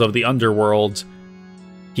crystals of the underworld,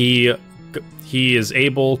 he is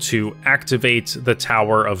able to activate the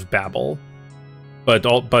Tower of Babel.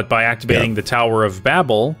 But by activating the Tower of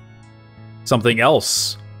Babel, something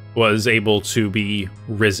else was able to be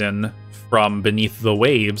risen from beneath the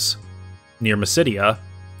waves near Mysidia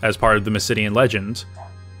as part of the Mysidian legend.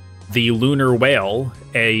 The Lunar Whale,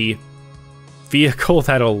 a vehicle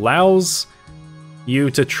that allows you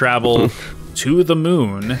to travel to the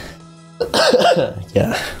moon.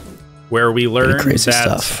 Yeah. Where we learn that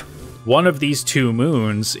stuff. One of these 2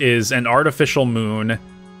 moons is an artificial moon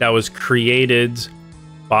that was created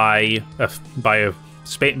by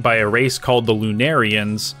a race called the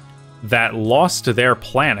Lunarians that lost their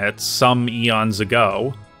planet some eons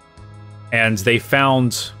ago, and they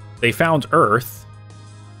found Earth,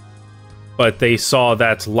 but they saw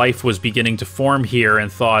that life was beginning to form here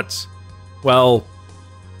and thought, well,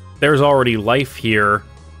 there's already life here,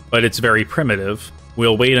 but it's very primitive.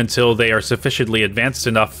 We'll wait until they are sufficiently advanced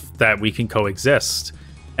enough that we can coexist,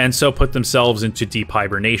 and so put themselves into deep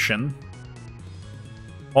hibernation.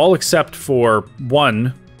 All except for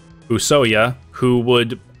one, Usoya, who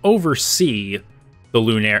would oversee the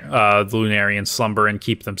Lunarian slumber and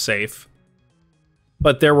keep them safe.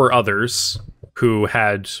 But there were others who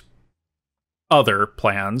had other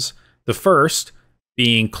plans. The first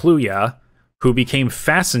being Kluya, who became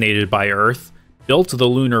fascinated by Earth, built the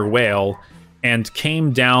Lunar Whale, and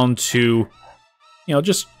came down to,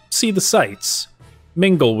 just see the sights,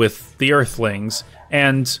 mingle with the Earthlings,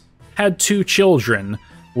 and had 2 children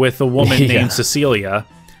with a woman named Cecilia.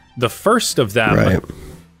 The first of them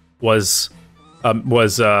was a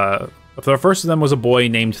boy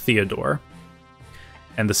named Theodore,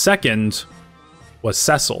 and the second was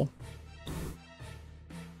Cecil.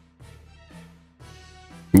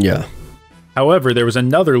 Yeah. However, there was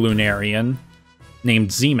another Lunarian named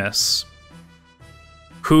Zemus,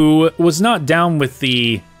 who was not down with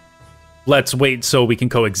the let's wait so we can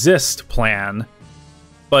coexist plan,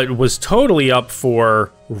 but was totally up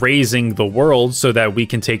for raising the world so that we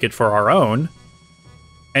can take it for our own.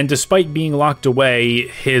 And despite being locked away,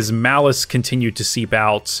 his malice continued to seep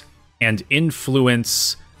out and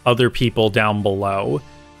influence other people down below,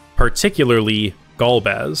 particularly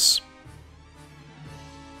Golbez.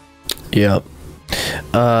 Yeah.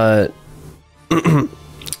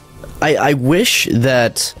 I wish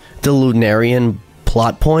that the Lunarian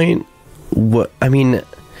plot point,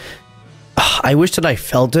 I wish that I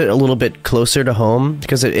felt it a little bit closer to home,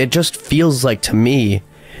 because it just feels like to me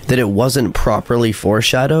that it wasn't properly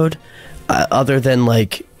foreshadowed, other than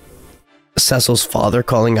like Cecil's father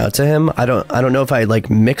calling out to him. I don't know if I like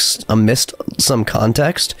missed some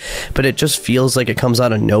context, but it just feels like it comes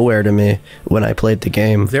out of nowhere to me when I played the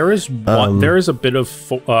game. There is a bit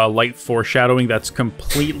of light foreshadowing that's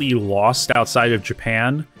completely lost outside of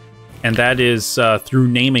Japan, and that is through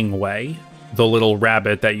Naming Way, the little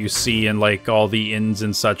rabbit that you see in like all the inns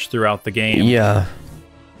and such throughout the game. Yeah.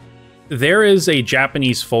 There is a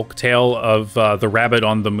Japanese folktale of the rabbit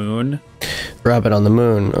on the moon. Rabbit on the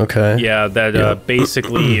moon, okay. Yeah, that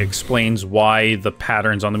basically explains why the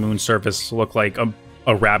patterns on the moon's surface look like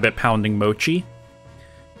a rabbit pounding mochi.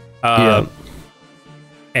 And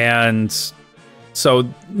so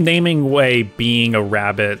Naming Way being a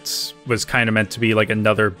rabbit was kind of meant to be like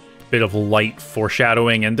another bit of light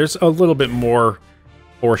foreshadowing, and there's a little bit more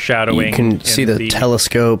foreshadowing. You can see the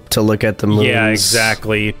telescope to look at the moons. Yeah,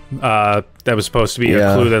 exactly. That was supposed to be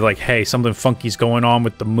a clue that like, hey, something funky's going on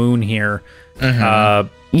with the moon here.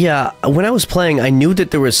 Yeah, when I was playing, I knew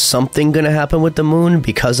that there was something going to happen with the moon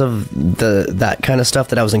because of that kind of stuff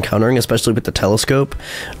that I was encountering, especially with the telescope,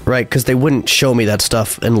 right? Because they wouldn't show me that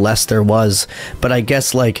stuff unless there was. But I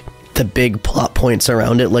guess like the big plot points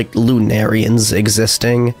around it, like Lunarians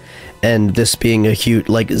existing, and this being a huge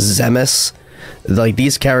like Zemus. Like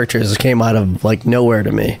these characters came out of like nowhere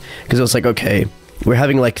to me, because it was like, okay, we're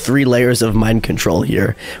having like 3 layers of mind control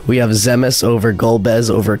here. We have Zemus over Golbez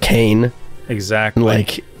over Kane. Exactly.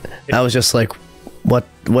 Like I was just like,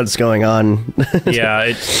 what's going on? Yeah,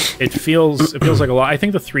 it feels like a lot. I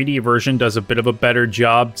think the 3D version does a bit of a better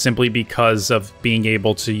job simply because of being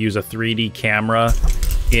able to use a 3D camera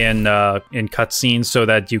in cutscenes, so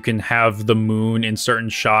that you can have the moon in certain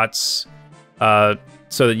shots, so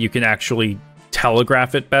that you can actually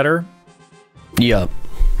telegraph it better. Yeah.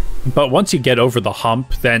 But once you get over the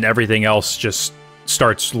hump, then everything else just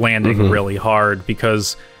starts landing really hard,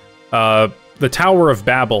 because the Tower of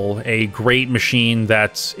Babel, a great machine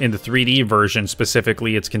that in the 3D version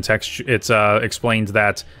specifically, it's explained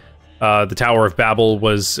that the Tower of Babel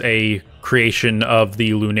was a creation of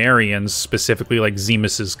the Lunarians, specifically like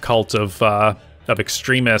Zemus's cult of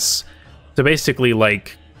extremists, to basically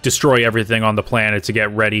like destroy everything on the planet to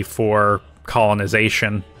get ready for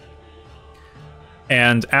colonization.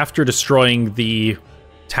 And after destroying the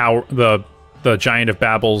tower, the Giant of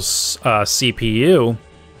Babel's CPU,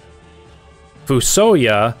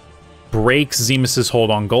 Fusoya breaks Zemus's hold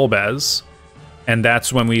on Golbez, and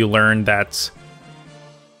that's when we learn that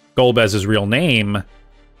Golbez's real name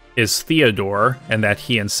is Theodore, and that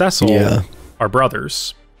he and Cecil are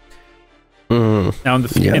brothers. Now, in the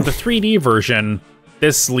 3D version,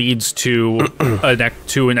 this leads to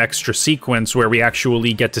an extra sequence where we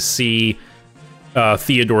actually get to see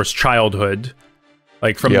Theodore's childhood,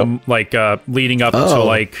 like from leading up to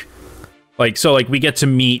like we get to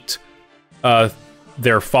meet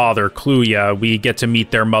their father Cluya, we get to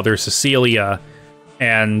meet their mother Cecilia,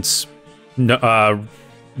 and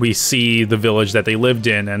we see the village that they lived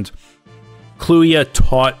in. And Cluya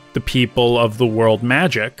taught the people of the world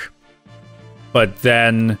magic, but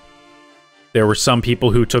then there were some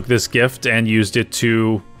people who took this gift and used it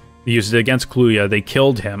against Cluya. They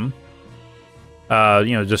killed him.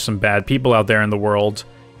 Just some bad people out there in the world.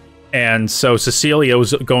 And so Cecilia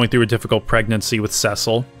was going through a difficult pregnancy with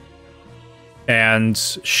Cecil, and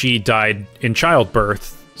she died in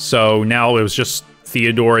childbirth. So now it was just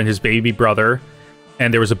Theodore and his baby brother,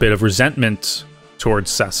 and there was a bit of resentment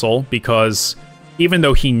towards Cecil, because even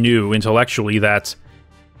though he knew intellectually that,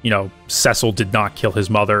 Cecil did not kill his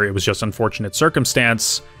mother, it was just unfortunate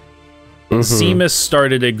circumstance, Zemus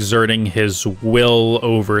started exerting his will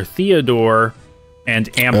over Theodore and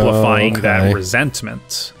amplifying that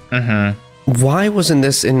resentment. Why wasn't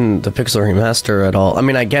this in the Pixel Remaster at all? I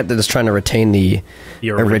mean, I get that it's trying to retain the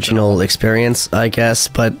original experience, I guess,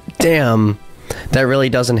 but damn, that really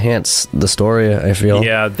does enhance the story, I feel.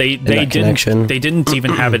 Yeah, they didn't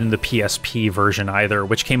even have it in the PSP version either,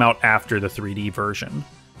 which came out after the 3D version.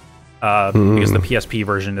 Because the PSP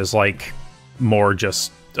version is like more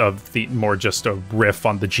just a riff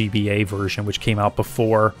on the GBA version, which came out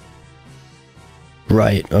before.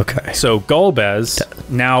 Right, okay. So Golbez,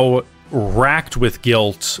 now racked with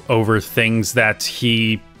guilt over things that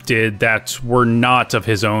he did that were not of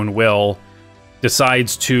his own will,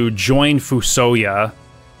 decides to join Fusoya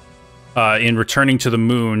in returning to the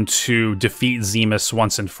moon to defeat Zemus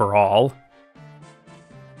once and for all.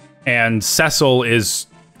 And Cecil is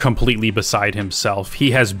completely beside himself.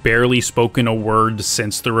 He has barely spoken a word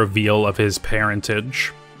since the reveal of his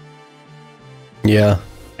parentage. Yeah.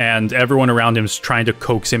 And everyone around him is trying to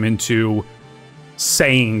coax him into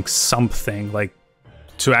saying something, like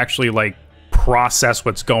to actually like process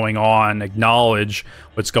what's going on, acknowledge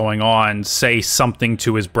what's going on, say something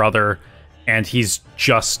to his brother, and he's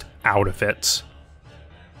just out of it.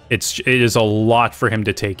 It is a lot for him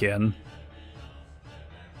to take in.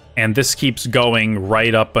 And this keeps going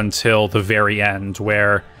right up until the very end,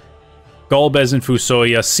 where Golbez and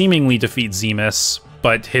Fusoya seemingly defeat Zemus,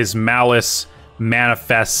 but his malice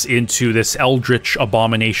manifests into this eldritch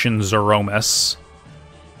abomination Zeromus.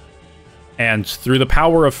 And through the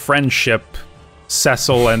power of friendship,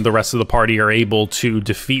 Cecil and the rest of the party are able to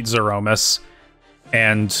defeat Zeromus,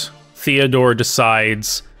 and Theodore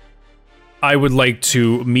decides, I would like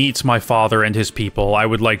to meet my father and his people. I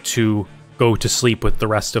would like to go to sleep with the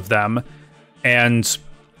rest of them. And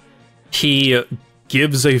he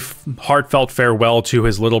gives a heartfelt farewell to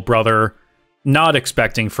his little brother, not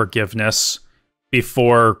expecting forgiveness,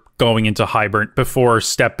 before going into before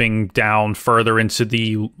stepping down further into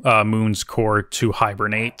the moon's core to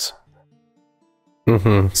hibernate.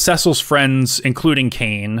 Cecil's friends, including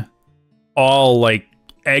Kane, all like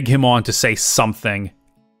egg him on to say something,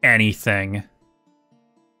 anything.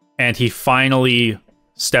 And he finally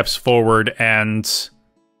steps forward and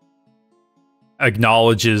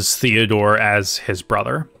acknowledges Theodore as his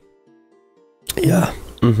brother. Yeah.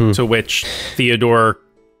 To which Theodore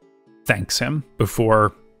thanks him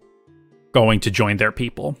before going to join their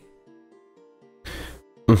people.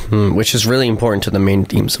 Which is really important to the main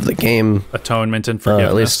themes of the game. Atonement and forgiveness.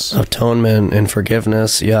 At least atonement and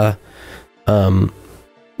forgiveness, yeah.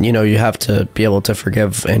 You have to be able to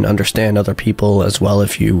forgive and understand other people as well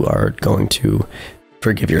if you are going to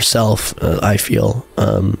forgive yourself, I feel.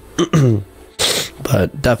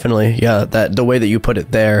 But definitely, yeah, that the way that you put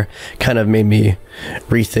it there kind of made me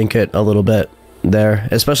rethink it a little bit there,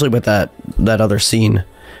 especially with that other scene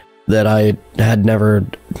that I had never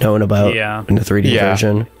known about in the 3D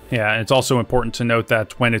version. Yeah, and it's also important to note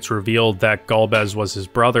that when it's revealed that Golbez was his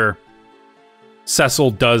brother,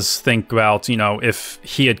 Cecil does think about, you know, if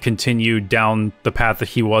he had continued down the path that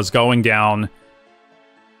he was going down,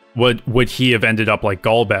 would he have ended up like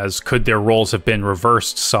Golbez? Could their roles have been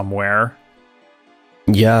reversed somewhere?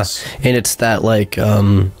 Yeah, and it's that, like,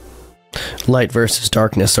 light versus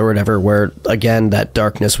darkness or whatever, where, again, that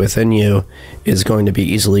darkness within you is going to be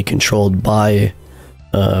easily controlled by,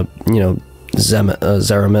 you know,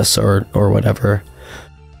 Zeramis or whatever.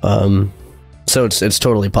 So it's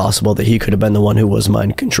totally possible that he could have been the one who was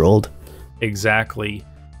mind controlled. Exactly.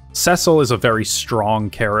 Cecil is a very strong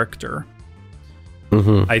character.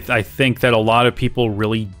 I think that a lot of people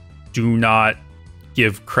really do not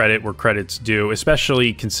give credit where credit's due,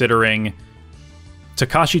 especially considering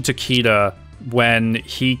Takashi Takeda, when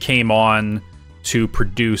he came on to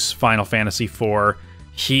produce Final Fantasy IV,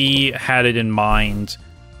 he had it in mind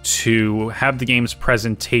to have the game's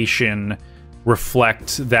presentation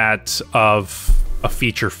reflect that of a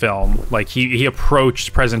feature film. Like he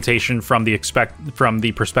approached presentation from the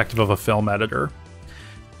perspective of a film editor.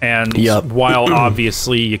 And while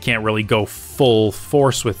obviously you can't really go full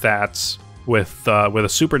force with that with a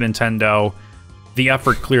Super Nintendo, the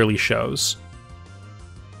effort clearly shows.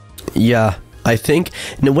 Yeah, I think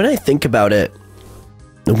when I think about it,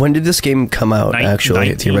 when did this game come out?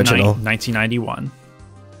 Actually, the original 1991.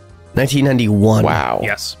 1991. Wow.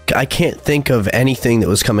 Yes. I can't think of anything that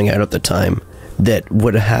was coming out at the time that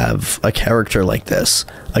would have a character like this,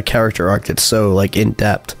 a character arc that's so like in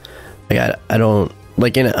depth. Like I don't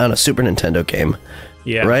like on a Super Nintendo game.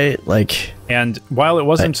 Yeah. Right? Like, and while it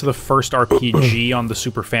wasn't the first RPG on the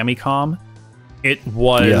Super Famicom, it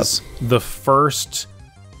was the first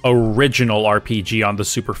original RPG on the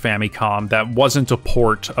Super Famicom that wasn't a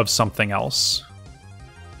port of something else.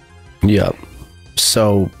 Yeah.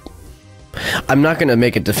 So I'm not going to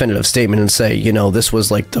make a definitive statement and say, you know, this was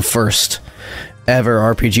like the first ever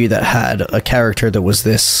RPG that had a character that was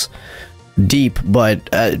this deep, but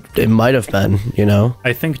it might have been, you know.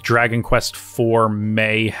 I think Dragon Quest IV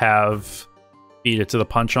may have beat it to the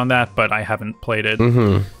punch on that, but I haven't played it.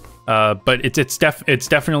 But it's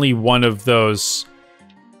definitely one of those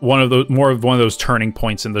turning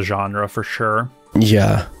points in the genre for sure.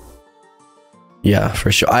 Yeah,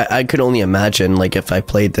 for sure. I could only imagine, like, if I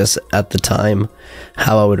played this at the time,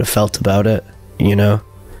 how I would have felt about it, you know?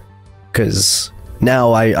 Because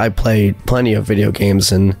now I play plenty of video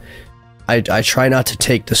games, and I try not to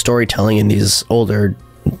take the storytelling in these older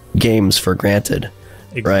games for granted,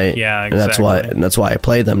 right? Yeah, exactly. And that's why I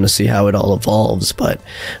play them, to see how it all evolves. But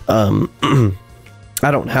I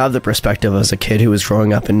don't have the perspective as a kid who was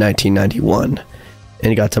growing up in 1991.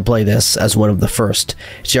 And got to play this as one of the first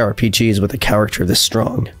JRPGs with a character this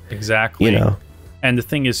strong. Exactly. You know? And the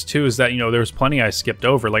thing is, too, is that, you know, there's plenty I skipped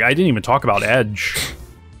over. Like, I didn't even talk about Edge.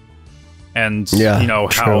 And, you know,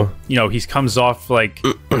 how, you know, he comes off, like,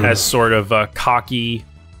 as sort of a cocky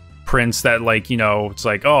prince that, like, you know, it's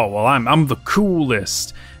like, oh, well, I'm the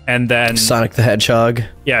coolest. And then Sonic the Hedgehog.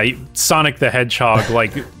 Yeah, Sonic the Hedgehog,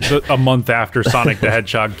 like, a month after Sonic the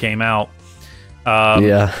Hedgehog came out.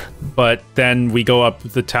 But then we go up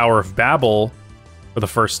the Tower of Babel for the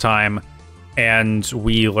first time, and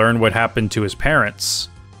we learn what happened to his parents.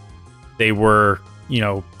 They were, you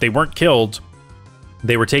know, they weren't killed.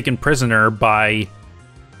 They were taken prisoner by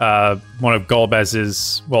one of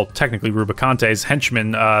Golbez's, well, technically Rubicante's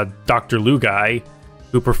henchmen, Dr. Lugai,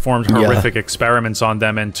 who performed horrific experiments on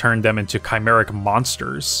them and turned them into chimeric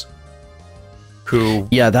monsters.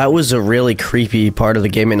 That was a really creepy part of the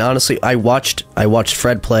game, and honestly, I watched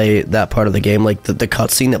Fred play that part of the game, like the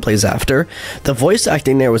cutscene that plays after. The voice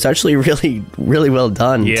acting there was actually really, really well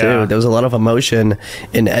done too. There was a lot of emotion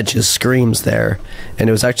in Edge's screams there, and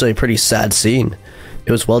it was actually a pretty sad scene.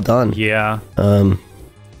 It was well done. Yeah. And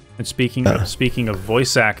speaking of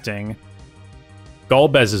voice acting,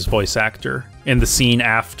 Golbez's voice actor in the scene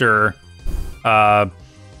after,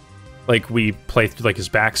 like, we play through, like, his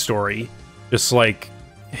backstory. Just like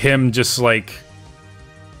him, just like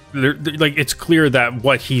it's clear that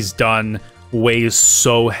what he's done weighs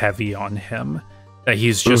so heavy on him, that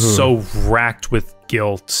he's just so racked with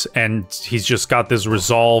guilt, and he's just got this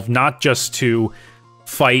resolve not just to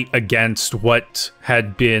fight against what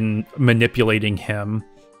had been manipulating him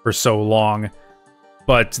for so long,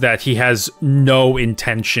 but that he has no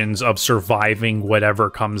intentions of surviving whatever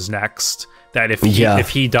comes next. That if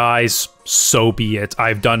he dies, so be it.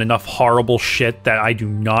 I've done enough horrible shit that I do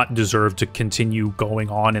not deserve to continue going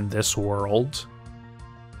on in this world.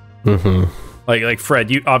 Like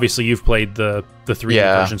Fred, you've played the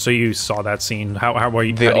 3D version, so you saw that scene. How were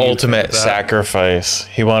you? The ultimate sacrifice.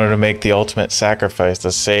 He wanted to make the ultimate sacrifice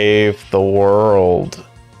to save the world,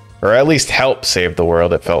 or at least help save the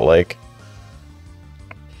world. It felt like.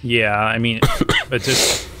 Yeah, I mean, but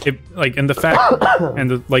and the fact and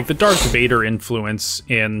the Darth Vader influence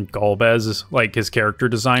in Golbez, like his character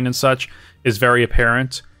design and such, is very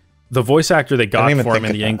apparent. The voice actor they got for him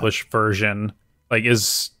in the English version,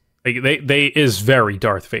 is very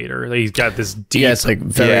Darth Vader. He's got this deep, it's like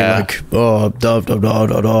very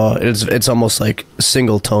it's almost like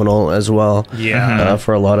single tonal as well. Yeah,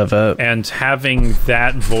 for a lot of it, and having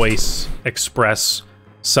that voice express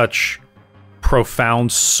such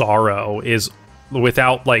profound sorrow is,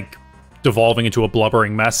 without like devolving into a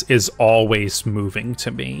blubbering mess, is always moving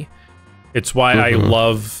to me. It's why I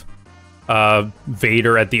love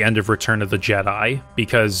Vader at the end of Return of the Jedi,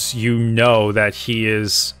 because you know that he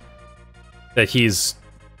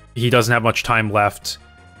doesn't have much time left.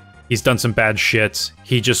 He's done some bad shit.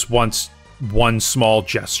 He just wants one small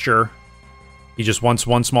gesture. He just wants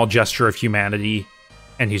one small gesture of humanity,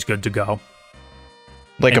 and he's good to go.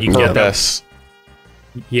 Like a purpose.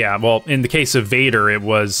 Yeah, well, in the case of Vader, it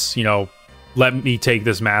was, let me take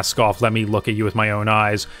this mask off. Let me look at you with my own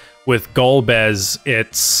eyes. With Golbez,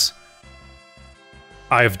 it's,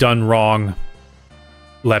 I've done wrong.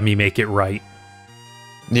 Let me make it right.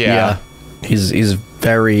 Yeah. He's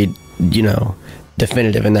very,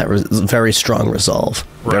 definitive in that very strong resolve.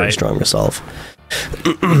 Very strong resolve.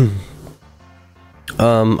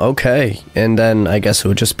 Okay, and then I guess it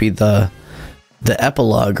would just be the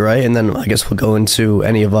epilogue, right? And then I guess we'll go into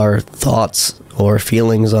any of our thoughts or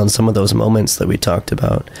feelings on some of those moments that we talked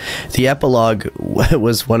about. The epilogue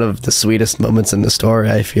was one of the sweetest moments in the story,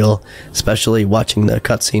 I feel, especially watching the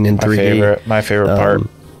cutscene in 3D. My favorite part.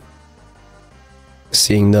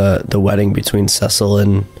 Seeing the wedding between Cecil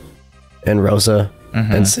and Rosa,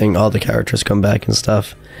 and seeing all the characters come back and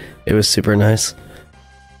stuff. It was super nice.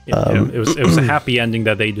 It was a happy ending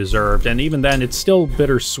that they deserved, and even then, it's still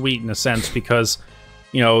bittersweet in a sense because,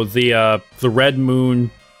 the Red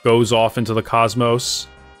Moon goes off into the cosmos.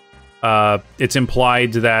 It's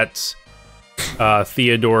implied that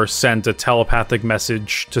Theodore sent a telepathic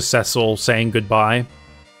message to Cecil saying goodbye.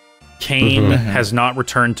 Kane has not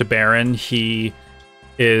returned to Baron. He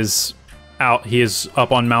is out. He is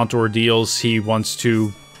up on Mount Ordeals. He wants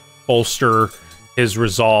to bolster his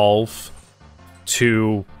resolve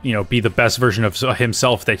to, be the best version of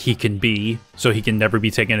himself that he can be, so he can never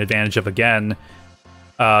be taken advantage of again.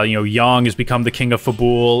 Yang has become the king of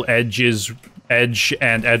Fabul. Edge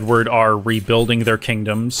and Edward are rebuilding their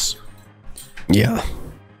kingdoms. Yeah.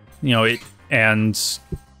 And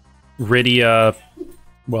Rydia,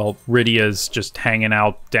 Rydia's just hanging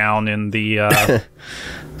out down in the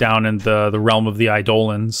the realm of the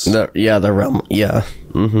Eidolons. The realm. Yeah.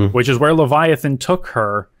 Which is where Leviathan took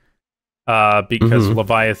her. Because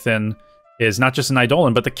Leviathan is not just an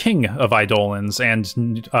Eidolon, but the king of Eidolons, and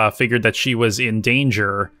figured that she was in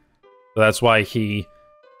danger. So that's why he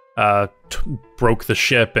broke the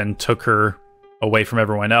ship and took her away from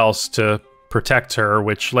everyone else to protect her,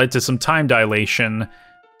 which led to some time dilation.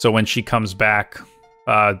 So when she comes back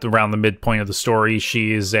around the midpoint of the story,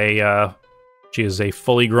 she is a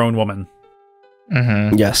fully grown woman.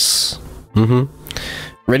 Yes.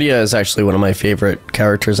 Rydia is actually one of my favorite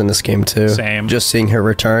characters in this game too. Same. Just seeing her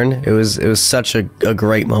return, it was such a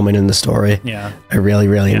great moment in the story. Yeah. I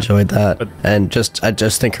really enjoyed that. I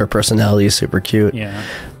just think her personality is super cute. Yeah.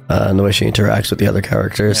 And the way she interacts with the other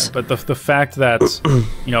characters. Yeah, but the fact that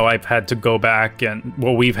I've had to go back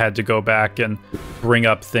we've had to go back and bring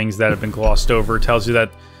up things that have been glossed over tells you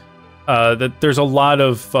that that there's a lot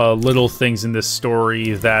of little things in this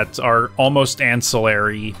story that are almost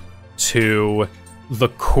ancillary to the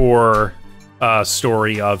core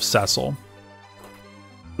story of Cecil.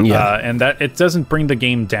 Yeah. And that it doesn't bring the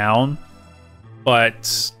game down,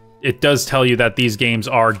 but it does tell you that these games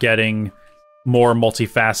are getting more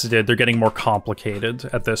multifaceted. They're getting more complicated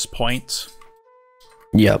at this point.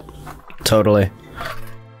 Yep, totally.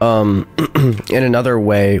 In another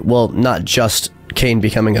way, well, not just Kane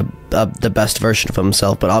becoming the best version of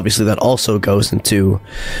himself, but obviously that also goes into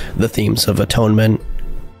the themes of atonement,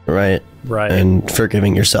 right? Right. And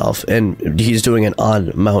forgiving yourself. And he's doing it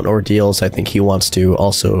on Mount Ordeals. I think he wants to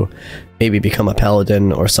also maybe become a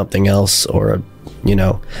paladin or something else, or,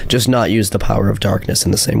 just not use the power of darkness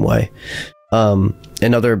in the same way.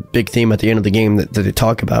 Another big theme at the end of the game that they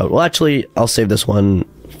talk about, well, actually, I'll save this one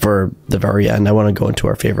for the very end. I want to go into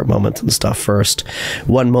our favorite moments and stuff first.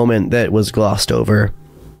 One moment that was glossed over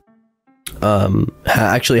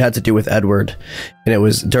actually had to do with Edward, and it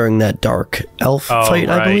was during that dark elf fight,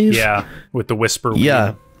 I believe. Yeah, with the whisper.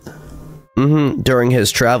 Yeah. During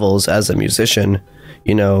his travels as a musician,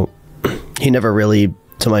 you know, he never really,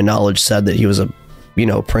 to my knowledge, said that he was a, you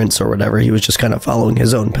know, prince or whatever. He was just kind of following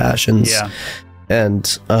his own passions. Yeah.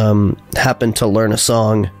 And happened to learn a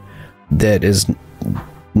song that is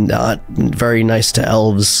not very nice to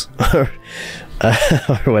elves or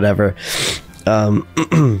whatever.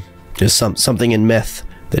 Just something in myth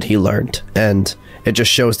that he learned, and it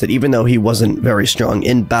just shows that even though he wasn't very strong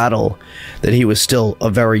in battle, that he was still a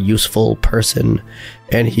very useful person,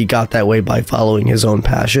 and he got that way by following his own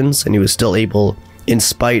passions, and he was still able, in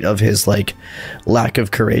spite of his like lack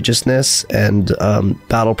of courageousness and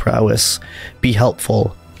battle prowess, be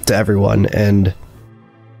helpful to everyone. And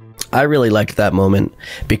I really liked that moment,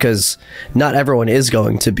 because not everyone is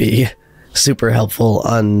going to be super helpful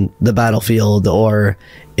on the battlefield or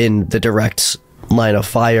in the direct line of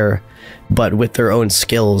fire, but with their own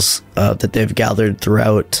skills that they've gathered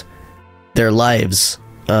throughout their lives,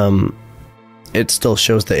 it still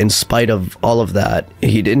shows that in spite of all of that,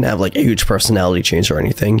 he didn't have like a huge personality change or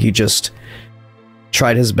anything. He just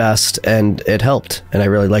tried his best, and it helped, and I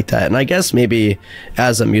really like that. And I guess maybe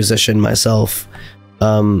as a musician myself,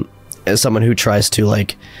 as someone who tries to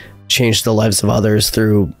like change the lives of others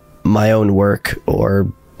through my own work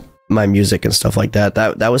or my music and stuff like that,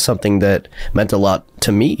 that was something that meant a lot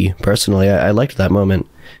to me personally. I liked that moment.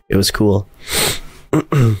 It was cool.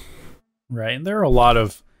 Right, and there are a lot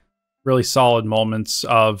of really solid moments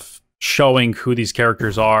of showing who these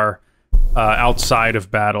characters are outside of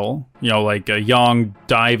battle. You know, like Young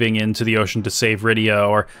diving into the ocean to save Rydia,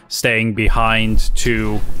 or staying behind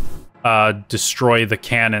to destroy the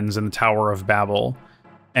cannons in the Tower of Babel.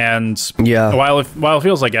 And yeah, while it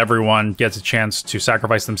feels like everyone gets a chance to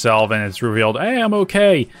sacrifice themselves, and it's revealed, hey, I'm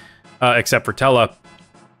okay, except for Tella,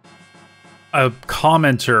 a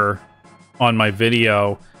commenter on my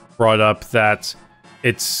video brought up that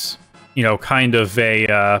it's, you know, kind of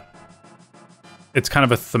a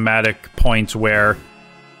thematic point where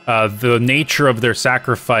the nature of their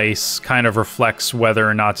sacrifice kind of reflects whether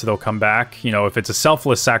or not they'll come back. You know, if it's a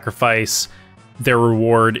selfless sacrifice, their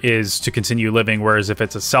reward is to continue living, whereas if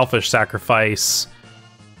it's a selfish sacrifice,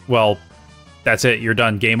 well, that's it, you're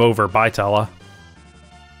done, game over, bye Tella.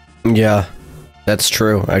 Yeah, that's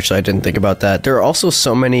true. Actually, I didn't think about that. There are also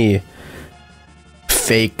so many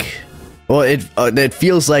fake, well, it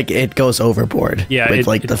feels like it goes overboard, yeah, with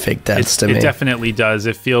like the fake deaths to me. It definitely does.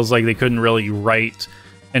 It feels like they couldn't really write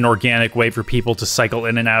an organic way for people to cycle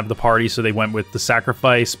in and out of the party, so they went with the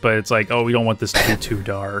sacrifice, but it's like, oh, we don't want this to be too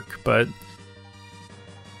dark. But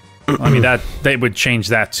I mean, that they would change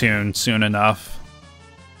that tune soon enough.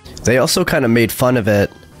 They also kind of made fun of it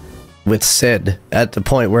with Sid at the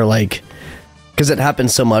point where, like, because it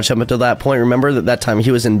happened so much up until that point. Remember that time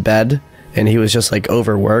he was in bed and he was just like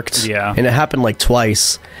overworked? Yeah. And it happened like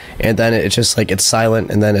twice, and then it's just like it's silent,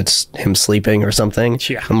 and then it's him sleeping or something.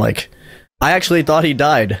 Yeah. I'm like, I actually thought he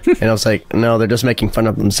died. And I was like, no, they're just making fun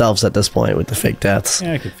of themselves at this point with the fake deaths.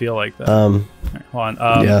 Yeah, I could feel like that. Right, hold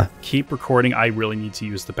on. Yeah. Keep recording. I really need to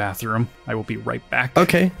use the bathroom. I will be right back.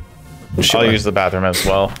 Okay. Sure. I'll use the bathroom as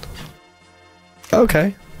well.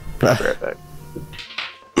 Okay. I'll be right back.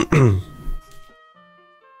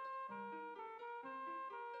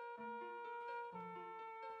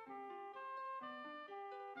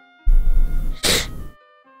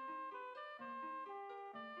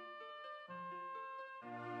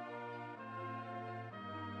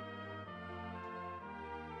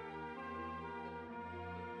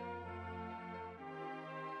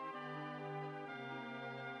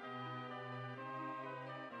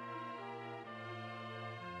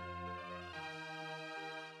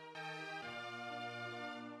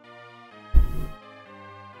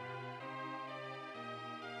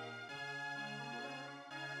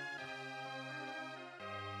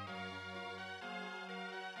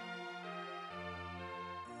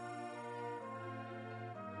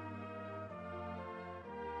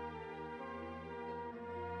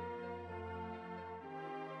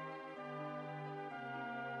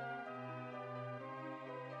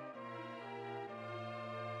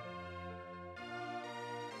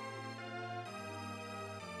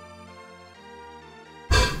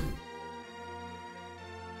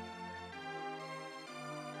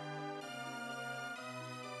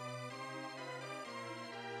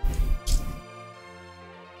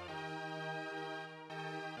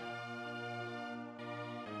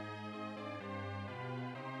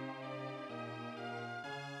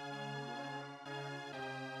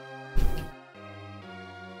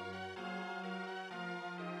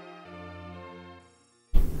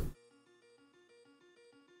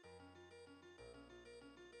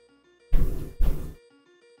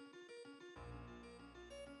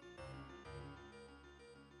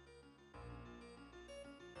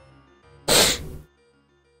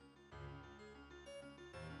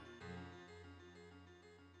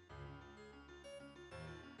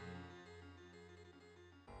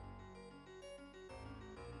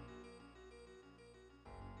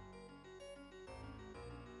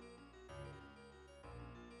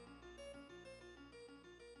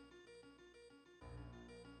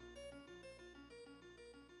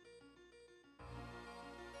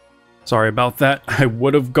 Sorry about that. I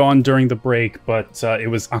would have gone during the break, but it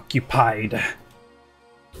was occupied.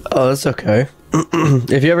 Oh, that's okay.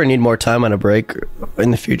 If you ever need more time on a break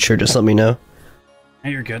in the future, just let me know.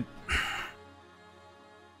 Hey, you're good.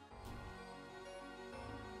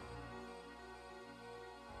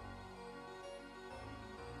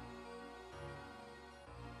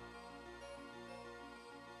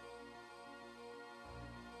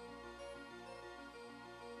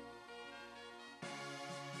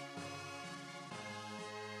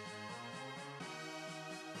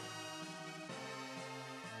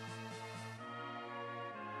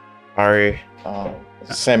 Sorry,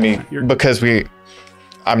 Sammy, because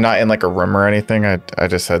I'm not in like a room or anything. I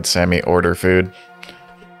just had Sammy order food.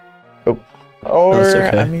 Oh, or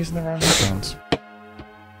okay. I'm using the wrong headphones.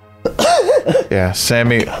 Yeah,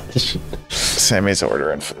 Sammy's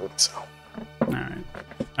ordering food. So. All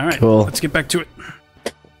right, cool. Let's get back to it.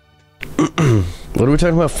 What are we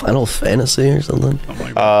talking about? Final Fantasy or something?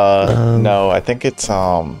 No, I think it's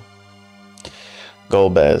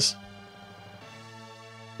Golbez.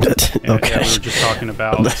 Okay. Yeah, we were just talking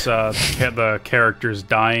about the characters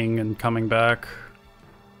dying and coming back.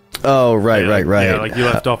 Oh, right. Yeah, like you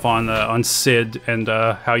left off on Sid and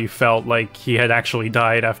how you felt like he had actually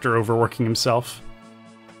died after overworking himself.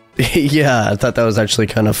 Yeah, I thought that was actually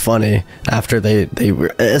kind of funny. After they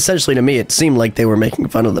were essentially, to me, it seemed like they were making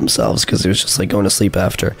fun of themselves because he was just like going to sleep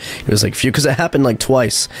after. It was like few because it happened like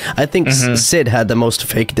twice. I think Sid had the most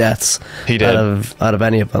fake deaths. He did out of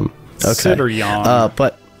any of them. Okay. Sid or Jan.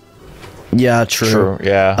 But yeah, true.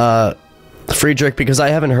 Yeah. Friedrich, because I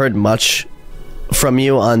haven't heard much from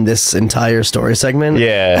you on this entire story segment.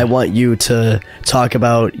 Yeah. I want you to talk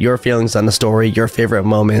about your feelings on the story, your favorite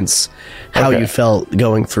moments, how you felt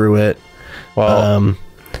going through it. Well,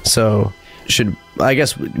 so I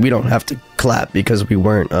guess we don't have to clap because we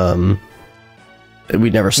weren't we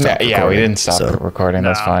never stopped yeah, we didn't stop recording.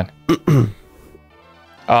 That's fine.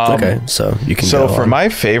 Okay, so you can So go for on. my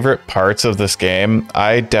favorite parts of this game,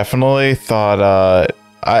 I definitely thought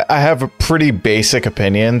I have pretty basic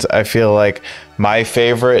opinions. I feel like my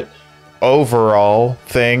favorite overall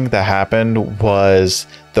thing that happened was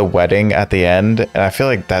the wedding at the end, and I feel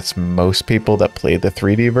like that's most people that played the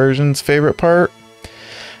 3D version's favorite part.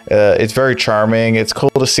 It's very charming. It's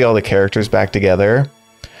cool to see all the characters back together.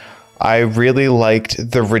 I really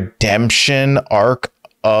liked the redemption arc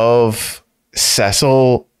of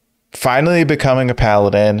Cecil finally becoming a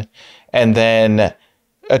paladin and then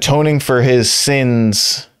atoning for his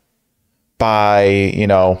sins by, you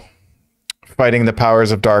know, fighting the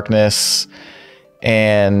powers of darkness.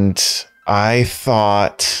 And I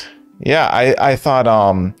thought, I thought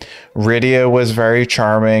Rydia was very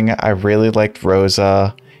charming. I really liked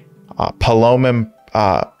Rosa. Palom and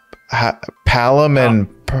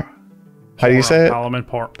how do you say it? Palom and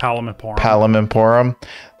Porum. Palom and Porum.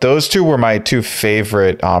 Those two were my two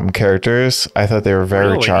favorite characters. I thought they were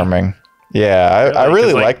very charming. Yeah, I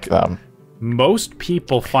really liked them. Most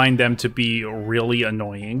people find them to be really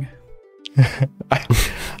annoying.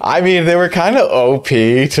 I mean, they were kind of OP,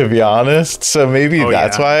 to be honest. So maybe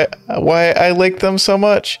that's why I liked them so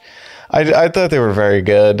much. I thought they were very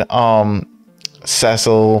good.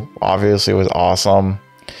 Cecil obviously was awesome.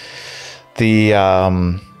 The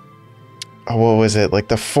what was it, like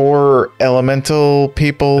the 4 elemental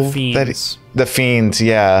people, the fiends,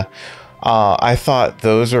 yeah. I thought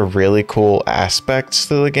those are really cool aspects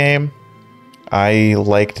to the game. I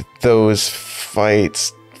liked those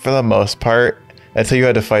fights for the most part until you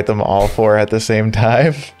had to fight them all 4 at the same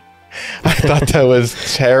time. I thought that was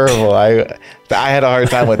terrible. I had a hard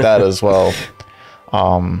time with that as well.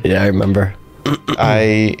 Yeah, I remember.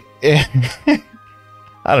 I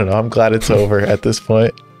don't know. I'm glad it's over at this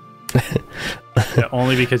point. Yeah,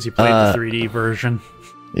 only because you played the 3D version.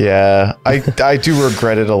 Yeah, I do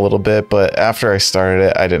regret it a little bit, but after I started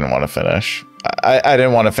it, I didn't want to finish. I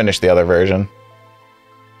didn't want to finish the other version.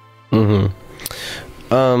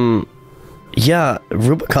 Yeah,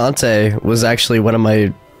 Rubicante was actually one of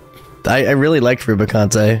my. I really liked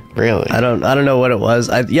Rubicante. Really? I don't know what it was.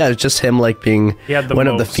 It's just him like being one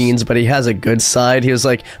of the fiends, but he has a good side. He was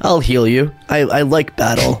like, "I'll heal you. I like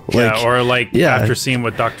battle." After seeing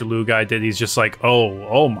what Dr. Lu guy did, he's just like,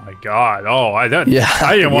 "Oh my god. Oh, I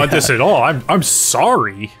didn't want this at all. I'm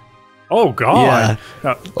sorry. Oh god."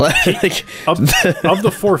 Yeah. Of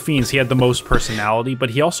the 4 fiends, he had the most personality, but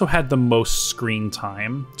he also had the most screen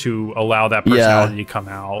time to allow that personality to come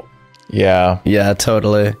out. Yeah. Yeah,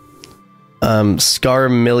 totally.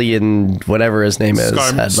 Scarmillion, whatever his name is,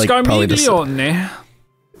 had like probably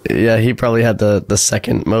Yeah, he probably had the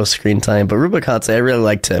second most screen time, but Rubicante, I really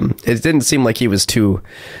liked him. It didn't seem like he was too...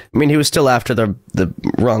 I mean, he was still after the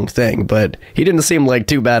wrong thing, but he didn't seem like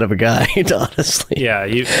too bad of a guy, honestly. Yeah,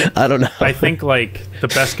 I don't know. I think, like, the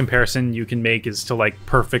best comparison you can make is to, like,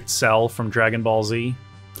 Perfect Cell from Dragon Ball Z.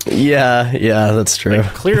 Yeah, that's true.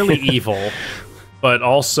 Like, clearly evil, but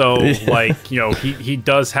also, like, you know, he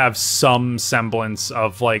does have some semblance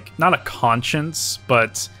of, like, not a conscience,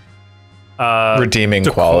 but... redeeming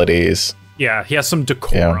qualities. Yeah, he has some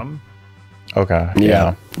decorum. Yeah. Okay.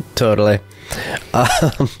 Yeah, totally.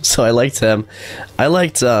 So I liked him. I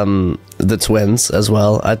liked the twins as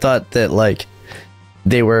well. I thought that like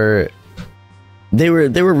they were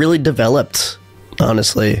really developed.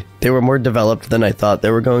 Honestly, they were more developed than I thought they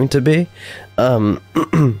were going to be. I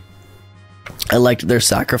liked their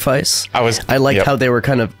sacrifice. I liked how they were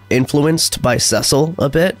kind of influenced by Cecil a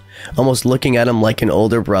bit, almost looking at him like an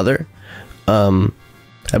older brother.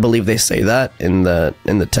 I believe they say that in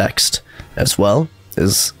the text as well.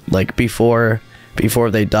 Is like before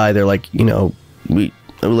they die, they're like, you know, we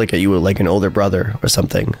look at you like an older brother or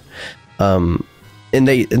something. And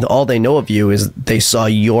all they know of you is they saw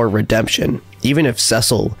your redemption. Even if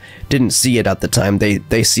Cecil didn't see it at the time,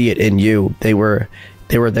 they see it in you. They were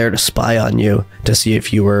there to spy on you to see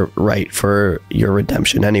if you were right for your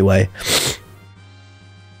redemption anyway.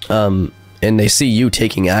 And they see you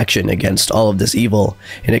taking action against all of this evil,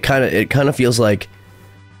 and it kind of feels like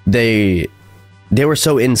they were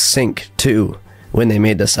so in sync too when they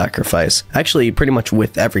made the sacrifice. Actually, pretty much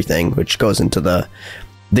with everything, which goes into the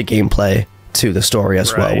gameplay to the story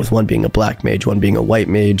as well. With one being a black mage, one being a white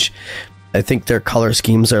mage. I think their color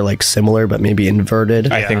schemes are like similar, but maybe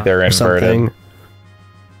inverted. I think they're inverted. Something.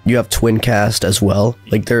 You have twin cast as well.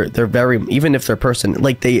 Like they're very, even if they're person,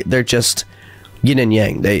 like they're just yin and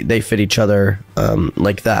yang. They fit each other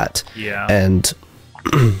like that. Yeah. And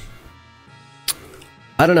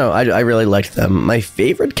I don't know. I really liked them. My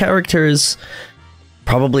favorite characters,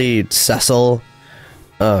 probably Cecil,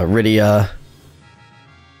 Rydia.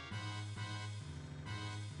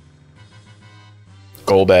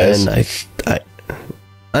 Golbez. And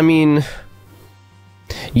I mean,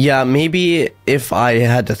 yeah, maybe if I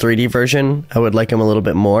had the 3D version, I would like him a little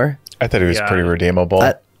bit more. I thought he was pretty redeemable.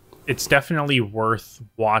 It's definitely worth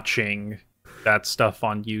watching that stuff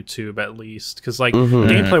on YouTube at least, because like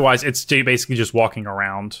gameplay wise, it's basically just walking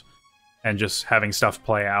around and just having stuff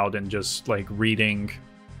play out and just like reading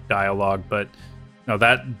dialogue. But no,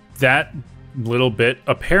 that little bit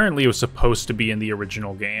apparently was supposed to be in the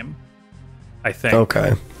original game, I think.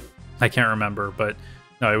 Okay. I can't remember, but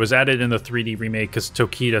no, it was added in the 3D remake because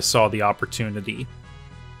Tokita saw the opportunity.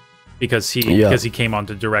 Because he came on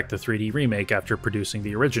to direct the 3D remake after producing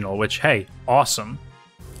the original, which, hey, awesome.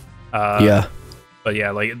 Yeah. But yeah,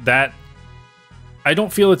 like that, I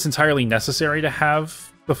don't feel it's entirely necessary to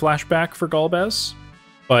have the flashback for Golbez,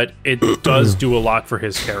 but it does do a lot for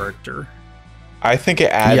his character. I think it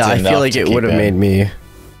adds enough. I feel like it would have made me...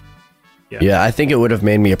 Yeah, I think it would have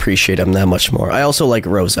made me appreciate him that much more. I also like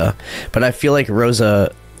Rosa, but I feel like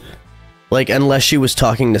Rosa, like, unless she was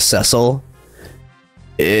talking to Cecil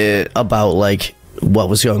about like what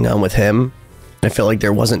was going on with him, I felt like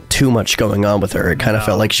there wasn't too much going on with her. It kind of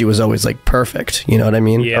felt like she was always like perfect, you know what I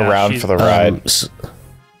mean? Yeah, around for the ride.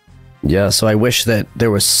 So I wish that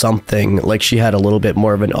there was something like she had a little bit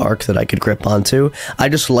more of an arc that I could grip onto. I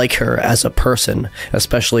just like her as a person,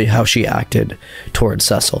 especially how she acted towards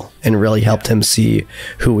Cecil and really helped him see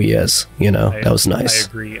who he is, you know. That was nice. I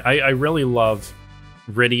agree. I really love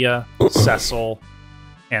Rydia, Cecil,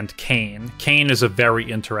 and Kane. Kane is a very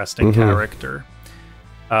interesting character.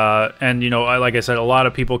 And, you know, like I said, a lot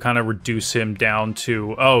of people kind of reduce him down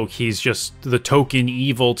to, oh, he's just the token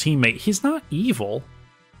evil teammate. He's not evil.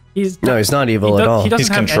 He's not evil at all. He doesn't he's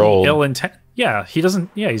have controlled. any ill intent. Yeah, he doesn't.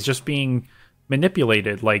 Yeah, he's just being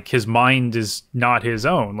manipulated. Like, his mind is not his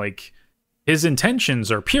own. Like, his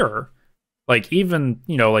intentions are pure. Like, even,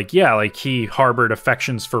 you know, like, yeah, like, he harbored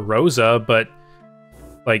affections for Rosa, but,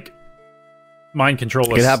 like, mind control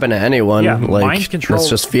could happen to anyone. Yeah, like, mind control. It's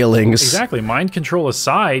just feelings. Exactly. Mind control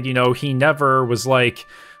aside, you know, he never was like,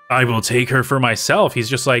 I will take her for myself. He's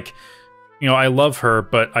just like, you know, I love her,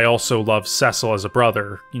 but I also love Cecil as a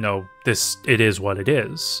brother. You know, it is what it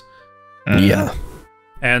is. Yeah.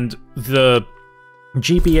 And the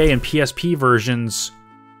GBA and PSP versions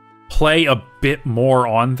play a bit more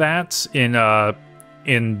on that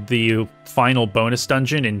in the final bonus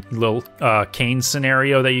dungeon in little Kane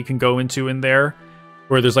scenario that you can go into in there,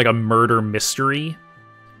 where there's like a murder mystery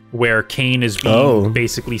where Kane is being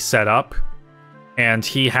basically set up, and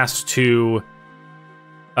he has to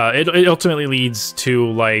it ultimately leads to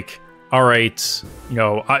like all right,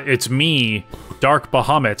 it's me, Dark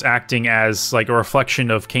Bahamut, acting as like a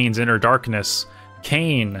reflection of Kane's inner darkness.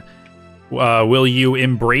 Kane, will you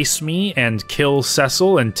embrace me and kill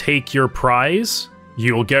Cecil and take your prize?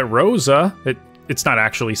 You'll get Rosa. It's not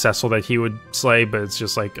actually Cecil that he would slay, but it's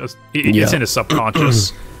just like it's in his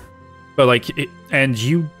subconscious. But like,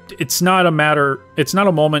 it's not a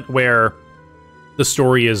moment where the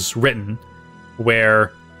story is written,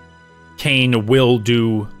 where Kane will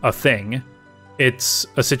do a thing. It's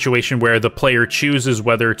a situation where the player chooses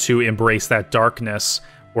whether to embrace that darkness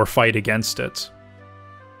or fight against it.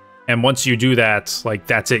 And once you do that, like,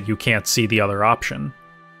 that's it. You can't see the other option.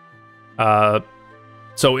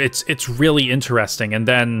 So it's really interesting. And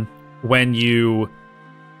then when you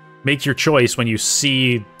make your choice, when you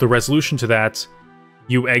see the resolution to that,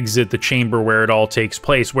 you exit the chamber where it all takes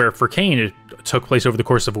place, where for Kane, it took place over the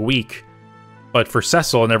course of a week. But for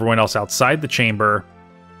Cecil and everyone else outside the chamber,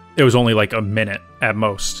 it was only like a minute at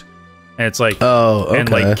most. And it's like, oh, okay. And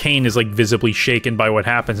like Kane is like visibly shaken by what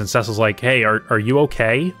happens, and Cecil's like, hey, are you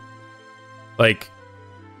okay? Like,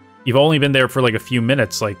 you've only been there for like a few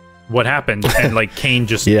minutes, like, what happened? And like Kane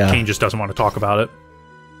just doesn't want to talk about it.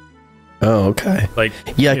 Oh, okay. Like,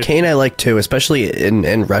 yeah, Kane I like too, especially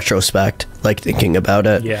in retrospect, like thinking about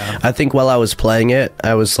it. Yeah. I think while I was playing it,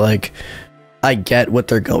 I was like, I get what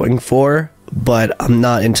they're going for, but I'm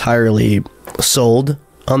not entirely sold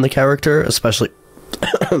on the character, especially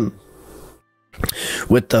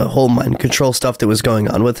with the whole mind control stuff that was going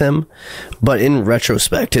on with him. But in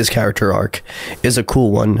retrospect, his character arc is a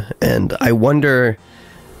cool one, and I wonder,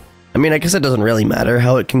 I mean, I guess it doesn't really matter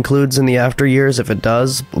how it concludes in the after years if it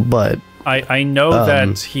does, but I know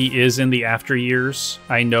that he is in the after years.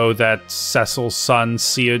 I know that Cecil's son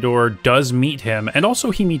Theodore does meet him, and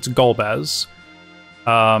also he meets Golbez.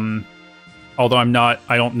 Although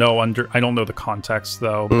I don't know the context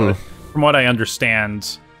though. But from what I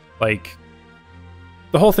understand, like,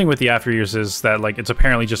 the whole thing with the after years is that like it's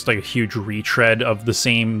apparently just like a huge retread of the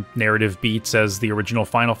same narrative beats as the original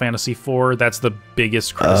Final Fantasy IV. That's the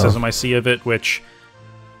biggest criticism I see of it, which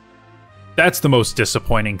that's the most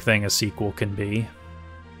disappointing thing a sequel can be.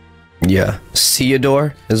 Yeah.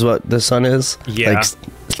 Theodore is what the son is? Yeah. Like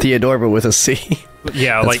Theodore, but with a C.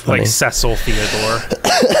 Yeah, like Cecil Theodore.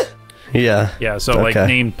 Yeah. Yeah, so like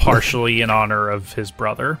named partially in honor of his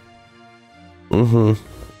brother. Mm-hmm.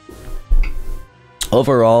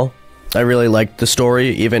 Overall, I really liked the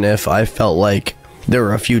story, even if I felt like there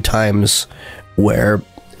were a few times where,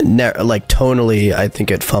 like, tonally, I think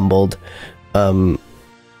it fumbled.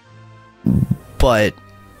 But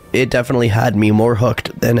it definitely had me more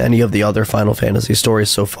hooked than any of the other Final Fantasy stories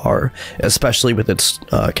so far, especially with its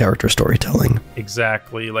character storytelling.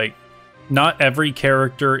 Exactly. Like, not every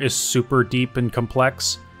character is super deep and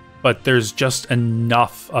complex, but there's just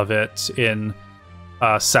enough of it in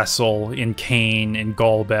Cecil, in Kane, in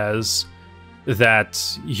Golbez,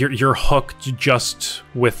 that you're hooked just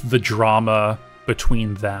with the drama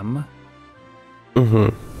between them.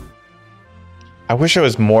 Mm-hmm. I wish I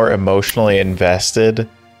was more emotionally invested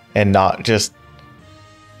and not just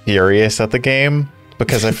furious at the game,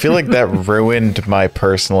 because I feel like that ruined my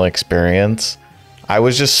personal experience. I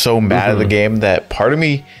was just so mad at the game that part of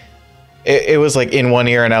me, it was like in one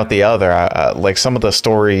ear and out the other. Like, some of the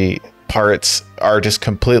story parts are just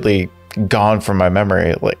completely gone from my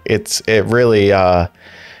memory. Like, it really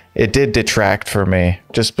it did detract for me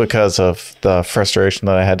just because of the frustration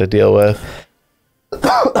that I had to deal with.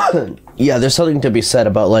 Yeah, there's something to be said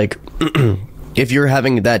about, like, if you're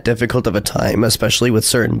having that difficult of a time, especially with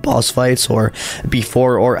certain boss fights or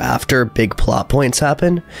before or after big plot points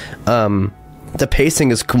happen, the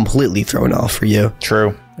pacing is completely thrown off for you.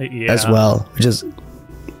 True. Yeah. As well, which is,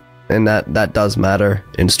 and that does matter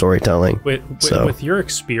in storytelling. With your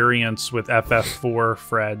experience with FF4,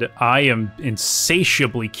 Fred, I am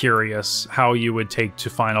insatiably curious how you would take to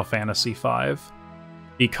Final Fantasy V,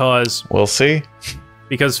 because we'll see.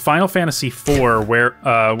 Because Final Fantasy IV,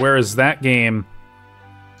 whereas that game,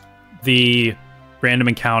 the random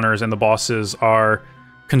encounters and the bosses are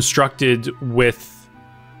constructed with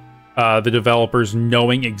the developers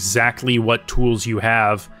knowing exactly what tools you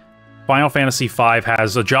have, Final Fantasy V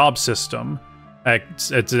has a job system.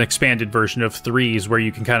 It's an expanded version of 3's where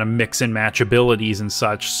you can kind of mix and match abilities and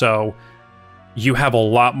such. So you have a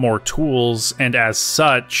lot more tools, and as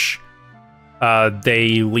such,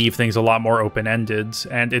 they leave things a lot more open-ended.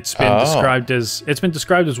 And it's been described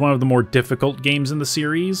as one of the more difficult games in the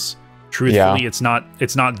series. Truthfully, it's not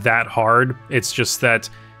that hard. It's just that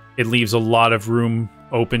it leaves a lot of room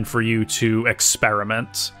open for you to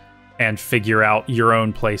experiment and figure out your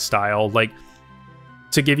own play style. Like,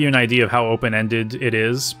 to give you an idea of how open-ended it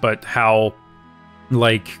is, but how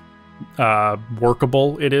like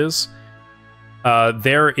workable it is,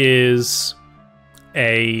 there is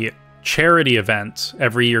a charity event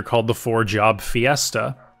every year called the 4-Job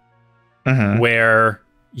Fiesta, where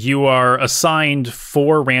you are assigned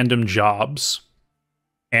 4 random jobs,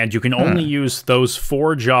 and you can only use those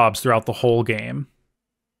 4 jobs throughout the whole game.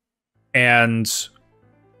 And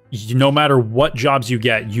no matter what jobs you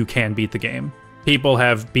get, you can beat the game. People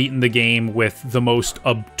have beaten the game with the most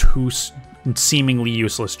obtuse, seemingly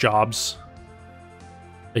useless jobs.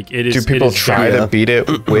 Like it is. Do people try to beat it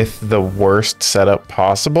with the worst setup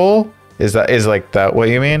possible? Is like that what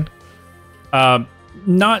you mean? Not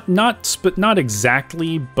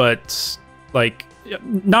exactly, but like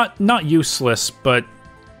not useless, but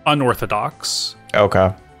unorthodox.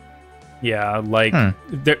 Okay. Yeah, like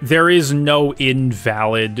there is no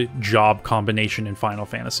invalid job combination in Final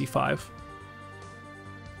Fantasy V.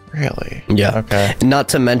 Really? Yeah. Okay. Not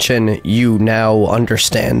to mention, you now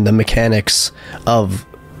understand the mechanics of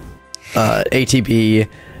ATB,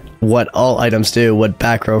 what all items do, what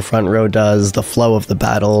back row, front row does, the flow of the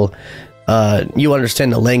battle. You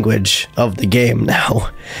understand the language of the game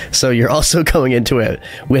now. So you're also going into it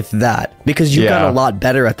with that, because you got a lot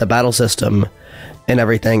better at the battle system and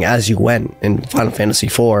everything as you went in Final Fantasy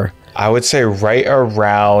IV. I would say right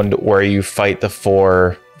around where you fight the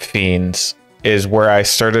 4 fiends is where I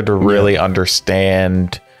started to really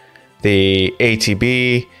understand the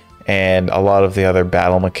ATB and a lot of the other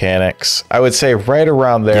battle mechanics. I would say right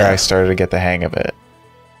around there I started to get the hang of it.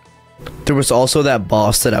 There was also that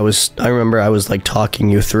boss that I remember I was like talking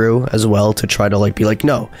you through as well, to try to like be like,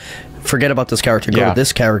 no, forget about this character, go to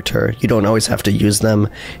this character. You don't always have to use them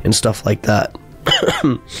and stuff like that.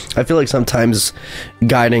 I feel like sometimes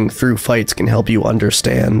guiding through fights can help you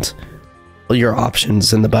understand your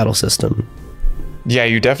options in the battle system. Yeah,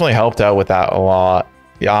 you definitely helped out with that a lot.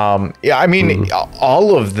 Yeah, I mean,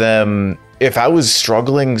 all of them, if I was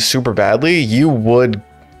struggling super badly, you wouldn't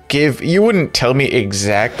tell me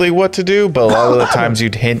exactly what to do, but a lot of the times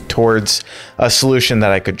you'd hint towards a solution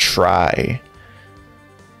that I could try.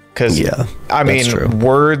 Because, I mean,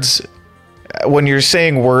 words, when you're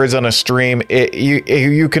saying words on a stream,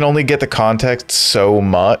 you can only get the context so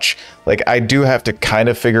much. Like, I do have to kind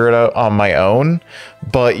of figure it out on my own,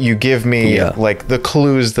 but you give me like the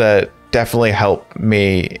clues that definitely help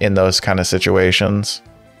me in those kind of situations.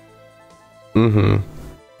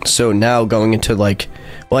 So now going into like,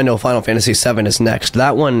 well, I know Final Fantasy VII is next.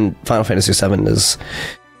 That one, Final Fantasy VII it's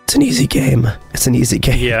an easy game. It's an easy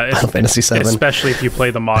game. Yeah, Final Fantasy VII. Especially if you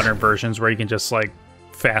play the modern versions where you can just like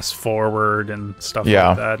fast forward and stuff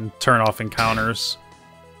like that and turn off encounters.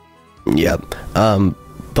 Yep.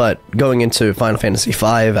 But going into Final Fantasy V,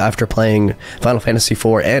 after playing Final Fantasy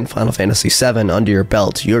IV and Final Fantasy VII under your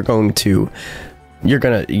belt, you're gonna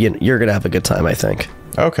have a good time, I think.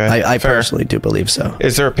 Okay. I personally do believe so.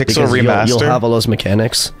 Is there a pixel remaster? You'll have all those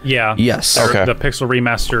mechanics. Yeah. Yes. Okay. The pixel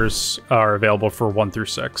remasters are available for 1 through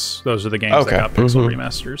 6. Those are the games that got pixel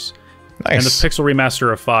remasters. Nice. And the pixel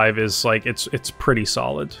remaster of 5 is like it's pretty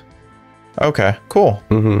solid. Okay. Cool.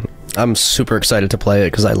 I'm super excited to play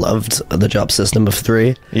it because I loved the job system of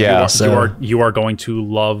 3. Yeah. You are going to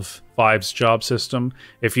love 5's job system.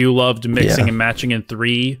 If you loved mixing and matching in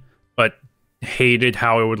 3, but hated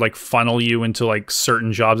how it would like funnel you into like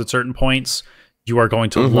certain jobs at certain points, you are going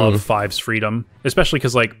to love 5's freedom. Especially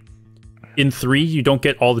because like in 3 you don't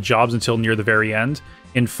get all the jobs until near the very end.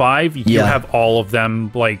 In 5 you have all of them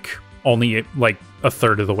like only like a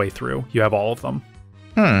third of the way through. You have all of them.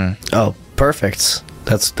 Oh, perfect.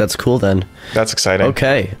 That's cool then. That's exciting.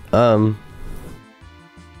 Okay.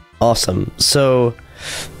 Awesome. So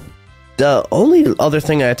the only other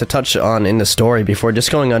thing I had to touch on in the story before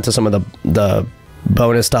just going on to some of the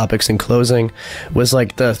bonus topics in closing was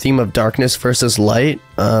like the theme of darkness versus light.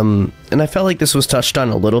 And I felt like this was touched on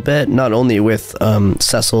a little bit, not only with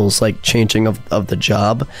Cecil's like changing of the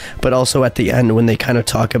job, but also at the end when they kind of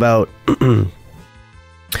talk about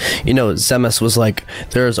you know, Zemus was like,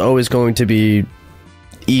 there's always going to be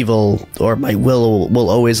evil, or my will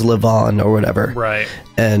always live on, or whatever. Right.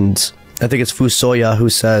 And I think it's Fusoya who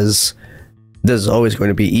says there's always going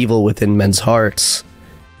to be evil within men's hearts,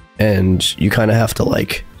 and you kind of have to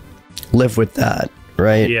like live with that,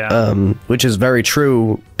 right? Yeah. Which is very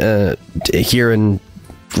true here in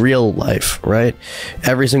real life, right?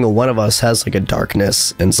 Every single one of us has like a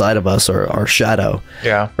darkness inside of us, or our shadow,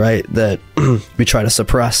 right, that we try to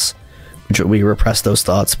suppress. We repress those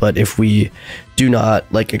thoughts, but if we do not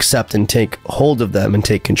like accept and take hold of them and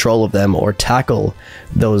take control of them, or tackle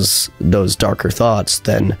those darker thoughts,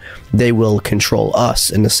 then they will control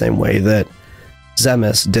us in the same way that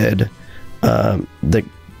Zemus did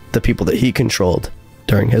the people that he controlled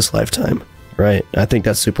during his lifetime, right? I think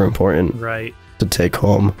that's super important, Right. to take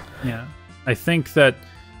home. Yeah. I think that,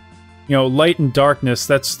 light and darkness,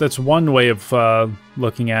 that's one way of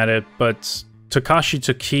looking at it, but Takashi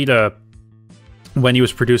Takeda, when he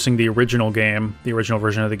was producing the original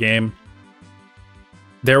version of the game,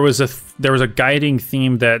 there was a guiding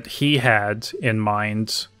theme that he had in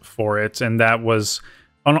mind for it, and that was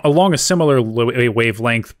along a similar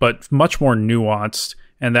wavelength, but much more nuanced,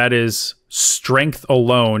 and that is strength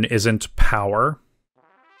alone isn't power.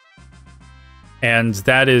 And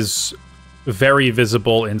that is very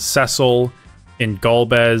visible in Cecil, in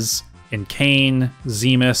Golbez, in Kain,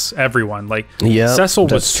 Zemus, everyone. Like, Yeah, Cecil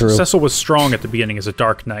that's true. was strong at the beginning as a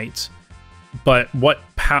Dark Knight, but what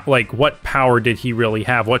power did he really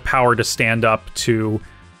have? What power to stand up to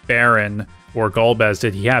Baron or Golbez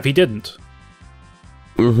did he have? He didn't.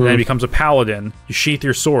 Then he becomes a paladin. You sheath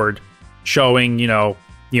your sword, showing you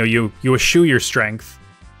eschew your strength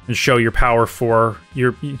and show your power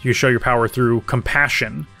you show your power through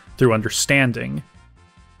compassion, through understanding.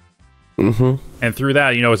 And through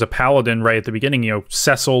that, as a paladin right at the beginning,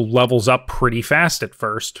 Cecil levels up pretty fast at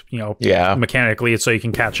first, mechanically, it's so you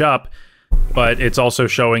can catch up. But it's also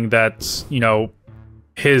showing that,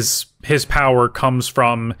 his power comes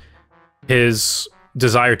from his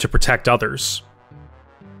desire to protect others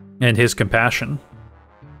and his compassion.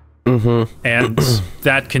 And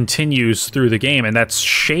that continues through the game, and that's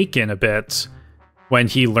shaken a bit when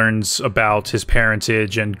he learns about his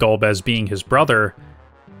parentage and Golbez being his brother.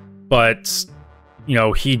 But,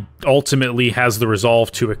 he ultimately has the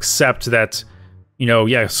resolve to accept that,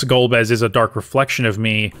 yes, Golbez is a dark reflection of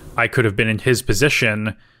me. I could have been in his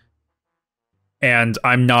position, and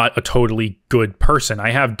I'm not a totally good person.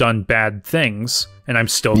 I have done bad things, and I'm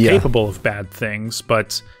still capable of bad things,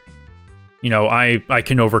 but, I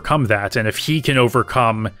can overcome that. And if he can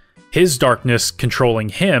overcome his darkness controlling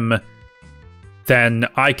him, then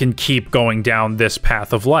I can keep going down this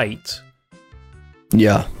path of light.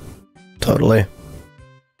 Yeah, totally.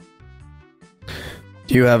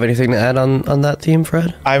 Do you have anything to add on that theme,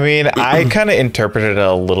 Fred? I mean, I kind of interpreted it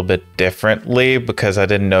a little bit differently because I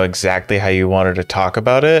didn't know exactly how you wanted to talk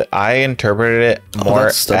about it. I interpreted it more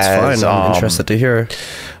that's fine. I'm interested to hear.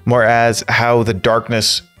 More as how the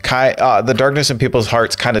darkness in people's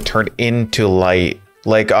hearts kind of turned into light.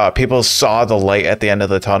 Like people saw the light at the end of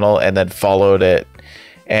the tunnel and then followed it.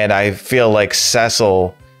 And I feel like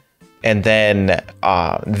Cecil, and then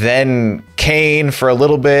Kain for a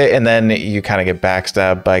little bit, and then you kind of get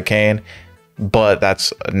backstabbed by Kain. But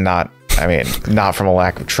that's not from a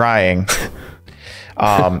lack of trying.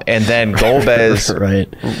 And then Golbez,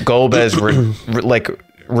 Golbez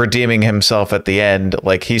redeeming himself at the end.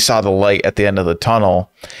 Like, he saw the light at the end of the tunnel.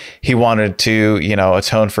 He wanted to,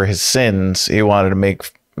 atone for his sins. He wanted to make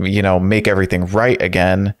everything right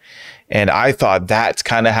again. And I thought that's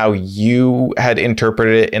kind of how you had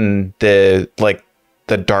interpreted it in the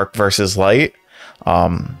dark versus light.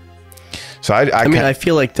 So I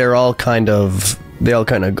feel like they all kind of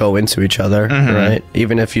go into each other, right?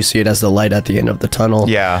 Even if you see it as the light at the end of the tunnel.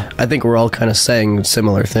 Yeah. I think we're all kind of saying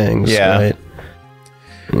similar things, right?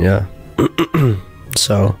 Yeah.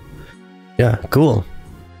 So, yeah, cool.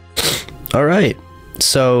 All right.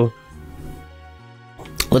 So,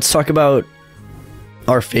 let's talk about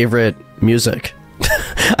our favorite music.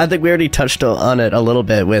 I think we already touched on it a little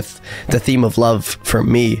bit with the theme of love for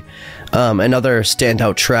me. Another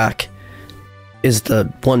standout track is the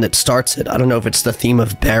one that starts it. I don't know if it's the theme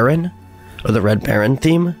of Baron or the Red Baron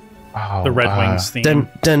theme. Oh, the Red Wings theme. I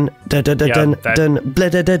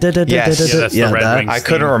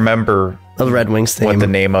couldn't remember the Red Wings theme. What the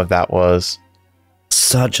name of that was.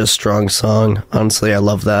 Such a strong song. Honestly, I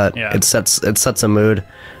love that. Yeah. It sets a mood,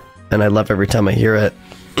 and I love every time I hear it.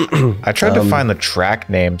 I tried to find the track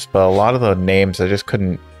names, but a lot of the names I just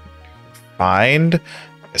couldn't find.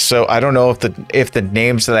 So I don't know if the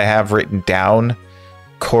names that I have written down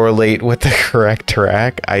correlate with the correct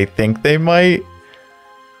track. I think they might,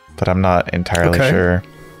 but I'm not entirely sure.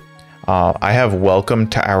 I have Welcome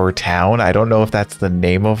to Our Town. I don't know if that's the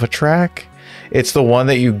name of a track. It's the one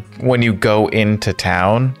that when you go into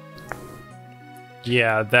town.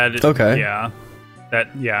 Yeah, that is, yeah.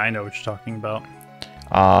 I know what you're talking about.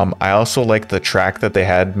 I also like the track that they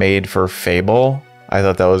had made for Fable. I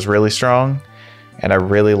thought that was really strong. And I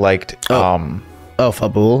really liked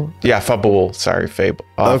Fabul? Yeah, Fabul. Sorry, Fable.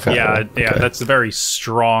 Fabul. Yeah, that's a very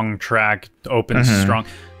strong track, strong.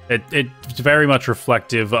 It's very much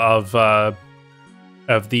reflective of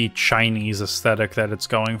the Chinese aesthetic that it's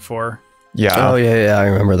going for. Yeah. Oh yeah, I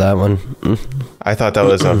remember that one. I thought that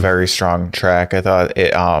was a very strong track. I thought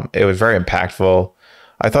it was very impactful.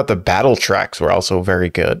 I thought the battle tracks were also very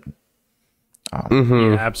good.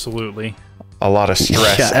 Yeah, absolutely. A lot of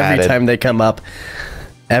stress Yeah, every added. time they come up,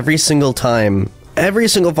 every single Final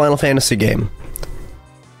Fantasy game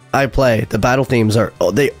I play, the battle themes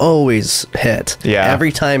they always hit. Yeah.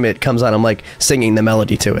 Every time it comes on, I'm like singing the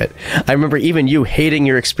melody to it. I remember even you hating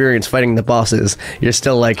your experience fighting the bosses. You're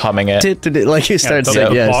still like Humming it. like you start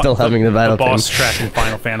singing. Yeah, still humming the battle The boss theme. track in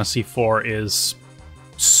Final Fantasy IV is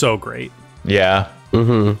so great. Yeah.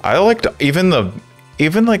 I liked even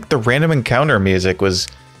like the random encounter music was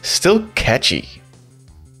still catchy.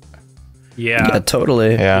 Yeah. Yeah,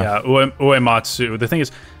 totally. Yeah. Uematsu. The thing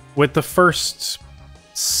is, with the first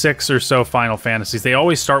 6 or so Final Fantasies, they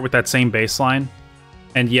always start with that same bass line,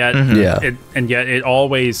 and yet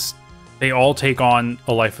they all take on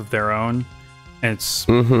a life of their own, and it's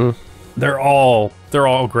they're all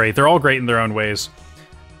great. They're all great in their own ways.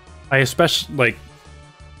 I especially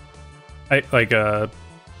I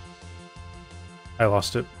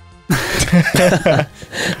lost it.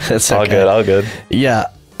 That's All okay. good, all good. Yeah.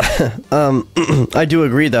 I do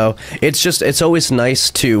agree though. It's always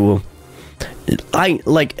nice to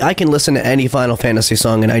I can listen to any Final Fantasy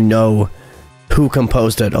song and I know who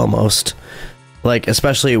composed it almost. Like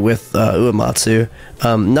especially with Uematsu,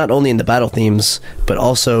 not only in the battle themes, but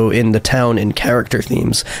also in the town and character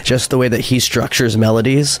themes. Just the way that he structures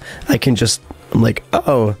melodies, I'm like,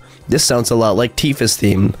 oh, this sounds a lot like Tifa's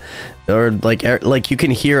theme, or like you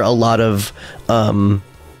can hear a lot of the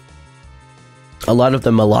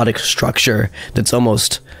melodic structure that's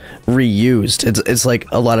almost reused. It's like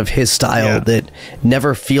a lot of his style that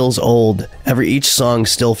never feels old. Each song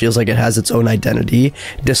still feels like it has its own identity,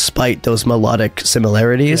 despite those melodic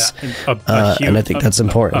similarities. Yeah. And I think that's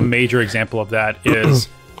important. A major example of that is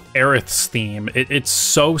Aerith's theme. It's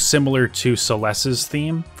so similar to Celeste's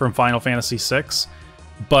theme from Final Fantasy VI,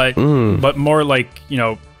 but more like,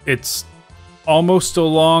 it's almost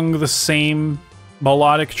along the same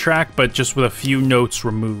melodic track, but just with a few notes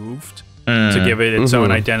removed to give it its own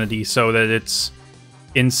identity, so that it's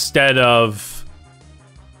instead of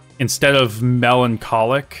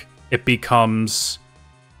melancholic, it becomes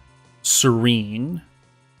serene.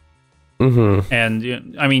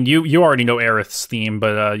 And I mean, you already know Aerith's theme,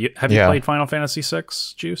 but have you played Final Fantasy VI,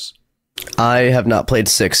 Juice? I have not played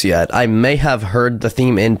 6 yet. I may have heard the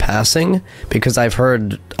theme in passing because I've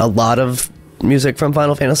heard a lot of music from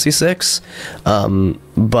Final Fantasy VI,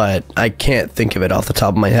 but I can't think of it off the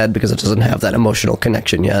top of my head because it doesn't have that emotional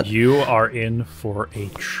connection yet. You are in for a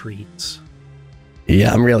treat.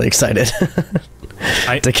 Yeah, I'm really excited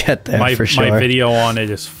to get there for sure. My video on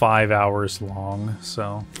it is 5 hours long,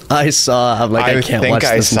 so I can't watch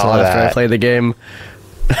this until after I play the game.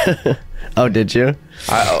 Oh, did you?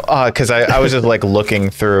 Because I was just like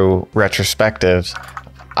looking through retrospectives.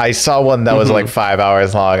 I saw one that was like 5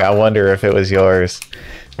 hours long. I wonder if it was yours.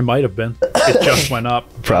 It might have been. It just went up.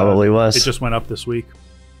 Probably was. It just went up this week.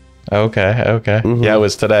 Okay. Yeah, it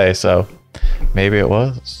was today, so maybe it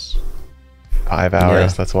was 5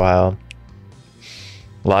 hours. Yeah. That's wild.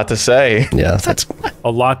 A lot to say. Yeah, that's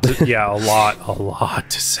a lot to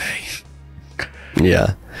say.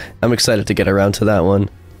 Yeah, I'm excited to get around to that one.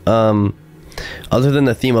 Other than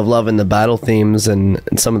the theme of love and the battle themes and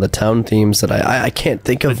some of the town themes that I can't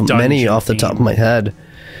think of many off the top of my head.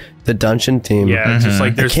 The dungeon theme. Yeah, it's just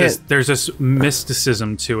like there's this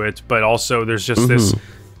mysticism to it, but also there's just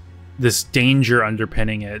this danger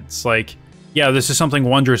underpinning it. It's like, yeah, this is something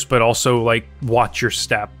wondrous, but also like watch your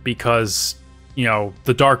step, because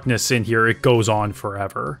the darkness in here, it goes on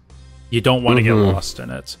forever. You don't want to get lost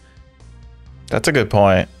in it. That's a good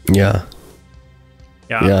point. Yeah.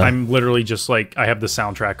 Yeah, I'm literally just like, I have the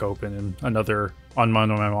soundtrack open and another on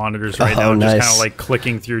one of my monitors right now, nice. just kind of like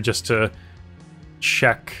clicking through just to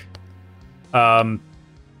check the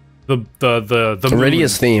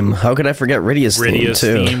Rydia's theme. How could I forget Rydia's theme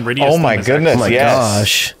too? Oh my goodness! Oh my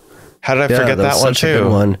gosh! How did I forget that one such a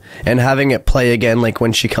good one. And having it play again, like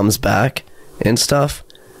when she comes back and stuff.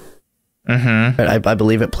 I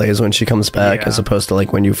believe it plays when she comes back, as opposed to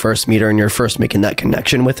like when you first meet her and you're first making that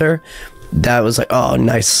connection with her. That was like, oh,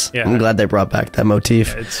 nice. Yeah. I'm glad they brought back that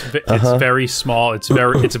motif. Yeah, it's very small. It's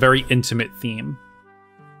a very intimate theme.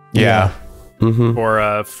 Yeah.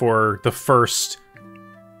 For the first,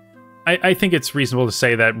 I think it's reasonable to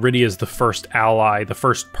say that Rydia is the first ally, the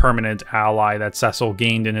first permanent ally that Cecil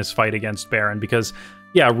gained in his fight against Baron, because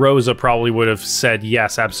Rosa probably would have said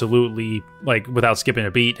yes, absolutely, like without skipping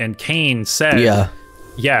a beat, and Kain said,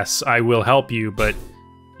 yes, I will help you, but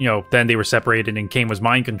then they were separated and Kain was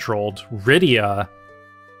mind controlled. Rydia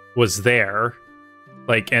was there,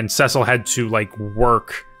 like, and Cecil had to like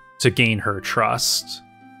work to gain her trust.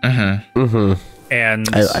 And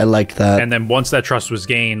I like that. And then once that trust was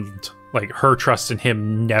gained, like, her trust in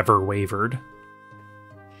him never wavered.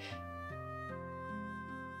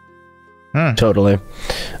 Totally.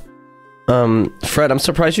 Fred, I'm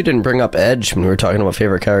surprised you didn't bring up Edge when we were talking about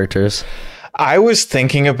favorite characters. I was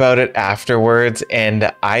thinking about it afterwards,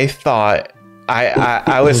 and I thought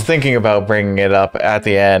I was thinking about bringing it up at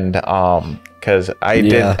the end, because I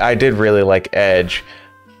did really like Edge.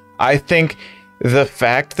 I think the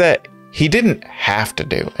fact that he didn't have to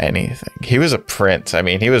do anything. He was a prince. I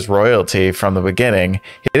mean, he was royalty from the beginning.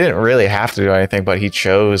 He didn't really have to do anything, but he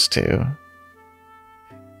chose to.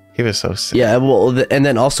 He was so sick. Yeah, well, and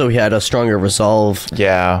then also he had a stronger resolve.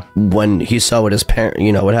 Yeah. When he saw what his parent,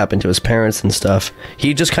 what happened to his parents and stuff.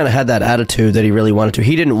 He just kind of had that attitude that he really wanted to.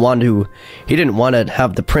 He didn't want to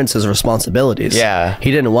have the prince's responsibilities. Yeah.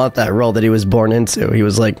 He didn't want that role that he was born into. He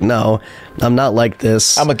was like, no, I'm not like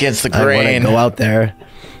this. I'm against the grain. I want to go out there.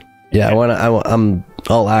 Yeah, I'm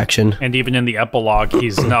all action. And even in the epilogue,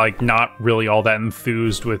 he's not really all that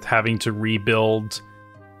enthused with having to rebuild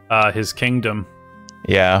his kingdom.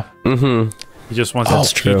 Yeah. He just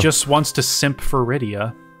wants he just wants to simp for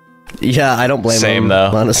Rydia. Yeah, I don't blame him, though.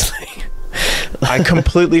 Honestly. I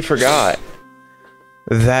completely forgot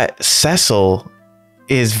that Cecil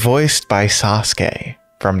is voiced by Sasuke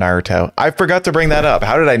from Naruto. I forgot to bring that up.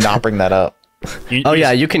 How did I not bring that up?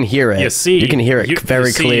 You can hear it. You can hear it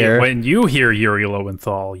very clear. When you hear Yuri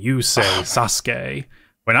Lowenthal, you say Sasuke.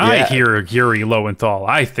 When I hear Yuri Lowenthal,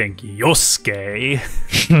 I think Yosuke.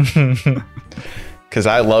 Because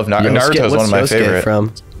I love Naruto. Naruto is one of my favorite.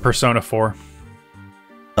 From Persona 4.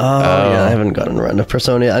 Oh, yeah, I haven't gotten around to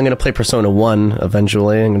Persona. I'm going to play Persona 1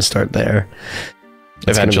 eventually. I'm going to start there.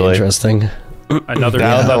 It's eventually. Interesting. Another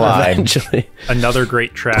down the line. Eventually. Another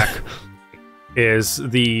great track is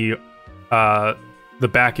the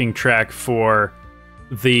backing track for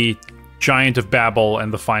the Giant of Babel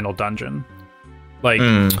and the final dungeon. Like,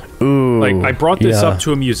 like I brought this up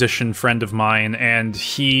to a musician friend of mine, and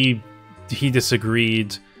he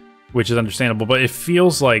disagreed, which is understandable, but it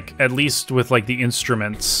feels like, at least with like the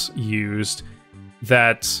instruments used,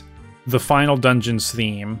 that the final dungeon's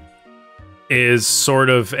theme is sort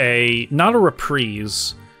of not a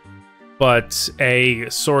reprise, but a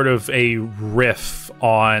sort of a riff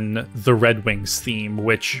on the Red Wings theme,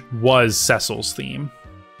 which was Cecil's theme.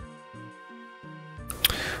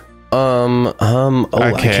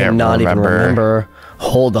 I cannot even remember.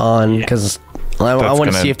 Hold on, because I want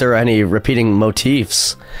to see if there are any repeating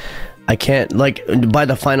motifs. I can't, like, by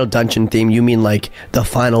the final dungeon theme, you mean like the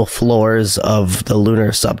final floors of the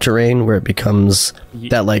lunar subterrane where it becomes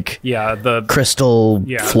that, like, the crystal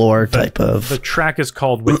floor type of... The track is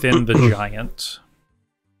called Within the Giant.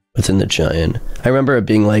 Within the Giant. I remember it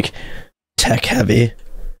being, like, tech heavy.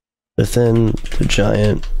 Within the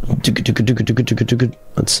Giant.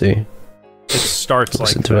 Let's see. It starts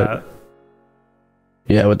like that. It.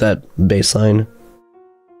 Yeah, with that bass line.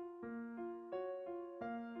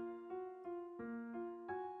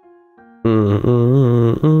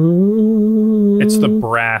 It's the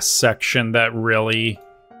brass section that really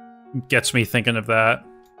gets me thinking of that.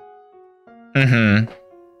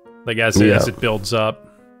 Like as it builds up.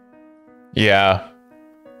 Yeah.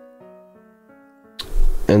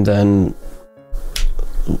 And then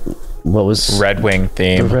what was Red Wing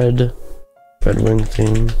theme? The Red Wing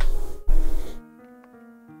theme.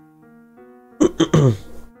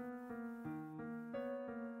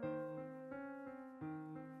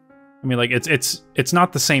 I mean, like it's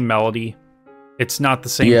not the same melody, it's not the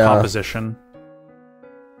same composition,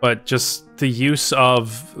 but just the use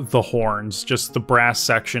of the horns, just the brass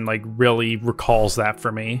section, like really recalls that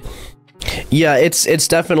for me. Yeah, it's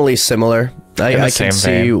definitely similar. I can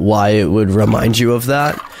see why it would remind you of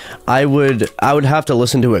that. I would have to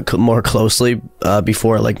listen to it more closely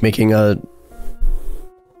before like making a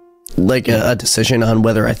decision on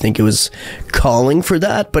whether I think it was calling for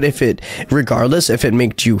that. But if it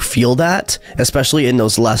makes you feel that, especially in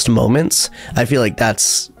those last moments, I feel like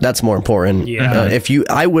that's more important. Yeah.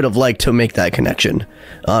 I would have liked to make that connection,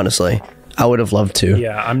 honestly. I would have loved to.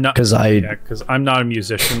 Yeah, I'm not because I'm not a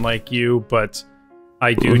musician like you, but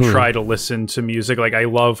I do try to listen to music. Like I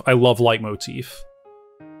love leitmotif.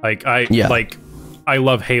 Like I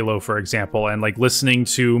love Halo, for example, and like listening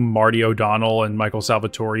to Marty O'Donnell and Michael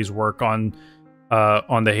Salvatore's work on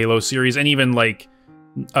the Halo series, and even like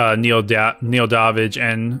Neil Davidge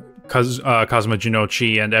and Cosmo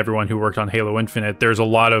Ginocchi and everyone who worked on Halo Infinite. There's a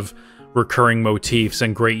lot of recurring motifs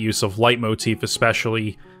and great use of leitmotif,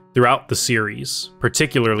 especially throughout the series,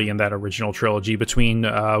 particularly in that original trilogy, between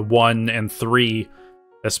 1 and 3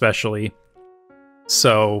 especially.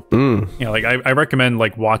 So, you know, like I recommend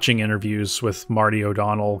like watching interviews with Marty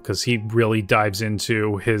O'Donnell, because he really dives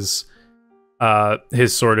into his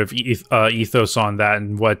sort of ethos on that,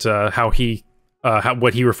 and what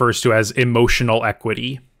what he refers to as emotional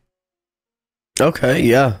equity. Okay,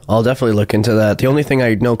 yeah, I'll definitely look into that. The only thing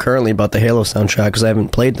I know currently about the Halo soundtrack, because I haven't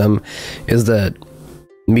played them, is that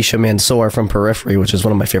Misha Mansour from Periphery, which is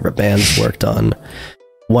one of my favorite bands, worked on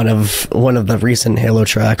one of the recent Halo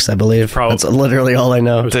tracks, I believe. That's literally all I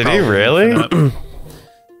know. Did he really?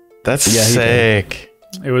 That's sick.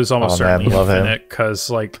 It was almost certainly man, Infinite, because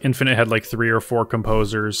like Infinite had like 3 or 4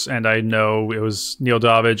 composers, and I know it was Neil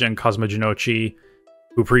Davidge and Cosmo Ginocchi,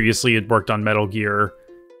 who previously had worked on Metal Gear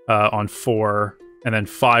on 4, and then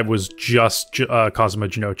 5 was just Cosmo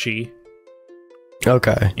Ginocchi.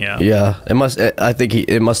 Okay. Yeah. I think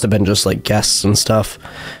it must have been just like guests and stuff.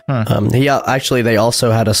 Actually, they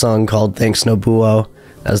also had a song called "Thanks Nobuo"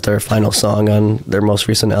 as their final song on their most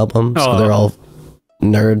recent album. So they're all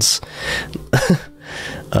nerds.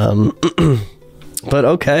 But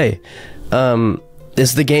okay.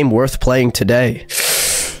 Is the game worth playing today?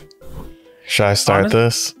 Should I start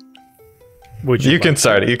this? You can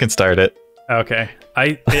start it. You can start it. Okay.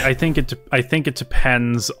 I think it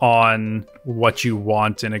depends on what you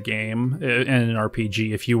want in a game, in an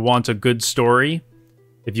RPG. If you want a good story,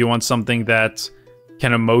 if you want something that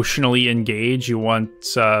can emotionally engage, you want,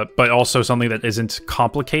 but also something that isn't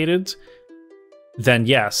complicated, then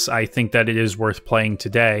yes, I think that it is worth playing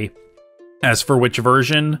today. As for which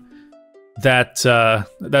version, that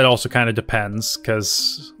also kind of depends,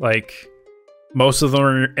 because like most of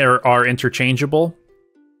them are interchangeable.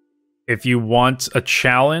 If you want a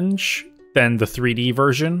challenge, then the 3D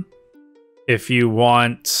version. If you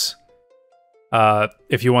want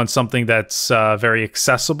something that's very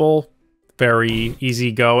accessible, very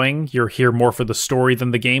easygoing, you're here more for the story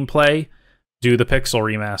than the gameplay, do the Pixel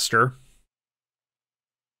remaster.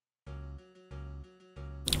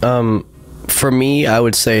 For me, I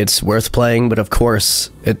would say it's worth playing, but of course,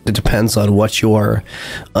 it depends on what your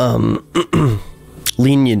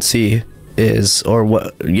leniency is, or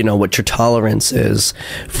what your tolerance is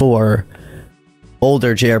for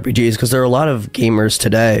older JRPGs, because there are a lot of gamers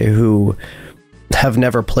today who have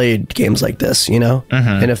never played games like this,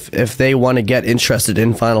 and if they want to get interested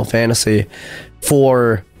in Final Fantasy,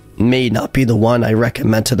 4 may not be the one I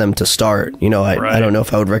recommend to them to start. I don't know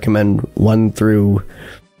if I would recommend 1 through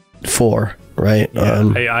 4, right?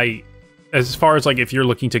 I as far as like if you're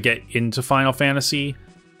looking to get into Final Fantasy,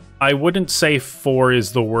 I wouldn't say 4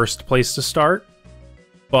 is the worst place to start,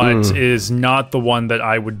 but is not the one that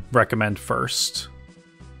I would recommend first.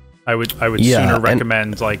 I would sooner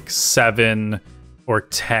recommend like 7 or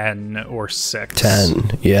 10 or 6.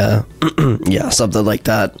 10, yeah. Yeah, something like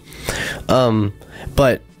that.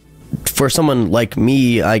 But for someone like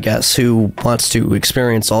me, I guess, who wants to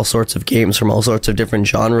experience all sorts of games from all sorts of different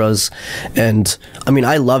genres, and I mean,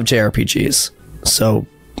 I love JRPGs, so,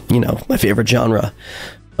 my favorite genre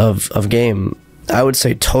of game, I would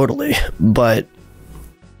say totally, but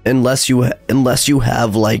unless you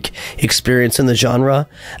have like experience in the genre,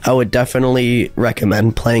 I would definitely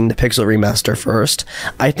recommend playing the Pixel remaster first.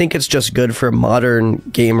 I think it's just good for modern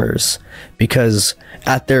gamers, because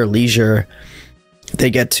at their leisure they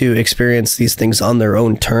get to experience these things on their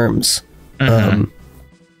own terms,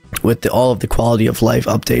 with all of the quality of life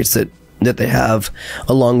updates that they have,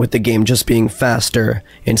 along with the game just being faster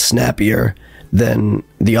and snappier than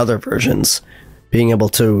the other versions, being able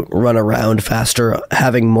to run around faster,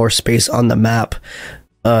 having more space on the map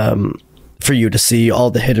for you to see all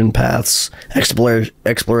the hidden paths.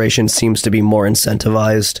 Exploration seems to be more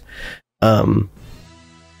incentivized.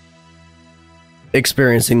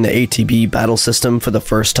 Experiencing the ATB battle system for the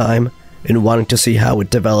first time and wanting to see how it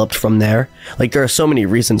developed from there. Like, there are so many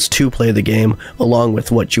reasons to play the game, along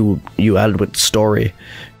with what you added with story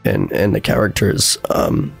and the characters,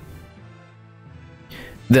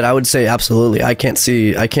 that I would say absolutely. I can't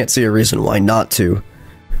see a reason why not to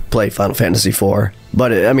play Final Fantasy IV.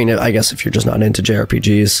 But I mean, I guess if you're just not into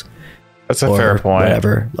JRPGs, that's a fair point.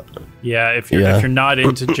 Whatever. Yeah, if you're not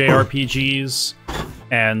into JRPGs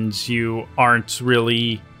and you aren't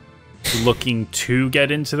really looking to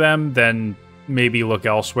get into them, then maybe look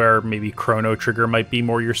elsewhere. Maybe Chrono Trigger might be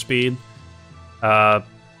more your speed. But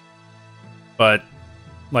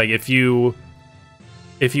like if you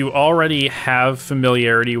already have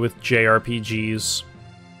familiarity with JRPGs,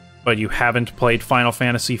 but you haven't played Final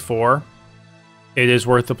Fantasy IV, it is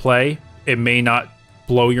worth the play. It may not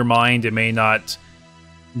blow your mind. It may not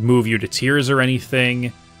move you to tears or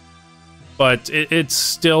anything, but it's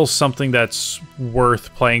still something that's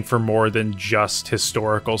worth playing for more than just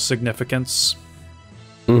historical significance.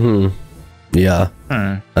 Yeah,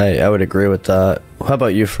 I would agree with that. How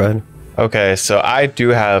about you, Fred? Okay, so I do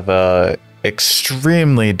have a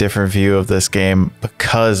extremely different view of this game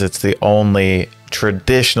because it's the only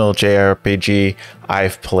traditional JRPG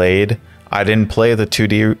I've played. I didn't play the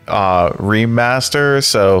 2D remaster,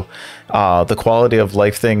 so the quality of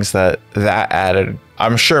life things that added,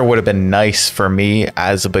 I'm sure would have been nice for me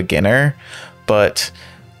as a beginner, but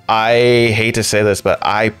I hate to say this, but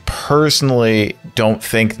I personally don't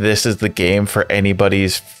think this is the game for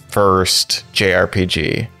anybody's first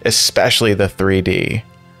JRPG, especially the 3D.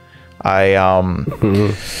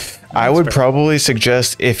 I would probably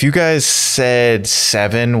suggest, if you guys said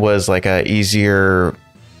 7 was like a easier,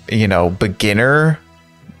 you know, beginner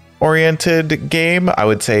oriented game, I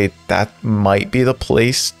would say that might be the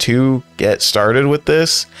place to get started with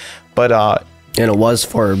this. But and it was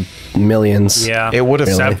for millions. Yeah, it would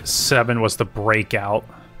have. 7 was the breakout.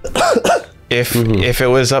 If it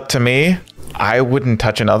was up to me, I wouldn't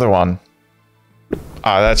touch another one.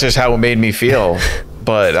 That's just how it made me feel.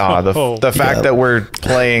 But the fact that we're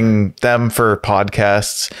playing them for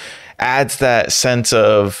podcasts adds that sense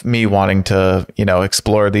of me wanting to, you know,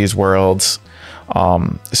 explore these worlds.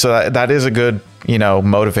 So that is a good, you know,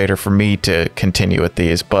 motivator for me to continue with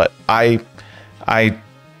these. But I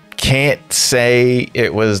can't say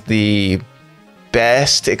it was the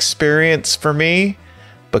best experience for me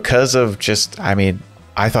because of just, I mean,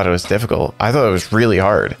 I thought it was difficult. I thought it was really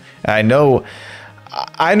hard. And I know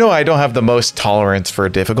I don't have the most tolerance for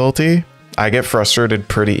difficulty. I get frustrated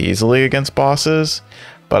pretty easily against bosses,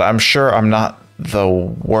 but I'm sure I'm not the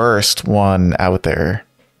worst one out there.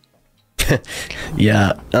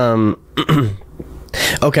 Yeah.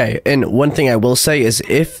 Okay, and one thing I will say is,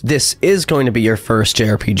 if this is going to be your first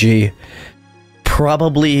JRPG,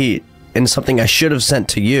 probably, and something I should have sent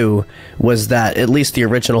to you, was that at least the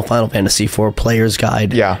original Final Fantasy IV player's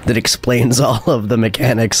guide that explains all of the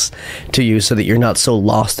mechanics to you so that you're not so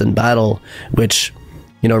lost in battle, which,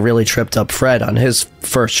 you know, really tripped up Fred on his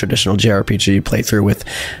first traditional JRPG playthrough with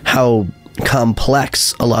how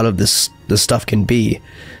complex a lot of this stuff can be.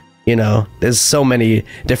 You know, there's so many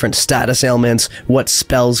different status ailments, what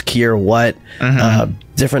spells cure what,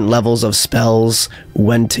 different levels of spells,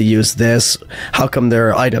 when to use this, how come there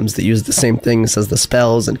are items that use the same things as the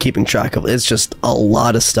spells, and keeping track of it's just a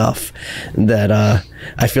lot of stuff that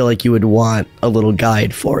I feel like you would want a little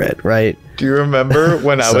guide for it, right? Do you remember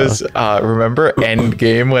when I was, remember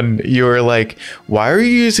Endgame when you were like, why are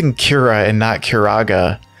you using Cura and not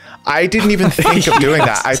Curaga? I didn't even think of doing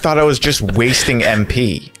that. I thought I was just wasting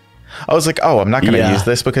MP. I was like, oh, I'm not going to use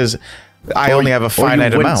this because I only have a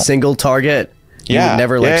finite amount. Single target. You would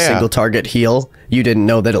never single target heal. You didn't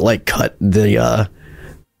know that it like cut the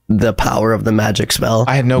power of the magic spell.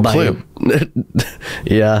 I had no clue.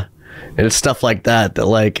 Yeah. And it's stuff like that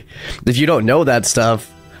like, if you don't know that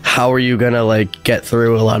stuff, how are you going to like get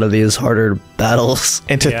through a lot of these harder battles?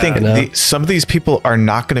 And to think, some of these people are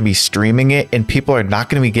not going to be streaming it, and people are not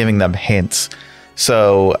going to be giving them hints.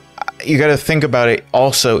 So you got to think about it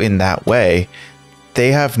also in that way.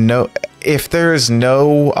 They have if there's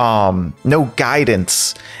no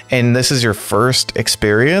guidance and this is your first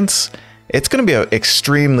experience, it's going to be an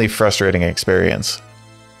extremely frustrating experience.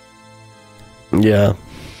 Yeah.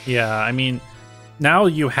 Yeah, I mean, now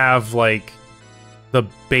you have like the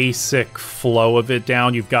basic flow of it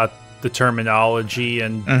down. You've got the terminology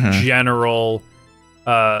and the general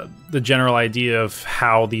idea of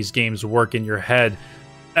how these games work in your head.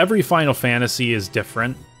 Every Final Fantasy is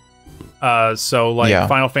different. So like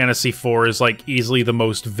Final Fantasy IV is like easily the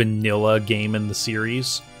most vanilla game in the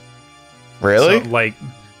series. Really? So, like,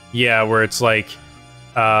 yeah, where it's like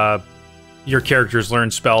your characters learn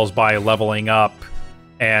spells by leveling up,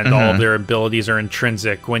 and all of their abilities are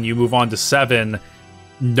intrinsic. When you move on to 7,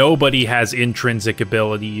 nobody has intrinsic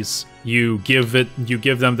abilities. You give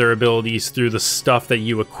them their abilities through the stuff that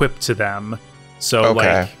you equip to them. So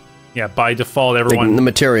like, yeah, by default, everyone... The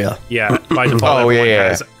materia. Yeah, by default,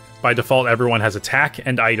 by default, everyone has attack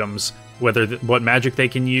and items. What magic they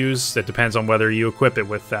can use, that depends on whether you equip it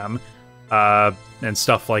with them, and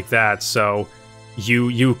stuff like that. So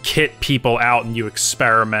you kit people out and you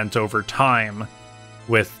experiment over time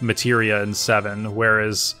with materia in 7,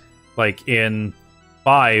 whereas like in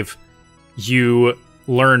 5, you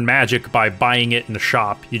learn magic by buying it in a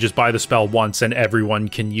shop. You just buy the spell once and everyone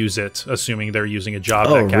can use it, assuming they're using a job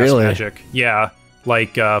that casts magic. Yeah,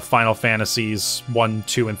 like Final Fantasies 1,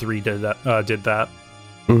 2, and 3 did that.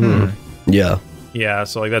 Yeah. Yeah,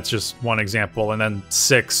 so like that's just one example. And then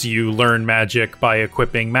 6, you learn magic by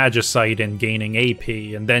equipping Magicite and gaining AP,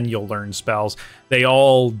 and then you'll learn spells. They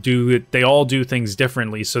all do things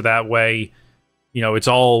differently, so that way, you know, it's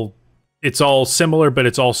all similar, but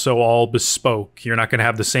it's also all bespoke. You're not going to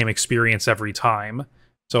have the same experience every time.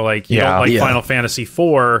 So like you don't like Final Fantasy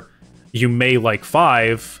IV, you may like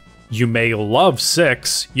 5, you may love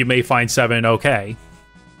 6, you may find 7 okay.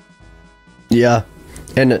 Yeah.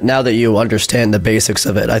 And now that you understand the basics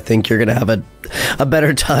of it, I think you're going to have a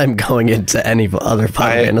better time going into any other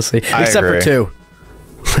Final Fantasy. Except for 2.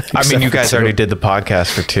 I mean, you guys already did the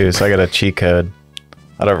podcast for 2, so I got a cheat code.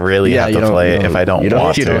 I don't really have to play it if I don't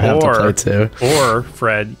want to. You don't have to play 2. Or,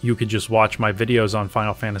 Fred, you could just watch my videos on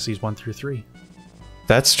Final Fantasies 1 through 3.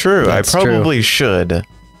 That's true. That's I probably should.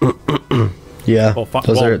 Yeah,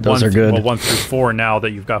 those are good. Well, 1 through 4 now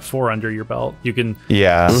that you've got 4 under your belt. You can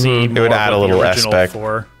it see would add a little aspect.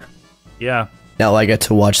 4. Yeah. Now I get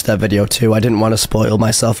to watch that video too. I didn't want to spoil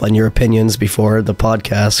myself on your opinions before the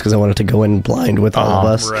podcast because I wanted to go in blind with all of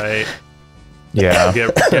us. Right. Yeah.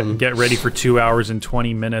 Get ready for 2 hours and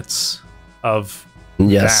 20 minutes of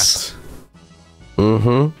that.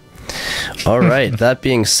 Mm-hmm. All right. That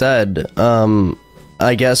being said,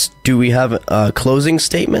 I guess, do we have closing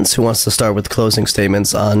statements? Who wants to start with closing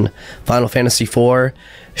statements on Final Fantasy IV?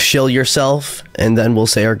 Shill yourself, and then we'll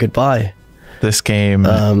say our goodbye. This game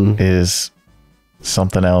is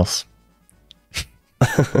something else.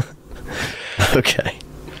 Okay.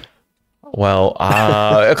 Well,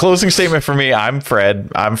 a closing statement for me. I'm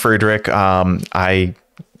Fred. I'm Friedrich. I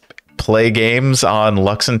play games on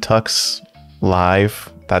Lux and Tux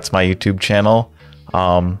Live. That's my YouTube channel.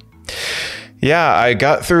 Yeah, I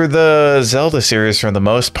got through the Zelda series for the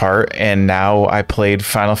most part, and now I played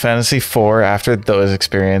Final Fantasy IV after those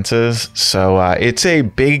experiences. So it's a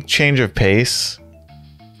big change of pace.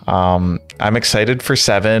 I'm excited for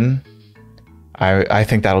 7. I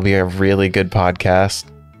think that'll be a really good podcast.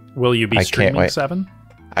 Will you be streaming 7?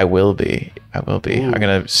 I will be. Ooh, I'm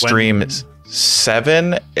gonna stream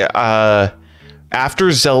 7.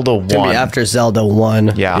 After Zelda 1. After Zelda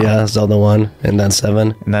 1. Yeah, Zelda 1, and then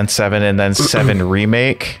 7. And then 7, and then 7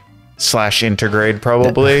 Remake / Integrate,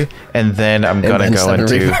 probably. And then I'm going to go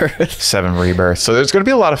into Rebirth. 7 Rebirth. So there's going to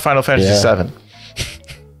be a lot of Final Fantasy 7.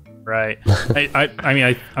 Right. I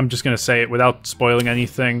mean, I'm just going to say it without spoiling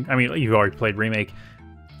anything. I mean, you've already played Remake.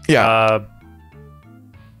 Yeah.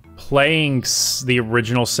 Playing the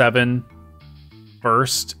original 7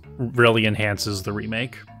 first really enhances the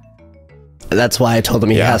Remake. That's why I told him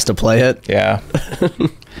he has to play it. Yeah.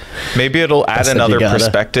 Maybe it'll add another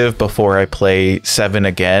perspective before I play 7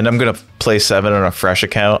 again. I'm going to play 7 on a fresh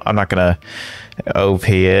account. I'm not going to OP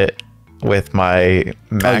it with my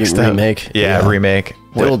maxed out Remake. Yeah, Remake.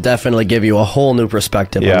 It'll definitely give you a whole new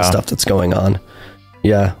perspective on the stuff that's going on.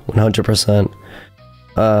 Yeah, 100%.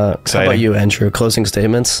 How about you, Andrew? Closing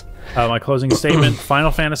statements? My closing statement,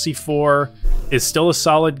 Final Fantasy IV is still a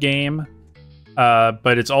solid game.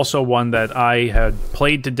 But it's also one that I had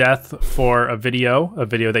played to death for a video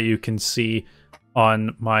that you can see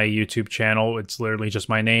on my YouTube channel. It's literally just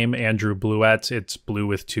my name, Andrew Bluett. It's blue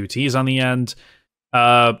with 2 T's on the end.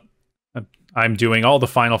 I'm doing all the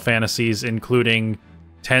Final Fantasies, including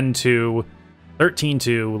 10-2,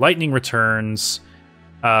 13-2, Lightning Returns,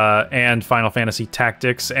 and Final Fantasy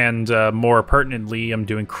Tactics, and more pertinently, I'm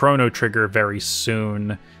doing Chrono Trigger very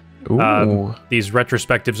soon. These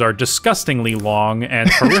retrospectives are disgustingly long and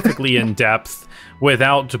horrifically in depth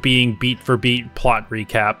without being beat for beat plot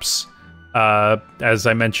recaps. As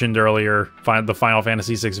I mentioned earlier, the Final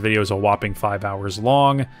Fantasy VI video is a whopping 5 hours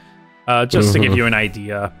long, just to give you an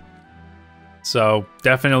idea. So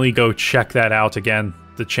definitely go check that out. Again,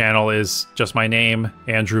 the channel is just my name,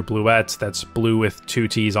 Andrew Bluett. That's blue with 2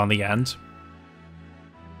 T's on the end.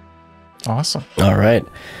 Awesome. All right.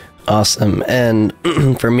 Awesome. And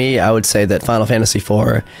for me, I would say that Final Fantasy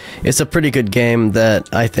IV is a pretty good game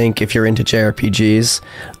that I think if you're into JRPGs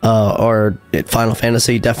or Final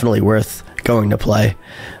Fantasy, definitely worth going to play.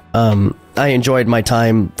 I enjoyed my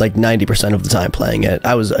time like 90% of the time playing it.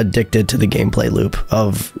 I was addicted to the gameplay loop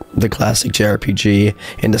of the classic JRPG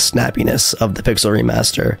and the snappiness of the pixel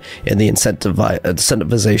remaster and the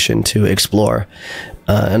incentivization to explore.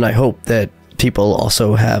 And I hope that people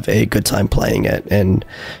also have a good time playing it and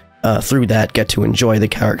through that get to enjoy the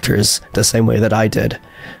characters the same way that I did.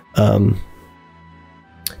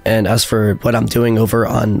 And as for what I'm doing over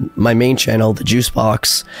on my main channel, the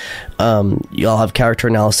Juicebox, y'all have character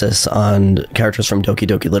analysis on characters from Doki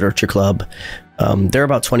Doki Literature Club. They're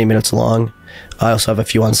about 20 minutes long. I also have a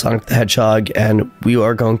few on Sonic the Hedgehog, and we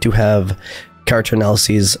are going to have character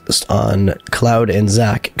analyses on Cloud and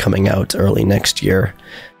Zack coming out early next year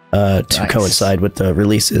to coincide with the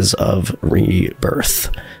releases of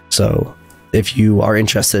Rebirth. So if you are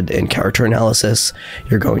interested in character analysis,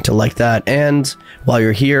 you're going to like that. And while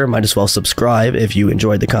you're here, might as well subscribe if you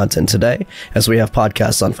enjoyed the content today, as we have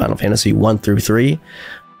podcasts on Final Fantasy 1 through 3.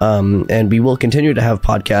 And we will continue to have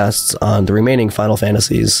podcasts on the remaining Final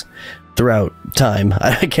Fantasies throughout time.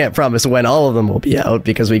 I can't promise when all of them will be out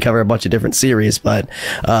because we cover a bunch of different series, but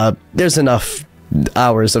there's enough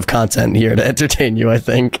hours of content here to entertain you, I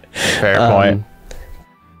think. Fair point.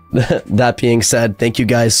 That being said, thank you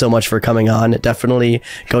guys so much for coming on. Definitely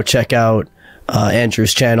go check out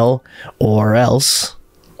Andrew's channel, or else.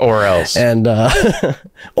 And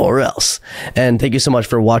or else. And thank you so much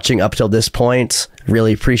for watching up till this point.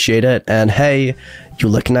 Really appreciate it. And hey, you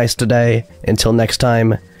look nice today. Until next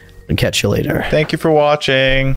time, catch you later. Thank you for watching.